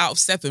 days out of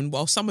 7,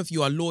 well, some of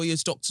you are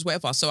lawyers, doctors,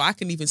 whatever, so I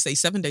can even say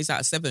 7 days out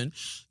of 7,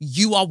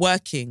 you are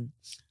working.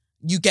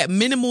 You get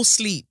minimal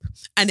sleep.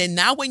 And then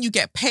now when you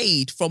get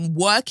paid from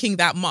working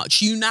that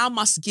much, you now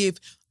must give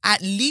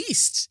at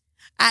least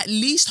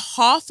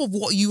half of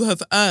what you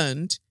have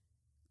earned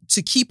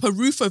to keep a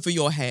roof over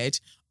your head,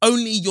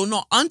 only you're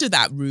not under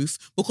that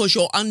roof because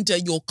you're under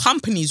your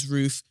company's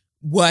roof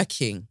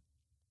working.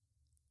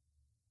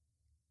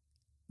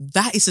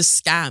 That is a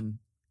scam.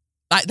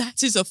 Like,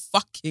 that is a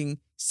fucking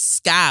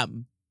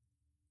scam.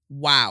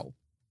 Wow.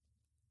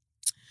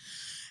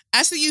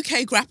 As the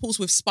UK grapples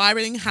with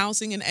spiralling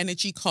housing and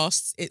energy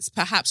costs, it's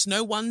perhaps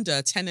no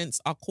wonder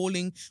tenants are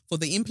calling for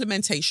the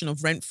implementation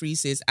of rent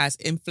freezes as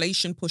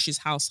inflation pushes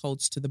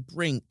households to the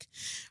brink.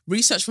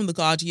 Research from The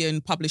Guardian,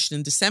 published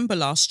in December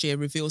last year,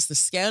 reveals the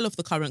scale of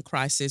the current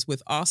crisis,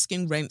 with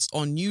asking rents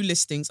on new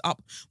listings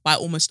up by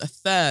almost a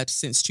third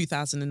since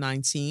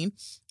 2019.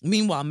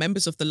 Meanwhile,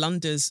 members of the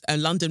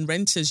London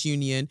Renters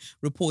Union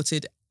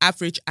reported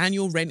average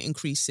annual rent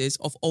increases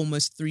of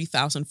almost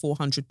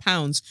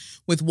 £3,400,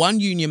 with one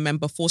union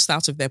member forced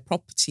out of their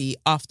property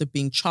after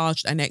being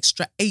charged an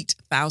extra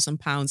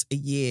 £8,000 a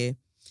year.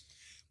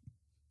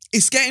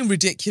 It's getting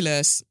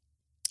ridiculous.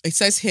 It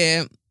says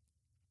here,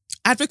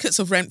 advocates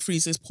of rent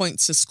freezes point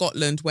to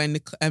Scotland, where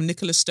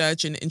Nicola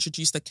Sturgeon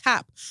introduced a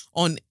cap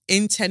on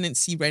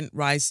in-tenancy rent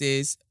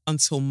rises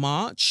until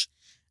March.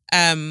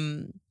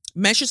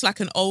 Measures like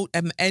an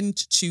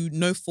end to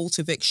no-fault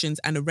evictions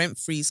and a rent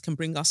freeze can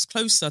bring us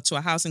closer to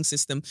a housing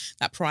system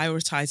that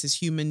prioritises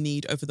human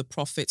need over the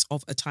profits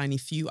of a tiny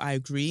few. I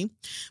agree.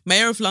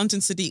 Mayor of London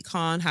Sadiq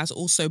Khan has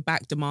also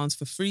backed demands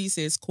for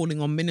freezes,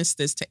 calling on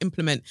ministers to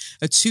implement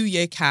a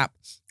 2-year cap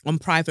on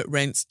private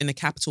rents in the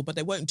capital. But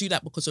they won't do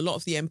that because a lot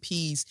of the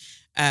MPs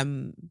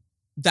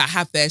that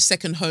have their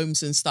second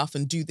homes and stuff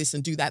and do this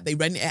and do that, they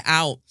rent it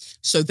out.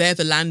 So they're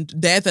the landlords.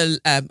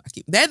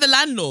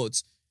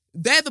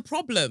 They're the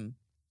problem.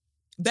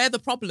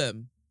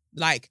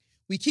 Like,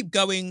 we keep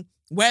going,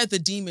 where are the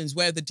demons?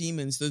 Where are the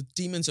demons? The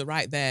demons are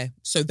right there.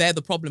 So they're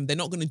the problem. They're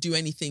not going to do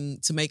anything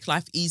to make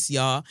life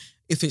easier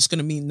if it's going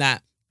to mean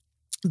that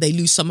they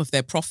lose some of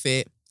their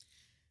profit.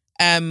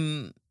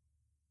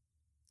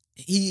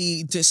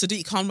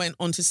 Sadiq Khan went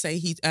on to say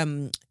he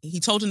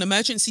told an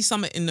emergency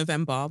summit in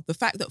November, the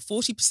fact that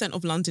 40%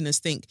 of Londoners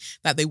think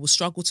that they will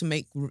struggle to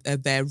make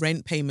their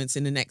rent payments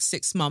in the next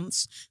 6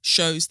 months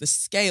shows the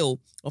scale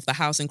of the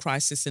housing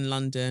crisis in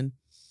London.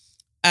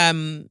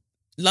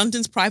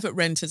 London's private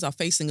renters are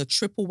facing a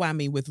triple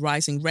whammy with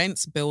rising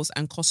rents, bills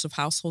and costs of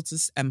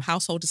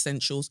household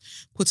essentials,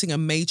 putting a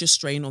major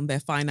strain on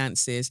their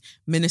finances.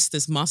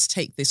 Ministers must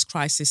take this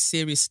crisis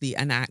seriously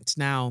and act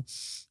now.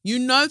 You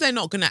know they're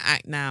not going to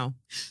act now.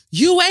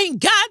 You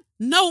ain't got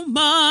no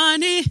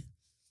money.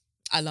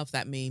 I love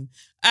that meme.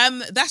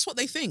 That's what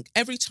they think.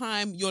 Every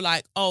time you're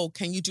like, oh,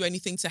 can you do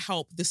anything to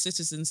help the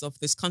citizens of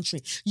this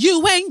country?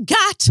 You ain't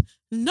got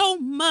no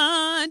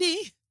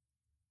money.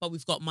 But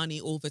we've got money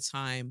all the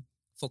time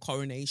for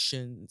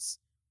coronations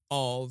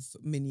of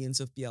minions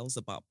of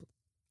Beelzebub.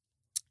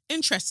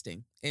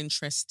 Interesting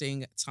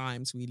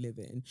times we live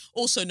in.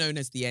 Also known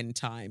as the end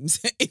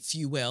times, if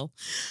you will.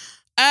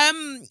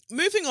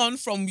 Moving on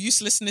from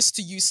uselessness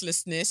to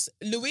uselessness,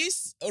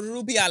 Luis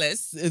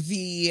Rubiales,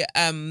 the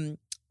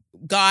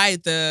guy,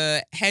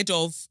 the head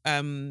of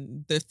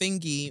the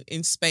thingy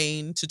in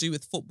Spain to do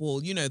with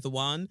football, you know the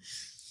one.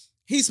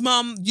 His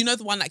mum, you know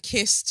the one that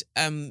kissed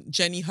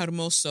Jenny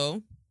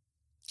Hermoso,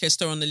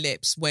 kissed her on the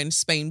lips when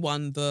Spain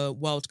won the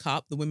World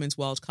Cup, the Women's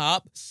World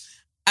Cup.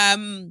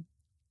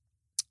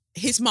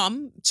 His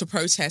mum, to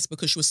protest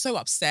because she was so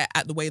upset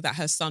at the way that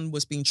her son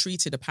was being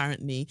treated,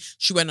 apparently,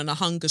 she went on a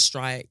hunger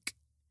strike.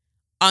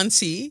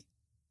 Auntie,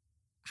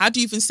 how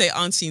do you even say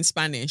auntie in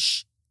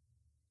Spanish?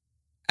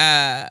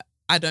 I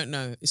don't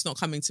know. It's not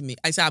coming to me.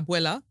 I say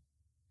abuela.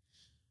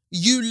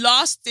 You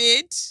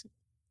lasted...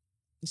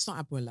 It's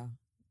not abuela.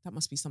 That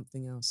must be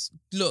something else.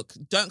 Look,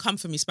 don't come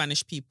for me,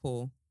 Spanish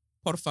people.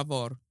 Por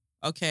favor.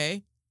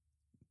 Okay?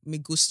 Mi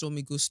gusto.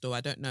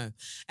 I don't know.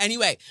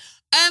 Anyway,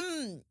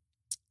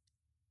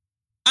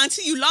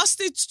 Auntie, you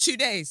lasted 2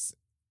 days.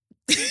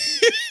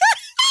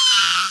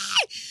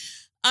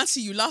 Auntie,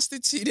 you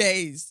lasted 2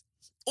 days.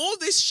 All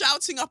this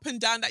shouting up and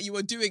down that you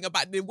were doing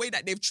about the way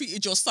that they've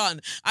treated your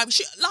son.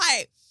 She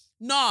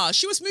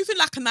was moving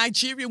like a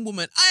Nigerian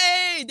woman.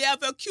 Hey, they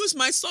have accused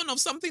my son of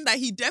something that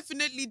he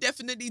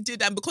definitely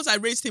did. And because I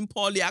raised him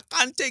poorly, I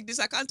can't take this.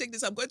 I'm going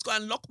to go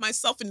and lock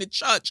myself in the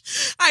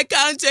church. I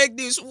can't take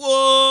this.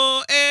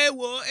 Whoa.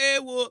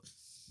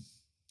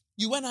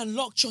 You went and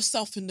locked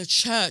yourself in the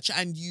church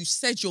and you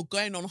said you're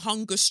going on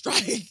hunger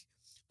strike.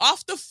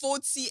 After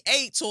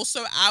 48 or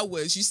so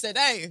hours, you said,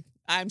 hey,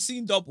 I'm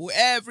seeing double.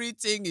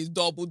 Everything is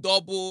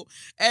double.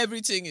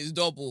 Everything is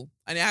double.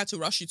 And they had to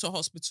rush you to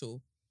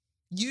hospital.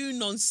 You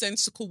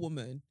nonsensical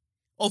woman.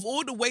 Of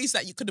all the ways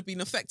that you could have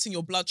been affecting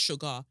your blood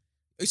sugar,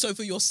 so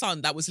for your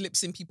son that was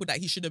lip-syncing people that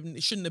he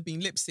shouldn't have been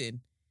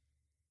lip-syncing,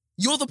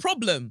 you're the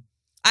problem.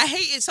 I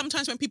hate it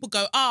sometimes when people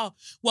go,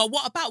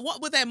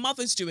 what were their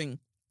mothers doing?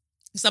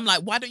 So I'm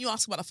like, why don't you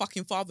ask about the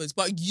fucking fathers?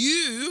 But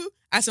you,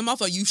 as a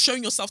mother, you've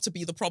shown yourself to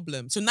be the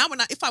problem. So now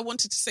if I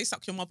wanted to say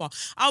suck your mother,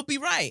 I'll be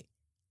right.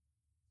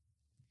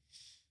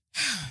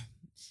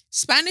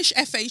 Spanish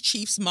FA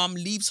chief's mum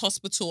leaves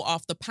hospital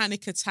after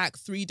panic attack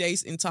 3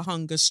 days into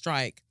hunger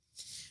strike.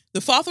 The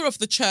father of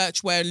the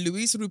church where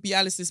Luis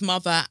Rubiales'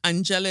 mother,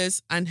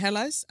 Angeles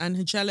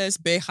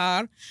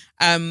Bejar,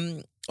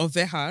 or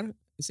Vejar,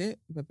 is it?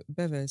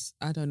 Beves?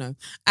 I don't know.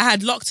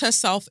 Had locked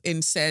herself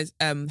in.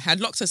 Let me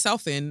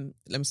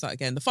start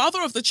again. The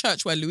father of the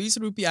church where Luis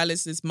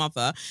Rubiales'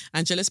 mother,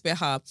 Angeles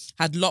Bejar,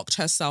 had locked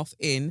herself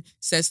in,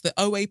 says the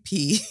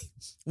OAP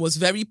was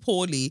very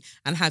poorly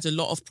and had a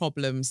lot of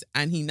problems,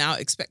 and he now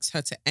expects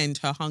her to end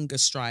her hunger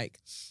strike.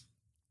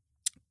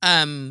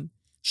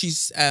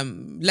 She's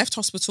left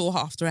hospital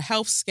after a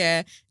health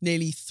scare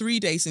nearly 3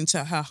 days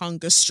into her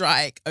hunger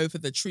strike over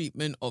the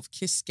treatment of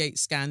Kissgate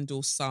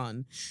scandal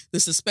son. The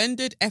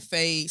suspended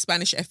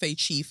Spanish FA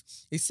chief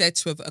is said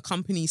to have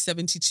accompanied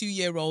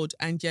 72-year-old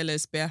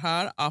Angeles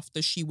Bejar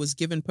after she was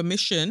given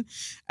permission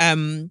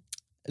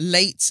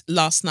late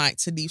last night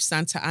to leave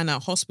Santa Ana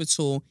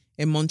Hospital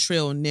in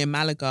Montreal near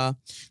Malaga.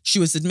 She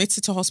was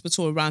admitted to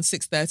hospital around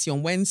 6:30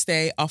 on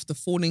Wednesday after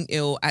falling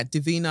ill at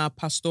Divina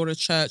Pastora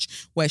Church,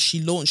 where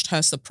she launched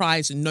her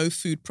surprise no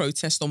food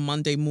protest on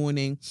Monday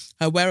morning.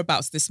 Her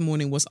whereabouts this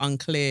morning was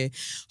unclear.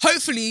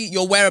 Hopefully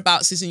your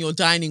whereabouts is in your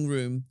dining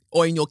room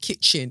or in your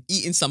kitchen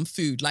eating some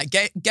food. Like,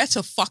 get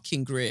a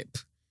fucking grip.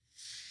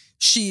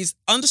 She's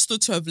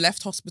understood to have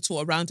left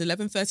hospital around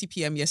 11:30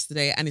 p.m.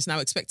 yesterday and is now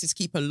expected to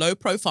keep a low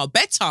profile.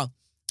 Better.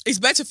 It's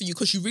better for you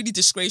because you really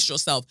disgraced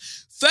yourself.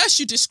 First,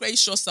 you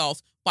disgraced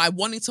yourself by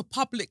wanting to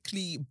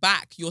publicly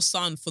back your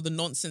son for the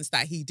nonsense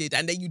that he did,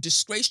 and then you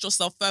disgraced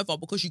yourself further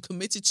because you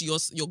committed to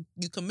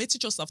you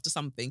committed yourself to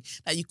something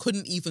that you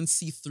couldn't even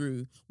see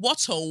through.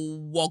 What a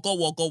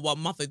wagga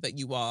mother that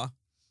you are.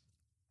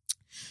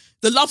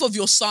 The love of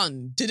your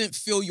son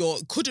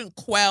couldn't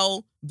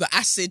quell the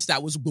acid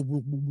that was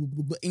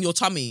in your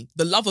tummy.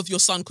 The love of your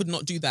son could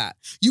not do that.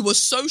 You were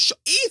so sure.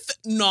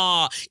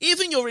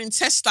 Even your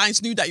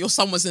intestines knew that your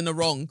son was in the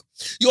wrong.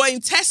 Your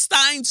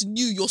intestines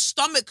knew, your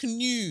stomach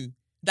knew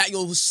that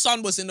your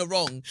son was in the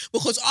wrong.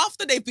 Because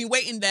after they've been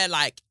waiting there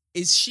like,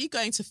 is she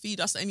going to feed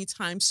us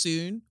anytime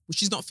soon? Well,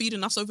 she's not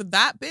feeding us over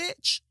that,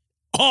 bitch.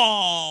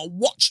 Oh,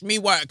 watch me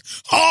work.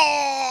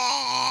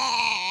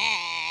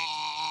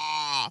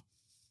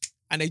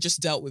 And they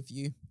just dealt with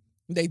you.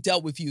 They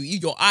dealt with you.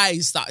 Your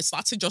eyes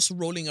started just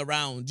rolling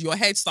around. Your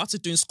head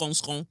started doing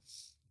skon.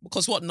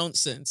 Because what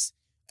nonsense.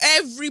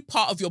 Every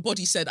part of your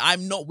body said,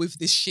 I'm not with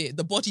this shit.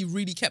 The body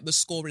really kept the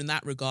score in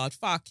that regard.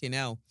 Fucking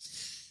hell.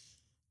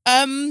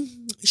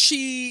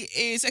 She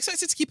is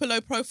expected to keep a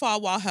low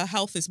profile while her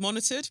health is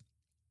monitored.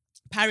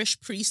 Parish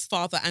priest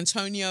Father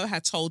Antonio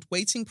had told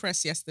Waiting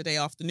Press yesterday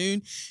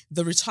afternoon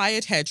the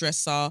retired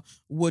hairdresser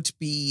would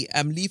be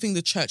leaving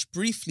the church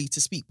briefly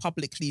to speak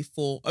publicly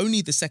for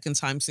only the second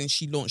time since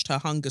she launched her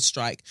hunger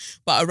strike.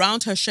 But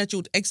around her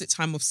scheduled exit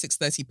time of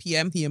 6:30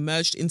 p.m, he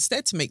emerged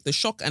instead to make the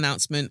shock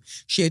announcement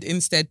she had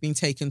instead been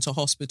taken to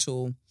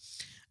hospital.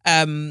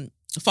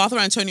 Father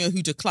Antonio,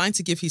 who declined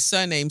to give his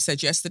surname,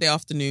 said yesterday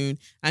afternoon,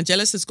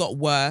 Angelis has got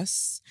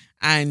worse,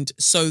 and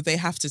so they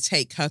have to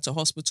take her to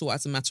hospital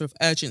as a matter of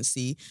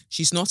urgency.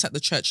 She's not at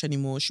the church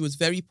anymore. She was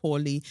very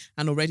poorly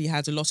and already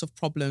had a lot of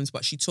problems,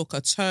 but she took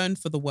a turn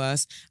for the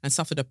worse and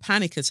suffered a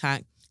panic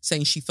attack,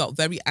 saying she felt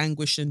very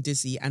anguished and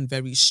dizzy and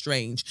very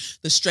strange.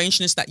 The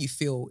strangeness that you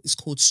feel is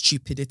called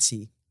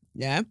stupidity.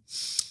 Yeah?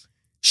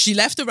 She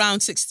left around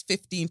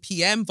 6:15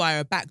 p.m.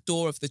 via a back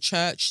door of the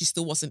church. She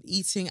still wasn't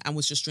eating and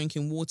was just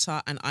drinking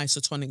water and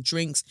isotonic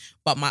drinks.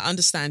 But my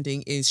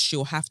understanding is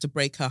she'll have to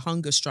break her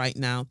hunger strike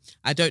now.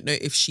 I don't know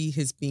if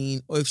she's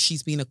been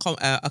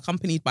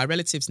accompanied by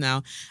relatives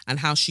now and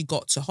how she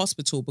got to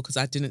hospital because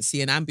I didn't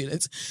see an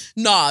ambulance.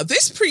 Nah,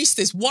 this priest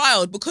is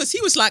wild because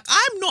he was like,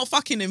 I'm not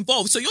fucking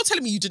involved. So you're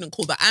telling me you didn't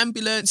call the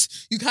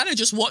ambulance? You kind of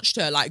just watched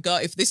her like, girl,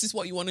 if this is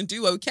what you want to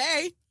do,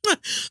 okay.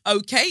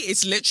 Okay,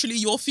 it's literally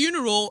your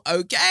funeral,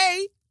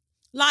 okay?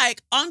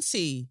 Like,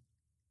 auntie,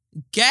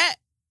 get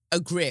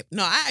a grip.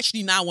 No, I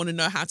actually now want to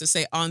know how to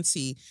say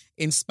auntie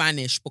in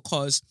Spanish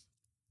because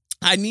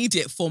I need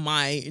it for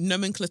my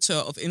nomenclature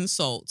of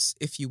insults,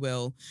 if you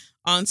will.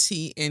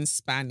 Auntie in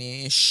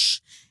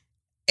Spanish.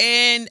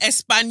 En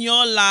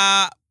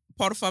española,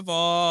 por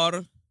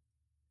favor.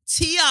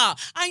 Tia.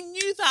 I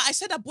knew that. I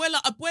said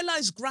abuela. Abuela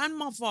is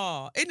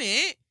grandmother,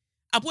 innit?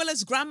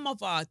 Abuela's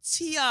grandmother,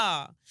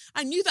 Tia.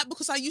 I knew that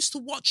because I used to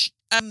watch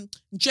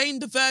Jane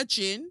the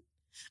Virgin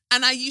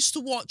and I used to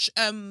watch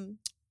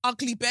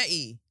Ugly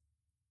Betty.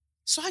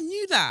 So I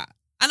knew that.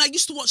 And I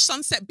used to watch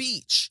Sunset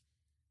Beach.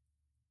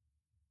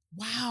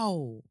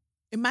 Wow.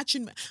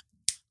 Imagine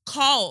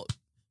Carl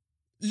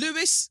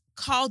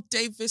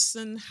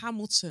Davison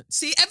Hamilton.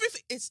 See,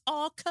 everything, it's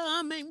all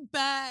coming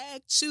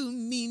back to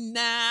me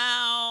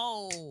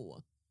now.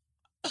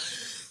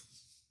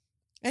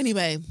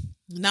 Anyway,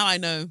 now I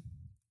know.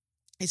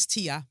 It's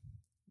Tia.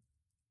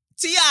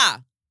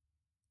 Tia!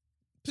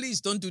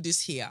 Please don't do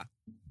this here.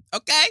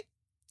 Okay?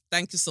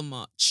 Thank you so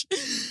much.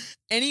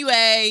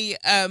 Anyway,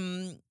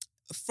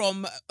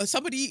 from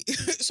somebody...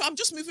 So I'm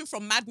just moving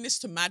from madness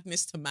to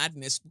madness to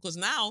madness because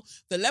now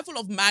the level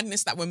of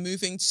madness that we're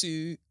moving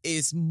to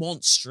is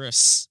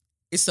monstrous.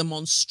 It's a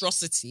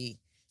monstrosity.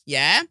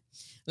 Yeah?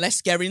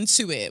 Let's get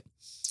into it.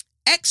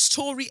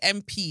 Ex-Tory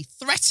MP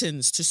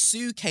threatens to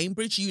sue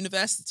Cambridge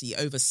University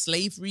over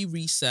slavery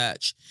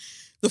research.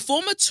 The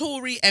former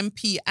Tory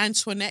MP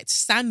Antoinette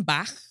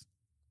Sandbach,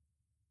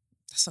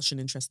 that's such an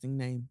interesting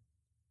name.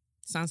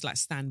 Sounds like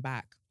stand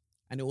back.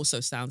 And it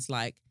also sounds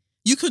like,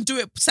 you can do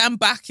it, stand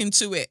back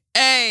into it.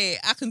 Hey,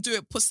 I can do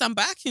it, put stand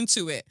back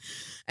into it.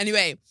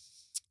 Anyway,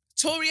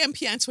 Tory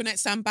MP Antoinette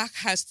Sandbach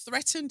has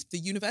threatened the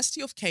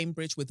University of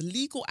Cambridge with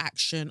legal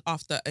action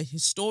after a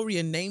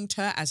historian named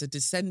her as a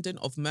descendant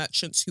of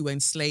merchants who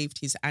enslaved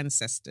his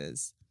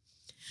ancestors.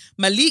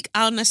 Malik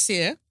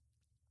Al-Nasir,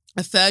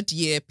 a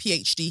third-year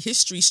PhD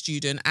history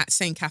student at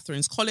St.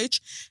 Catherine's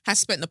College, has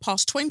spent the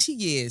past 20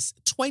 years,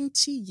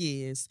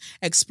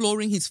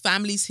 exploring his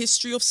family's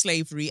history of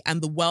slavery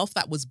and the wealth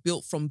that was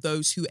built from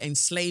those who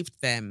enslaved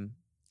them.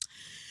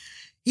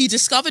 He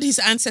discovered his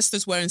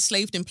ancestors were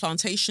enslaved in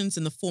plantations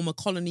in the former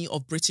colony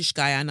of British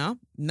Guyana,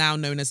 now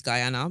known as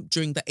Guyana,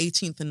 during the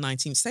 18th and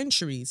 19th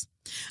centuries.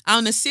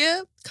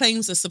 Al-Nasir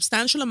claims a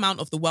substantial amount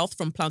of the wealth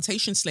from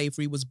plantation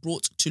slavery was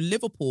brought to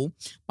Liverpool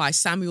by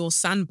Samuel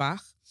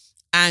Sandbach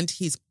and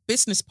his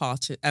business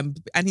partners,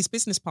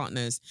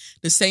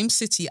 the same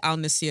city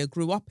Al-Nasir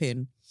grew up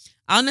in.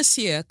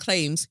 Al-Nasir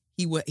claims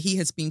he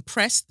has been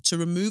pressed to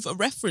remove a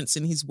reference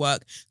in his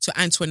work to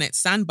Antoinette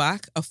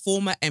Sandbach, a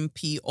former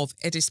MP of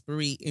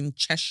Edisbury in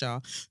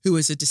Cheshire, who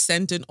is a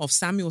descendant of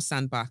Samuel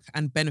Sandbach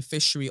and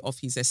beneficiary of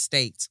his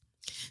estate.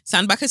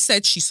 Sandbach has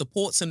said she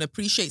supports and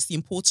appreciates the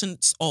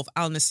importance of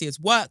Al-Nasir's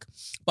work,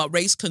 but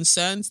raised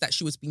concerns that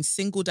she was being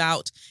singled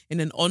out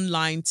in an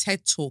online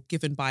TED talk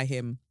given by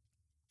him.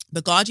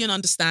 The Guardian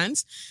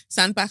understands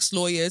Sandbach's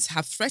lawyers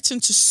have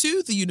threatened to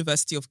sue the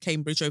University of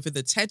Cambridge over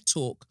the TED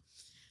talk.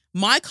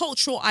 My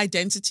cultural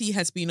identity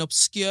has been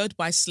obscured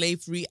by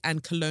slavery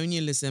and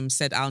colonialism,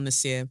 said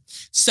Al-Nasir.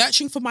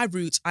 Searching for my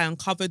roots, I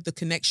uncovered the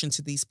connection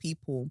to these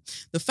people.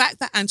 The fact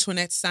that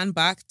Antoinette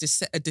Sandbach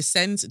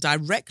descends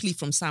directly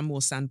from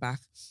Samuel Sandbach,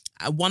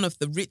 one of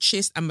the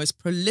richest and most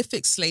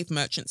prolific slave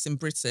merchants in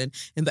Britain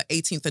in the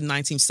 18th and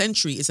 19th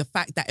century, is a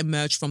fact that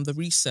emerged from the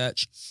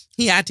research.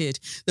 He added,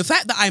 the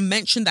fact that I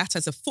mentioned that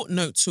as a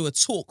footnote to a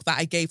talk that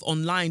I gave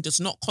online does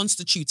not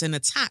constitute an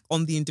attack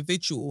on the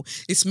individual.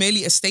 It's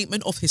merely a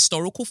statement of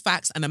historical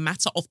facts and a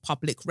matter of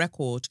public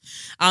record.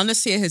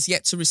 Al-Nasir has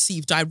yet to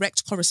receive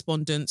direct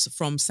correspondence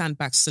from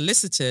Sandbach's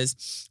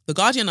solicitors. The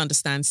Guardian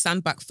understands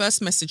Sandbach first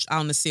messaged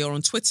Al-Nasir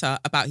on Twitter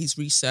about his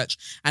research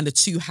and the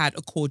two had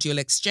a cordial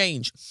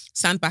exchange.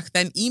 Sandbach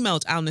then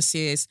emailed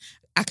Al-Nasir's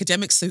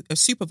academic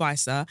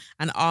supervisor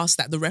and asked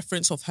that the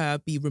reference of her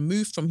be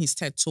removed from his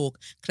TED talk,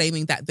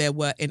 claiming that there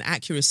were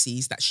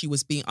inaccuracies, that she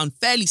was being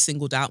unfairly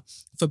singled out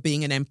for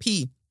being an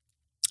MP.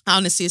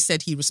 Al-Nasir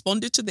said he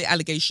responded to the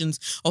allegations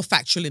of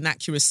factual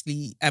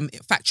inaccuracies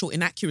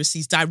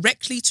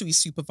directly to his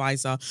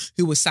supervisor,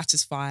 who was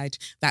satisfied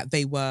that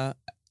they were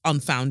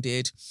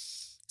unfounded.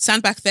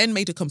 Sandbach then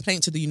made a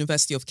complaint to the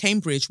University of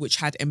Cambridge, which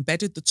had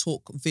embedded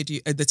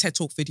the TED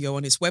Talk video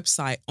on its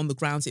website on the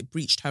grounds it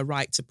breached her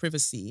right to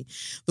privacy.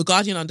 The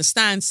Guardian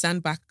understands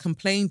Sandbach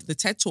complained the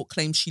TED Talk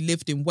claimed she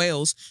lived in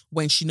Wales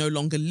when she no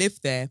longer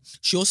lived there.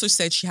 She also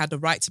said she had the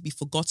right to be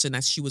forgotten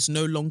as she was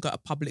no longer a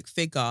public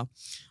figure.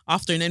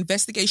 After an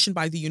investigation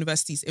by the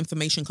university's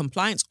Information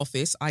Compliance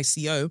Office,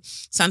 ICO,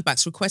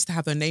 Sandbach's request to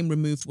have her name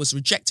removed was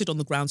rejected on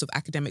the grounds of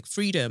academic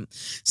freedom.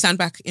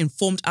 Sandbach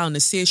informed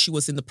Al-Nasir she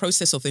was in the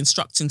process of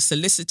instructing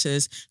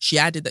solicitors. She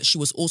added that she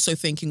was also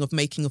thinking of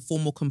making a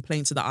formal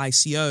complaint to the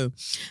ICO.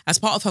 As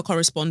part of her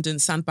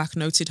correspondence, Sandbach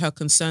noted her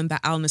concern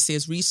that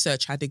Al-Nasir's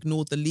research had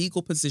ignored the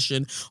legal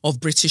position of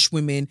British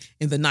women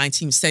in the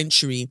 19th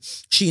century.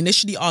 She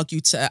initially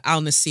argued to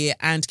Al-Nasir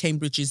and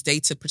Cambridge's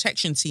data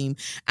protection team,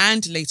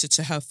 and later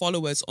to her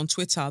followers on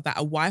Twitter, that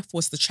a wife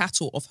was the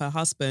chattel of her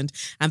husband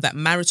and that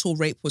marital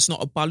rape was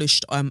not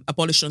abolished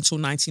until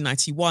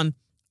 1991.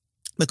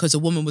 Because a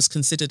woman was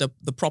considered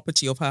the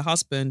property of her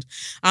husband.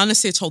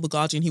 Al-Nasir told The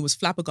Guardian he was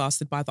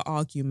flabbergasted by the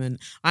argument.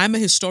 I am a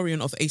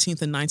historian of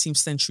 18th and 19th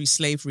century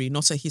slavery,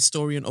 not a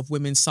historian of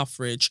women's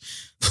suffrage.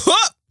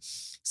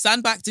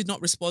 Sandbach did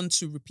not respond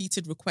to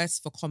repeated requests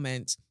for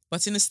comment,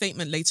 but in a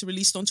statement later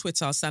released on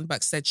Twitter,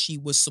 Sandbach said she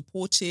was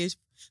supportive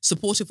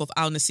of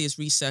Al-Nasir's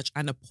research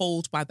and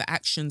appalled by the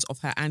actions of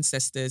her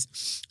ancestors.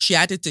 She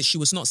added that she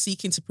was not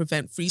seeking to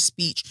prevent free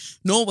speech,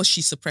 nor was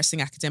she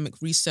suppressing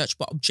academic research,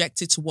 but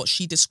objected to what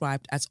she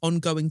described as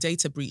ongoing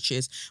data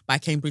breaches by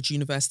Cambridge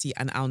University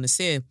and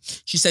Al-Nasir.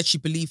 She said she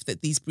believed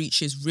that these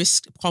breaches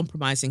risked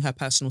compromising her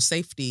personal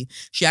safety.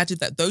 She added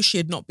that though she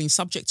had not been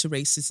subject to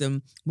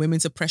racism,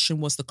 women's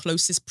oppression was the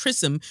closest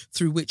prism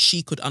through which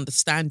she could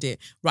understand it,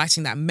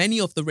 writing that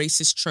many of the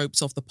racist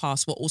tropes of the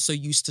past were also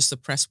used to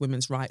suppress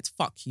women's rights.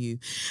 Fuck you.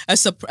 A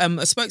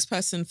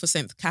spokesperson for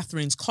St.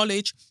 Catherine's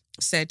College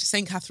said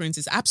St. Catherine's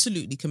is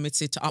absolutely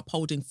committed to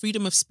upholding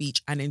freedom of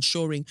speech and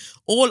ensuring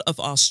all of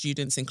our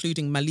students,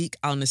 including Malik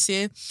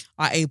Al-Nasir,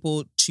 are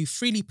able to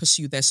freely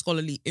pursue their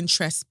scholarly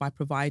interests by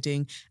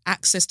providing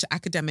access to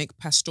academic,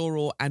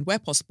 pastoral, and where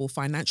possible,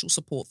 financial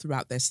support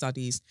throughout their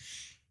studies.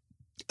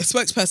 A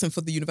spokesperson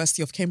for the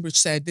University of Cambridge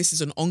said this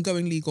is an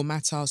ongoing legal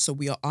matter, so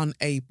we are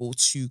unable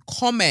to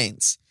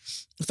comment.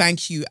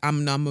 Thank you,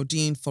 Amna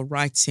Modine, for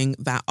writing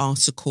that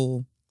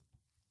article.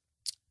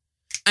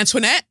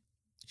 Antoinette,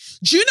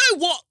 do you know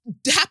what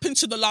happened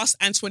to the last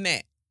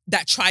Antoinette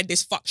that tried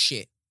this fuck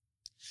shit?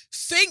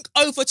 Think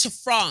over to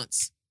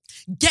France.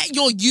 Get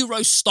your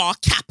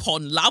Eurostar cap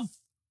on, love.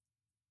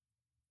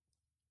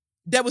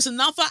 There was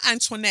another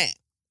Antoinette.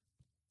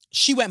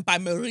 She went by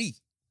Marie.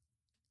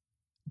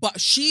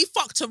 But she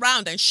fucked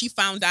around and she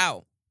found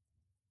out.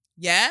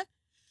 Yeah?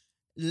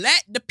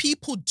 Let the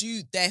people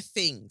do their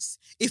things.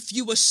 If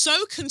you were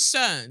so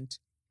concerned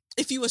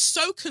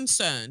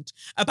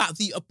about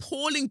the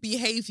appalling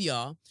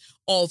behavior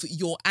of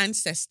your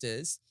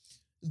ancestors,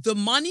 the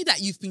money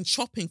that you've been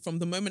chopping from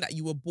the moment that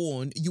you were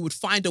born, you would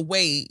find a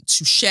way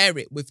to share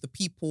it with the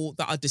people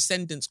that are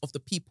descendants of the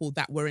people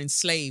that were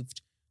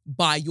enslaved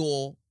by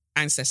your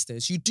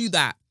ancestors. You do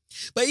that.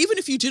 But even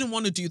if you didn't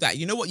want to do that,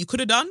 you know what you could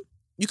have done?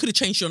 You could have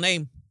changed your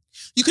name.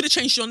 You could have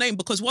changed your name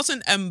because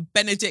wasn't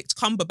Benedict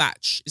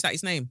Cumberbatch, is that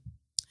his name?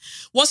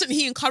 Wasn't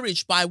he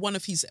encouraged by one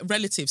of his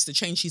relatives to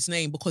change his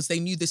name because they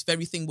knew this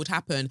very thing would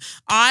happen?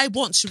 I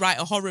want to write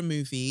a horror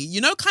movie,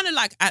 you know, kind of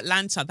like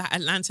Atlanta, that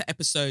Atlanta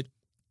episode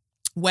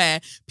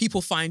where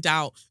people find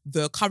out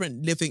the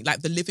current living,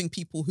 like the living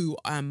people who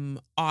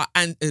are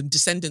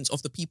descendants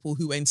of the people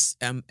who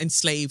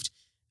enslaved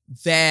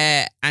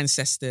their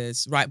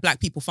ancestors, right? Black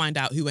people find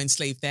out who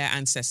enslaved their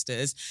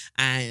ancestors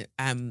and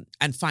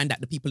find out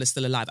the people are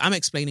still alive. I'm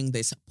explaining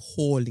this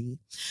poorly.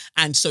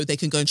 And so they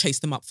can go and chase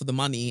them up for the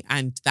money.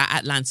 And that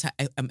Atlanta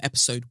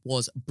episode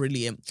was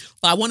brilliant.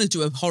 But I want to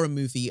do a horror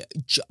movie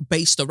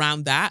based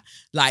around that.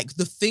 Like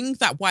the thing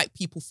that white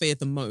people fear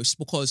the most,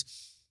 because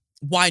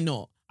why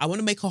not? I want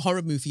to make a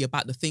horror movie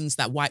about the things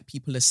that white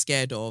people are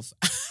scared of.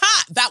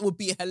 That would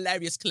be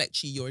hilarious.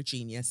 Kelechi, you're a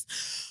genius.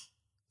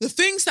 The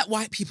things that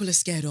white people are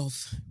scared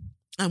of,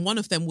 and one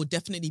of them would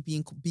definitely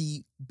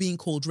be being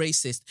called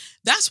racist.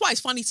 That's why it's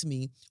funny to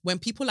me when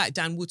people like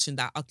Dan Wootton,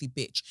 that ugly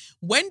bitch,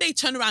 when they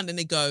turn around and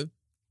they go,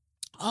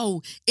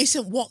 oh,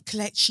 isn't what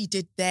Kelechi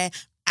did there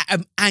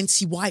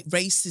anti-white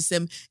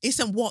racism?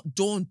 Isn't what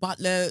Dawn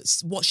Butler,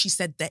 what she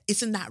said there,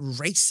 isn't that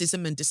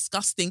racism and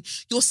disgusting?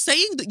 You're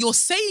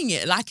saying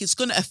it like it's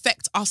going to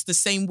affect us the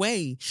same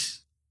way.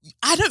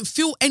 I don't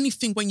feel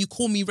anything when you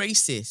call me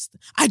racist.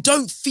 I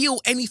don't feel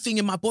anything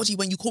in my body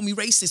when you call me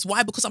racist.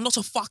 Why? Because I'm not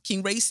a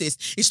fucking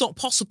racist. It's not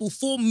possible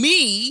for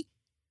me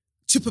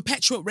to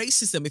perpetuate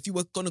racism. If you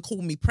were going to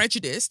call me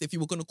prejudiced, if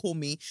you were going to call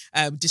me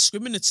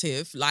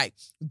discriminative, like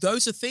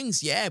those are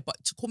things, yeah.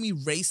 But to call me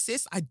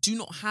racist, I do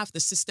not have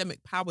the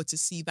systemic power to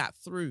see that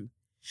through.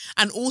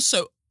 And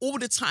also, all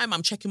the time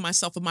I'm checking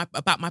myself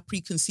about my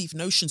preconceived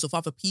notions of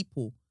other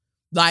people.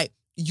 Like,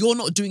 you're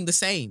not doing the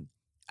same.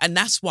 And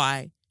that's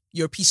why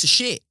you're a piece of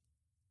shit.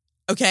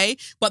 Okay?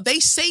 But they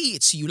say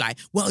it to you like,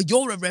 well,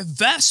 you're a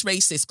reverse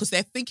racist because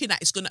they're thinking that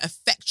it's going to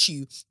affect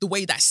you the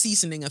way that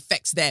seasoning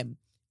affects them.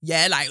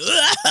 Yeah, like,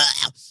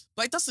 ugh.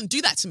 But it doesn't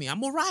do that to me.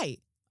 I'm all right.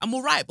 I'm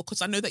all right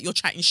because I know that you're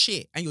chatting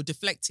shit and you're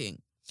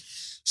deflecting.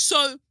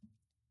 So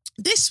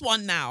this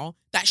one now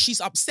that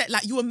she's upset,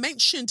 like you were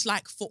mentioned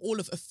like for all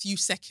of a few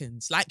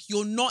seconds, like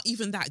you're not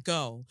even that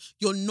girl.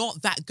 You're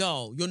not that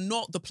girl. You're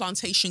not the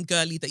plantation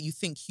girly that you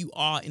think you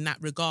are in that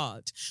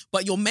regard.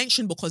 But you're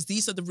mentioned because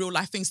these are the real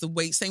life things,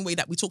 same way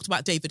that we talked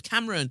about David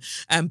Cameron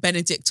and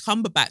Benedict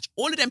Cumberbatch.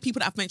 All of them people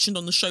that I've mentioned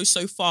on the show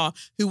so far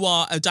who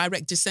are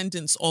direct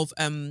descendants of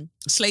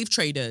slave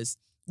traders.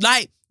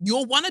 Like,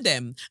 you're one of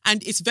them.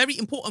 And it's very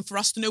important for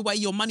us to know where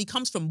your money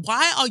comes from.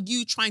 Why are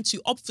you trying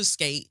to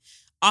obfuscate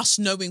us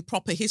knowing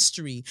proper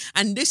history?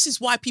 And this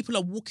is why people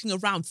are walking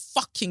around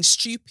fucking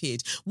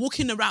stupid,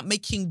 walking around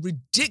making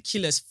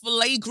ridiculous,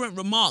 flagrant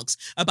remarks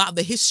about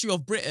the history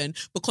of Britain,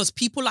 because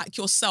people like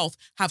yourself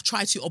have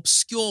tried to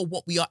obscure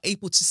what we are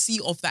able to see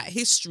of that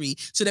history.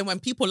 So then when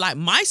people like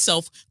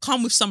myself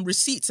come with some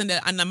receipts and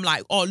I'm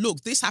like, oh,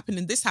 look, this happened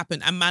and this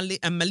happened, and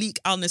Malik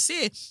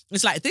Al-Nasir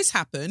is like, this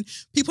happened,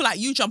 people like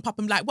you jump up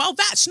and be like, well,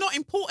 that's not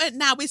important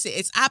now, is it?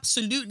 It's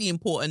absolutely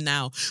important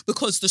now,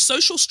 because the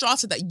social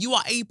strata that you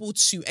are able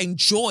to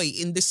enjoy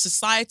in this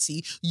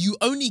society, you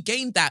only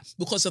gained that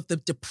because of the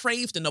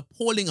depraved and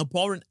appalling,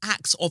 abhorrent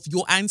acts of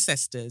your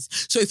ancestors.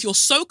 So if you're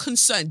so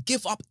concerned,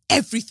 give up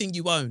everything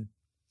you own.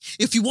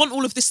 If you want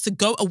all of this to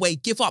go away,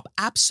 give up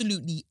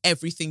absolutely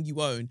everything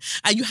you own.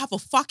 And you have a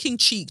fucking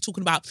cheek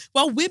talking about,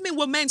 well, women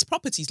were men's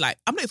properties. Like,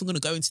 I'm not even going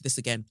to go into this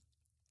again,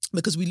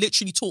 because we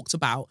literally talked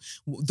about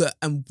the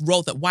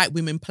role that white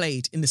women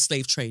played in the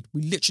slave trade.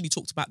 We literally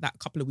talked about that a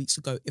couple of weeks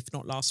ago, if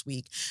not last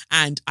week.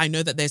 And I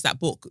know that there's that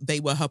book,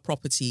 They Were Her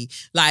Property.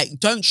 Like,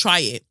 don't try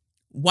it.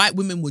 White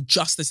women were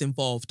just as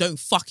involved. Don't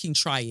fucking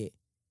try it.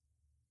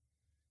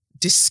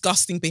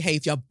 Disgusting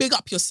behavior. Big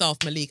up yourself,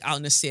 Malik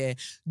Al-Nasir.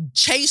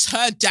 Chase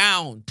her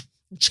down.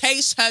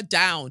 Chase her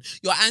down.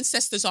 Your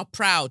ancestors are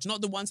proud, not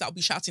the ones that will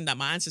be shouting that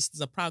my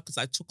ancestors are proud because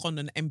I took on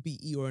an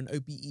MBE or an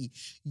OBE.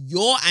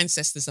 Your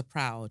ancestors are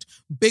proud.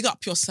 Big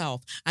up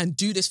yourself and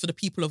do this for the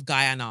people of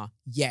Guyana.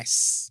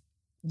 Yes.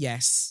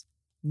 Yes.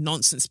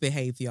 Nonsense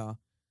behavior.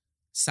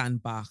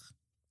 Sandbach.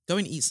 Go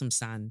and eat some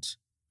sand.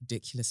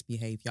 Ridiculous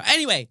behavior.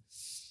 Anyway,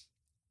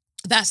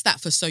 that's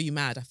that for So You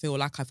Mad. I feel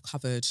like I've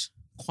covered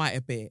quite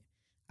a bit.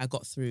 I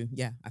got through,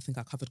 I think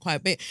I covered quite a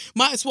bit.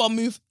 Might as well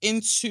move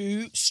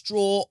into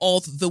Straw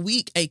of the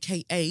Week,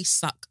 aka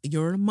Suck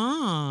Your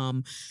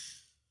Mom.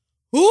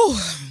 Ooh,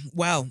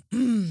 well,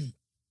 did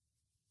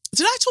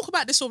I talk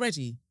about this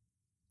already?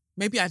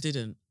 Maybe I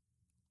didn't.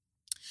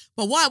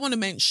 But what I want to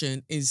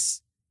mention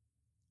is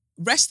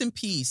rest in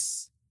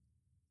peace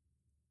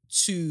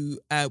to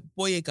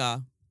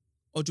Boyega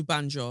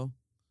Odubanjo,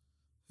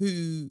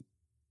 who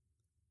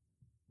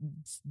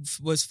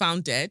was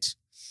found dead.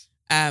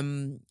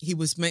 He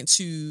was meant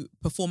to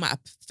perform at a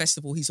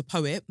festival. He's a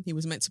poet. He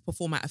was meant to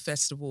perform at a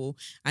festival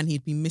and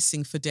he'd been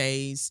missing for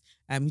days.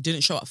 He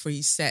didn't show up for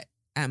his set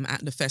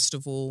at the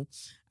festival.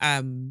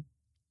 And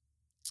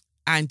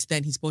And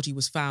then his body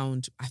was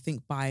found, I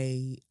think,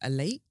 by a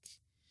lake.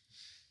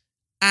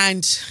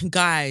 And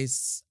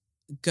guys,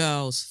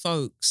 girls,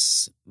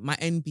 folks, my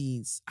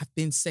NBs, I've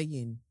been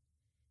saying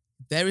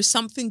there is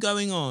something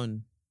going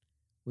on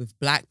with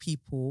black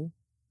people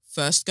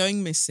first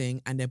going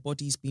missing and their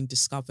bodies being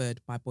discovered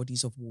by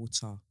bodies of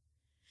water.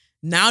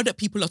 Now that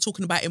people are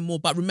talking about it more,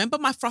 but remember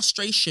my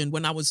frustration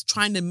when I was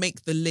trying to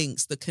make the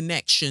links, the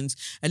connections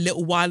a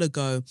little while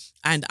ago,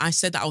 and I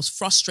said that I was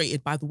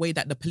frustrated by the way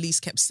that the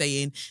police kept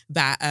saying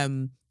that,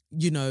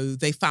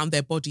 they found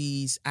their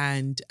bodies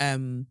and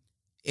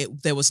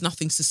there was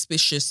nothing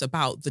suspicious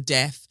about the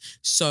death,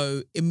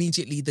 so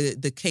immediately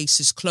the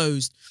case is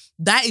closed.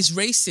 That is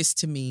racist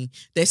to me.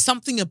 There's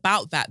something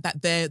about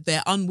that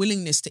their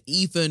unwillingness to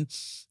even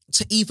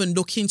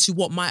look into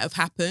what might have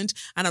happened.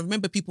 And I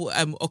remember people,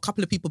 a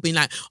couple of people being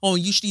like, oh,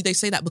 usually they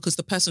say that because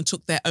the person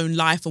took their own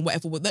life and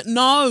whatever.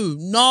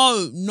 No.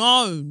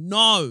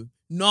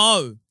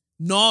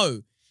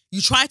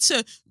 You try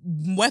to,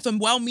 whether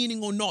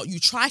well-meaning or not, you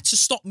try to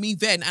stop me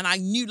then. And I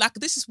knew, like,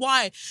 this is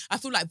why I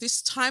feel like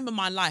this time in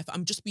my life,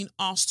 I'm just being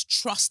asked to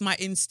trust my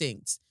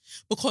instincts.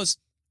 Because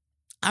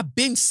I've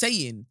been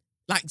saying,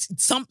 like,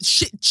 some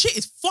shit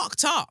is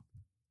fucked up.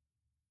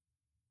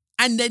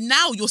 And then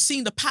now you're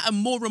seeing the pattern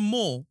more and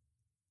more.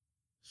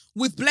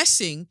 With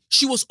Blessing,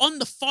 she was on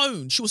the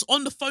phone. She was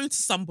on the phone to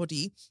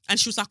somebody and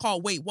she was like, oh,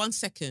 wait 1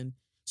 second.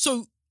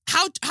 So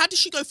how did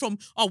she go from,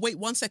 oh, wait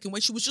 1 second,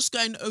 when she was just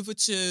going over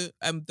to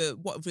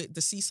the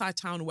seaside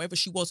town or wherever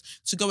she was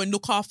to go and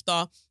look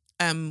after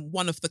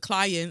one of the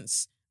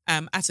clients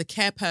as a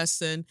care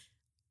person.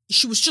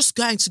 She was just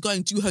going to go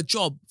and do her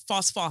job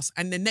fast.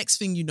 And the next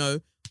thing you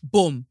know,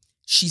 boom,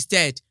 she's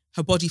dead.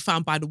 Her body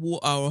found by the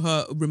water, or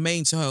her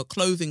remains, her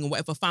clothing or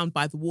whatever found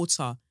by the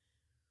water.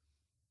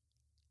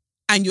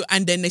 And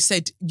then they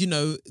said,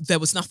 there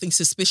was nothing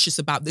suspicious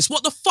about this.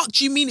 What the fuck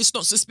do you mean it's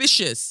not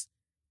suspicious?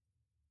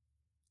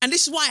 And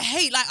this is why I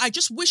hate, I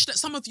just wish that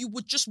some of you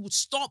would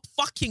stop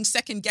fucking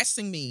second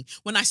guessing me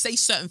when I say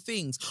certain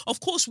things.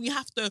 Of course, we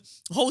have to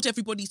hold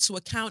everybody to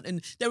account.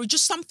 And there are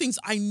just some things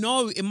I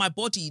know in my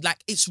body,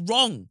 like it's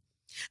wrong.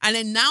 And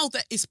then now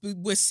that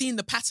we're seeing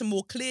the pattern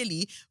more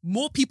clearly,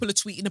 more people are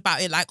tweeting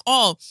about it like,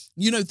 oh,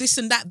 this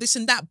and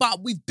that.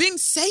 But we've been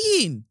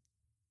saying,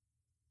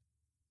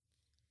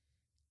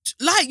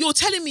 like, you're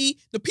telling me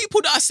the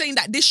people that are saying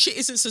that this shit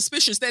isn't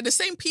suspicious, they're the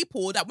same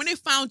people that when they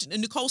found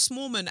Nicole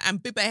Smallman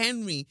and Bibba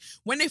Henry,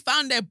 when they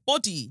found their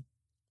body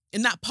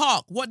in that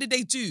park, what did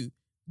they do?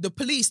 The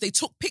police, they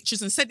took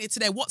pictures and sent it to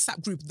their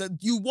WhatsApp group.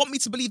 You want me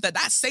to believe that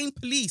same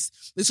police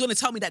is going to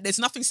tell me that there's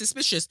nothing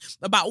suspicious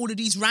about all of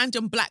these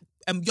random black,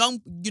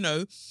 young,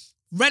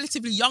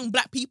 relatively young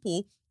black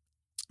people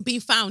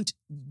being found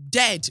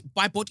dead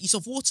by bodies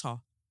of water?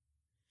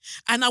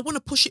 And I want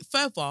to push it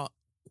further.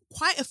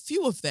 Quite a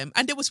few of them.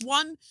 And there was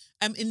one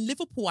in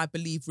Liverpool, I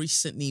believe,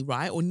 recently,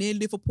 right? Or near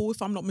Liverpool,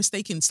 if I'm not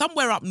mistaken,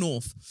 somewhere up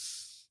north.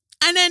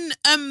 And then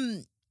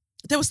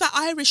there was that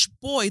Irish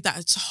boy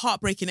that's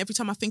heartbreaking. Every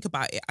time I think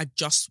about it, I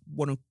just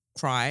want to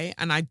cry.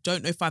 And I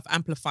don't know if I've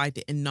amplified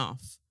it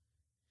enough.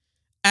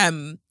 A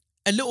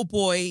little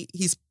boy,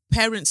 his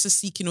parents are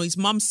seeking, or his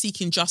mum's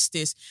seeking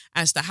justice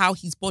as to how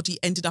his body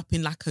ended up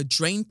in like a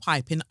drain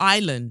pipe in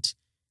Ireland.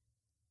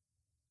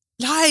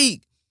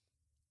 Like,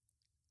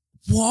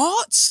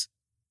 what?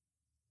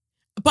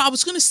 But I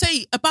was going to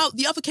say about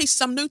the other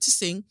cases I'm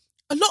noticing,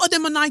 a lot of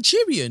them are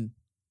Nigerian.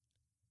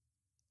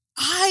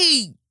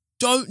 I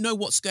don't know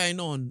what's going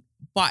on,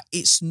 but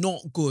it's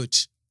not good.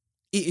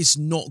 It is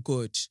not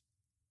good.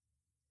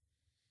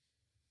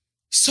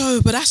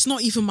 So, but that's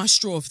not even my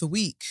straw of the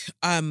week.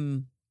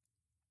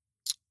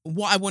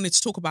 What I wanted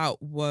to talk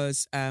about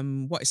was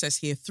what it says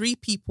here. 3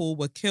 people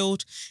were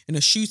killed in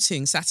a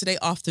shooting Saturday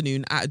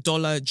afternoon at a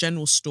Dollar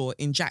General store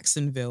in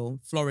Jacksonville,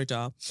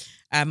 Florida.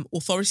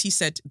 Authorities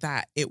said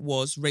that it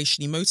was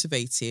racially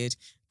motivated.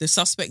 The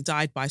suspect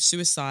died by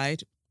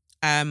suicide,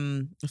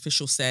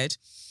 officials said.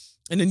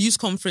 In a news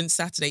conference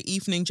Saturday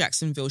evening,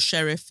 Jacksonville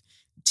Sheriff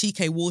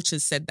TK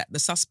Waters said that the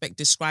suspect,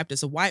 described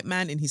as a white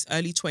man in his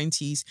early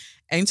 20s,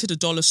 entered a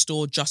dollar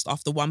store just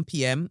after 1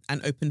 p.m.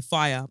 and opened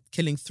fire,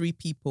 killing 3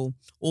 people.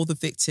 All the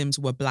victims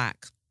were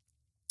black.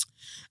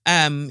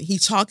 He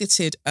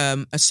targeted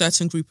a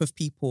certain group of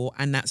people,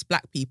 and that's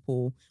black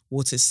people,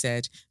 Waters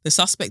said. The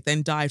suspect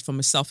then died from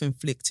a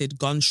self-inflicted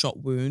gunshot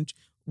wound,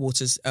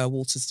 Waters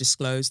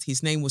disclosed.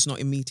 His name was not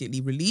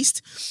immediately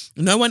released.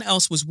 No one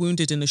else was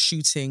wounded in the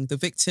shooting. The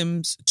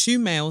victims, 2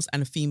 males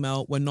and a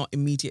female, were not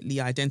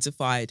immediately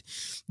identified.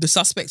 The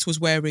suspect was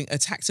wearing a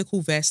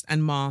tactical vest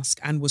and mask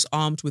and was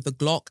armed with a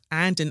Glock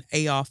and an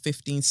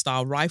AR-15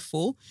 style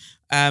rifle.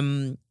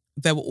 There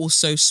were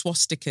also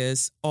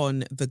swastikas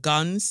on the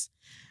guns.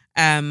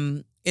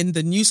 In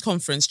the news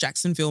conference,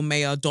 Jacksonville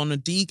Mayor Donna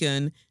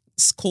Deegan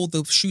called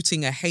the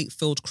shooting a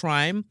hate-filled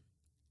crime.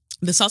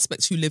 The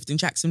suspect, who lived in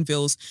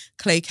Jacksonville's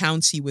Clay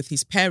County with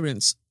his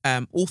parents,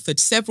 authored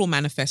several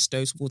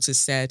manifestos, Waters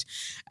said,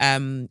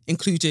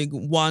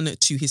 including one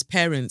to his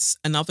parents,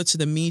 another to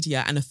the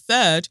media, and a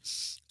third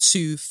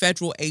to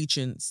federal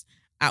agents.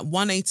 At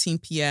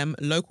 1:18 p.m.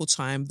 local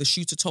time, the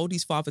shooter told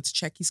his father to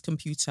check his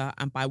computer,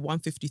 and by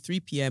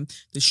 1:53 p.m.,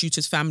 the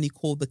shooter's family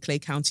called the Clay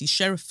County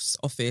Sheriff's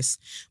Office.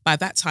 By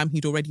that time,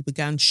 he'd already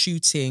begun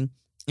shooting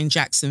in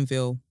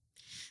Jacksonville.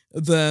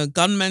 The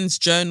gunman's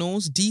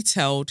journals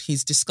detailed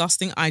his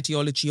disgusting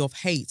ideology of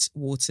hate,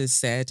 Waters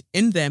said.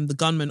 In them, the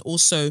gunman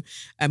also,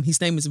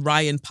 his name is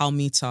Ryan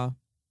Palmita,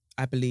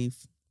 I believe.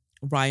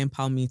 Ryan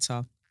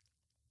Palmita.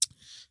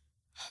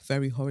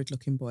 Very horrid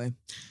looking boy.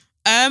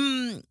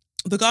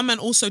 The gunman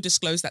also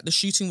disclosed that the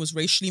shooting was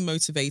racially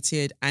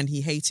motivated and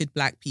he hated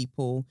black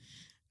people.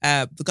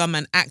 The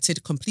gunman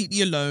acted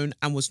completely alone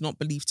and was not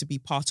believed to be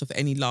part of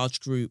any large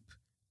group,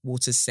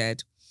 Waters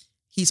said.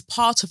 He's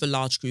part of a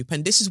large group,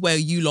 and this is where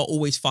you lot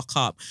always fuck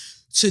up.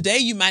 Today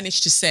you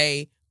managed to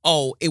say,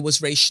 oh, it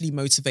was racially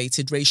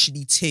motivated,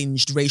 racially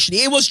tinged,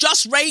 it was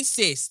just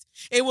racist.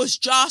 It was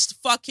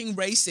just fucking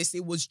racist.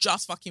 It was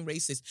just fucking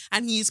racist.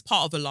 And he is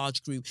part of a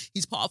large group.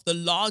 He's part of the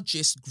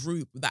largest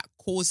group that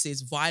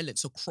causes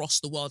violence across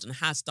the world and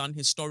has done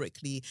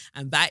historically.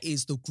 And that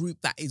is the group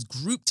that is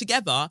grouped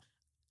together,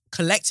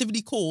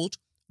 collectively called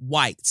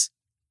white.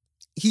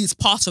 He is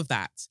part of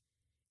that.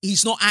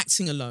 He's not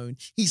acting alone.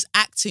 He's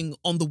acting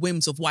on the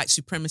whims of white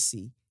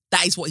supremacy.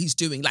 That is what he's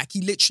doing. Like,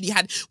 he literally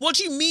had... What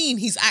do you mean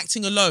he's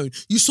acting alone?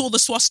 You saw the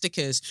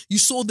swastikas. You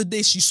saw the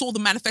this. You saw the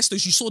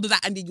manifestos. You saw the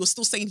that. And then you're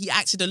still saying he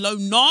acted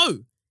alone? No.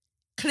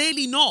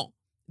 Clearly not.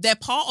 They're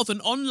part of an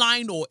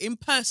online or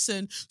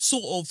in-person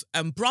sort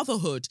of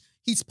brotherhood.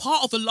 He's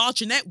part of a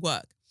larger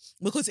network.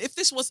 Because if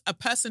this was a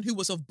person who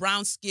was of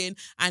brown skin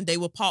and they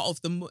were part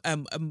of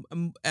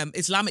the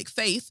Islamic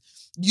faith,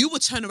 you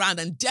would turn around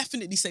and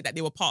definitely say that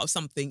they were part of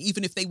something,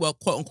 even if they were,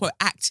 quote unquote,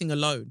 acting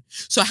alone.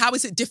 So how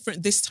is it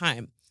different this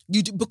time?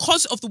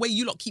 Because of the way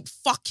you lot keep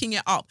fucking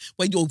it up,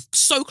 when you're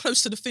so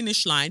close to the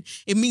finish line,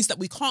 it means that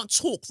we can't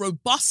talk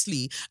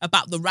robustly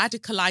about the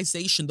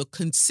radicalization, the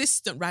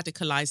consistent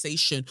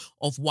radicalization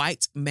of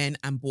white men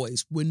and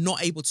boys. We're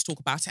not able to talk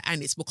about it,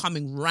 and it's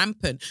becoming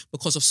rampant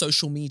because of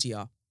social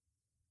media.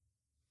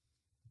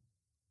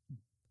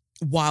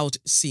 Wild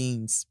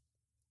scenes.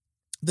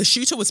 The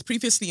shooter was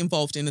previously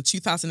involved in a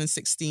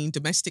 2016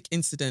 domestic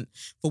incident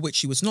for which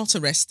he was not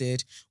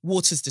arrested,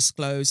 Waters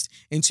disclosed.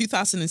 In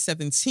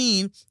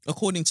 2017,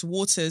 according to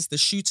Waters, the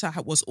shooter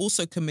was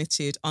also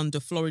committed under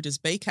Florida's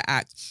Baker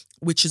Act,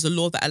 which is a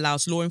law that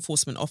allows law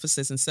enforcement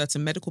officers and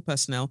certain medical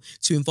personnel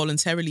to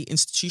involuntarily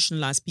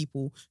institutionalize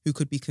people who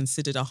could be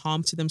considered a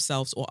harm to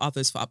themselves or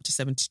others for up to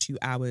 72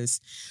 hours.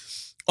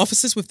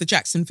 Officers with the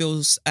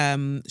Jacksonville's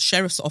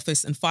Sheriff's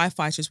Office and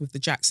firefighters with the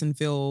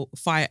Jacksonville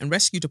Fire and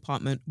Rescue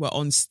Department were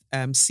on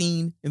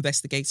scene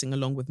investigating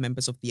along with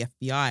members of the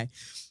FBI.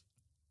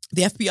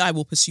 The FBI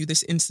will pursue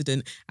this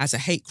incident as a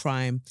hate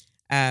crime,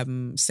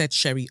 said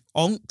Sherry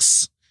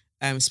Onks,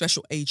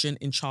 special agent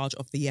in charge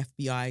of the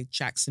FBI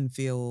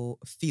Jacksonville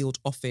field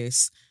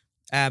office.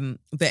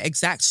 The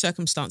exact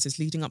circumstances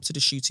leading up to the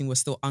shooting were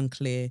still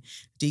unclear.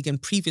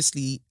 Deegan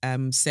previously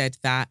said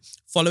that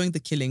following the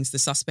killings, the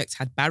suspect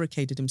had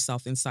barricaded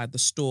himself inside the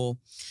store.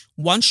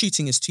 One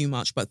shooting is too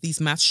much, but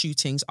these mass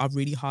shootings are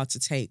really hard to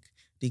take,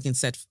 Deegan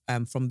said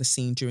from the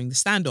scene during the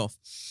standoff.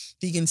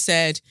 Deegan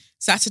said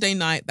Saturday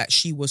night that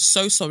she was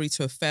so sorry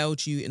to have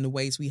failed you in the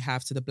ways we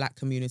have to the black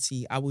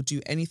community. I will do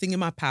anything in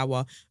my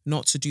power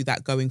not to do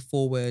that going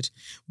forward.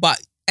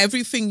 But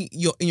everything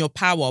in your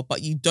power,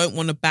 but you don't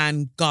want to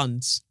ban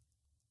guns.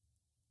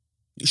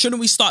 Shouldn't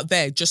we start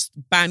there? Just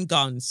ban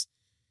guns.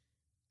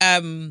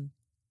 And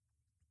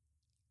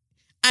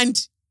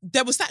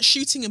there was that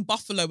shooting in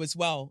Buffalo as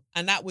well.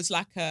 And that was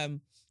like,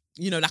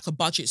 like a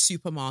budget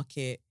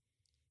supermarket.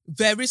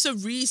 There is a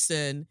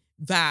reason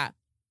that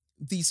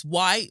these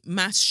white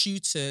mass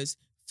shooters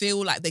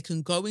feel like they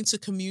can go into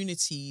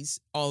communities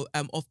of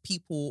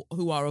people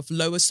who are of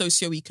lower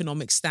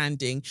socioeconomic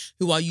standing,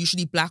 who are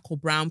usually black or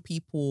brown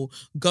people,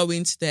 go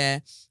into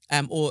there,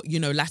 or,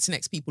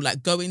 Latinx people,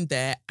 like go in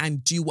there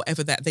and do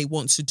whatever that they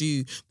want to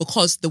do.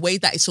 Because the way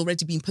that it's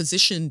already been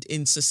positioned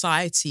in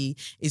society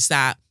is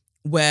that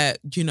where,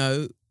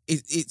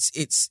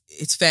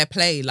 it's fair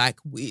play, like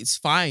it's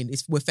fine,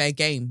 we're fair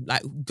game,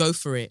 like go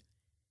for it.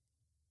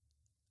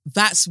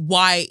 That's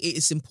why it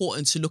is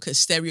important to look at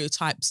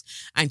stereotypes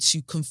and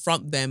to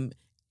confront them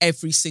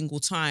every single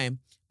time,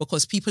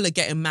 because people are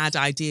getting mad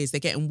ideas, they're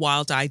getting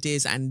wild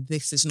ideas, and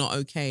this is not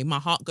okay. My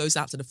heart goes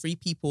out to the 3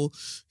 people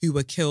who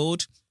were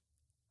killed.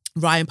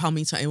 Ryan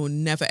Palmita, it will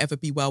never, ever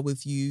be well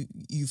with you.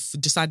 You've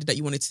decided that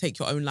you wanted to take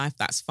your own life.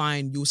 That's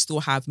fine. You'll still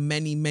have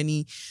many,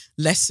 many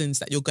lessons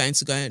that you're going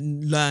to go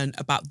and learn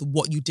about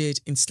what you did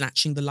in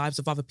snatching the lives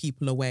of other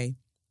people away.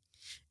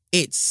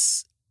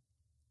 It's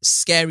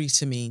scary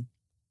to me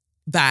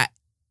that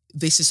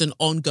this is an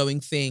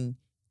ongoing thing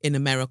in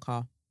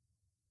America.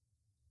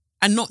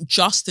 And not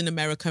just in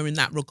America in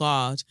that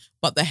regard,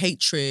 but the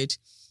hatred,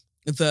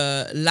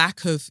 the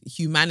lack of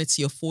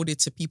humanity afforded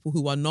to people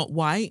who are not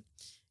white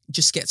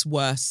just gets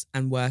worse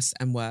and worse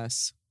and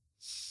worse.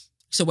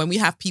 So when we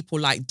have people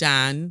like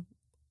Dan,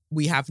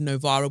 we have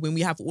Novara, when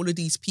we have all of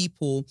these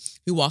people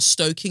who are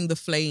stoking the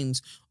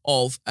flames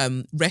of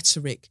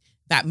rhetoric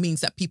that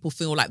means that people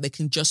feel like they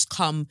can just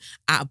come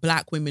at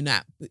black women,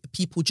 at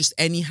people just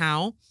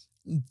anyhow.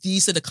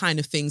 These are the kind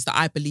of things that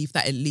I believe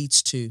that it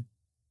leads to.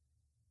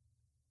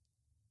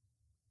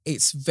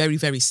 It's very,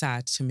 very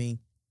sad to me.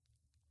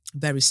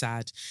 Very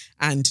sad.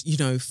 And, you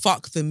know,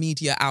 fuck the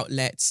media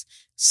outlets.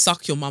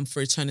 Suck your mum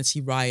for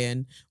eternity,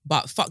 Ryan.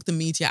 But fuck the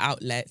media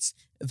outlets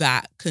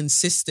that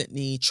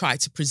consistently try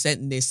to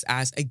present this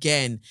as,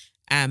 again,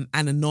 an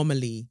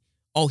anomaly.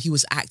 Oh, he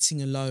was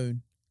acting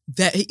alone.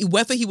 That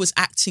whether he was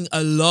acting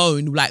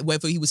alone, like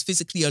whether he was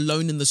physically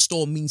alone in the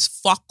store, means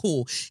fuck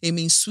all. It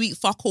means sweet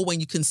fuck all when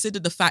you consider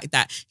the fact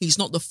that he's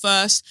not the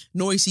first,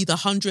 nor is he the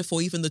 100th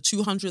or even the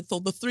 200th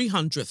or the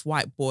 300th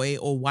white boy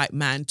or white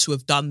man to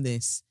have done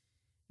this.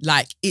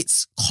 Like,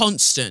 it's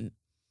constant.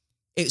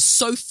 It's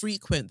so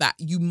frequent that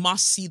you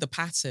must see the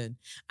pattern.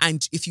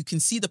 And if you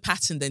can see the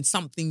pattern, then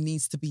something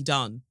needs to be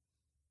done.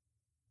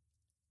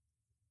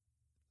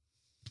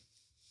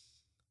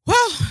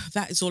 Well,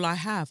 that is all I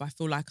have. I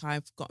feel like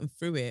I've gotten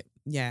through it.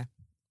 Yeah,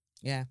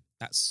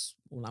 that's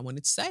all I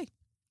wanted to say.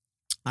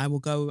 I will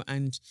go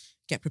and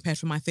get prepared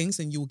for my things,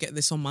 and you will get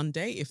this on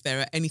Monday. If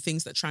there are any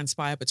things that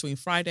transpire between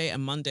Friday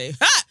and Monday,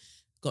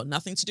 got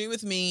nothing to do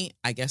with me.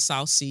 I guess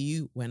I'll see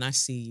you when I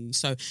see you.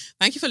 So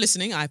thank you for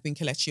listening. I've been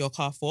Kelechi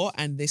Okafor,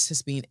 and this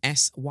has been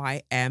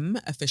SYM,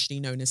 officially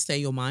known as Say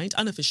Your Mind,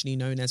 unofficially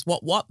known as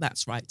What?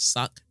 That's right,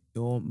 Suck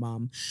Your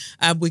Mum.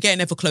 We're getting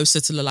ever closer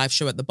to the live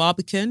show at the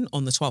Barbican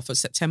on the 12th of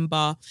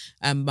September.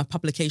 My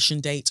publication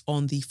date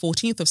on the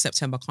 14th of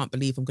September. Can't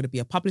believe I'm going to be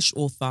a published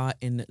author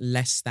in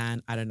less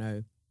than,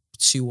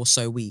 2 or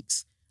so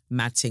weeks.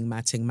 Mad ting.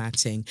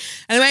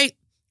 Anyway,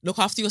 look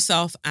after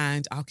yourself,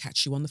 and I'll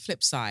catch you on the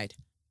flip side.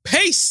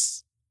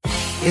 Peace!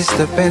 It's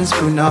the Benz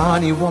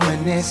Brunani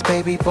womanist,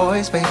 baby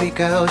boys, baby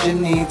girls, you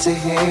need to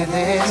hear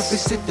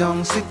this. Sit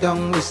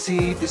down,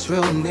 receive this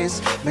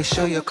realness. Make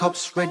sure your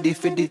cup's ready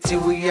for the tea,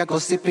 we are go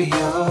sip it, yo.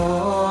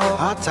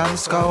 Hard time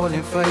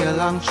scrolling for your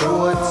long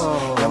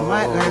shorts. You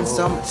might learn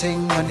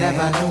something you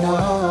never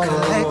know.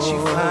 Collect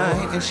you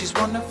fine, and she's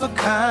one of a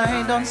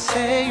kind. Don't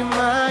say you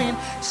mine,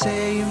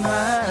 say you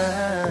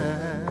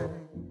mine.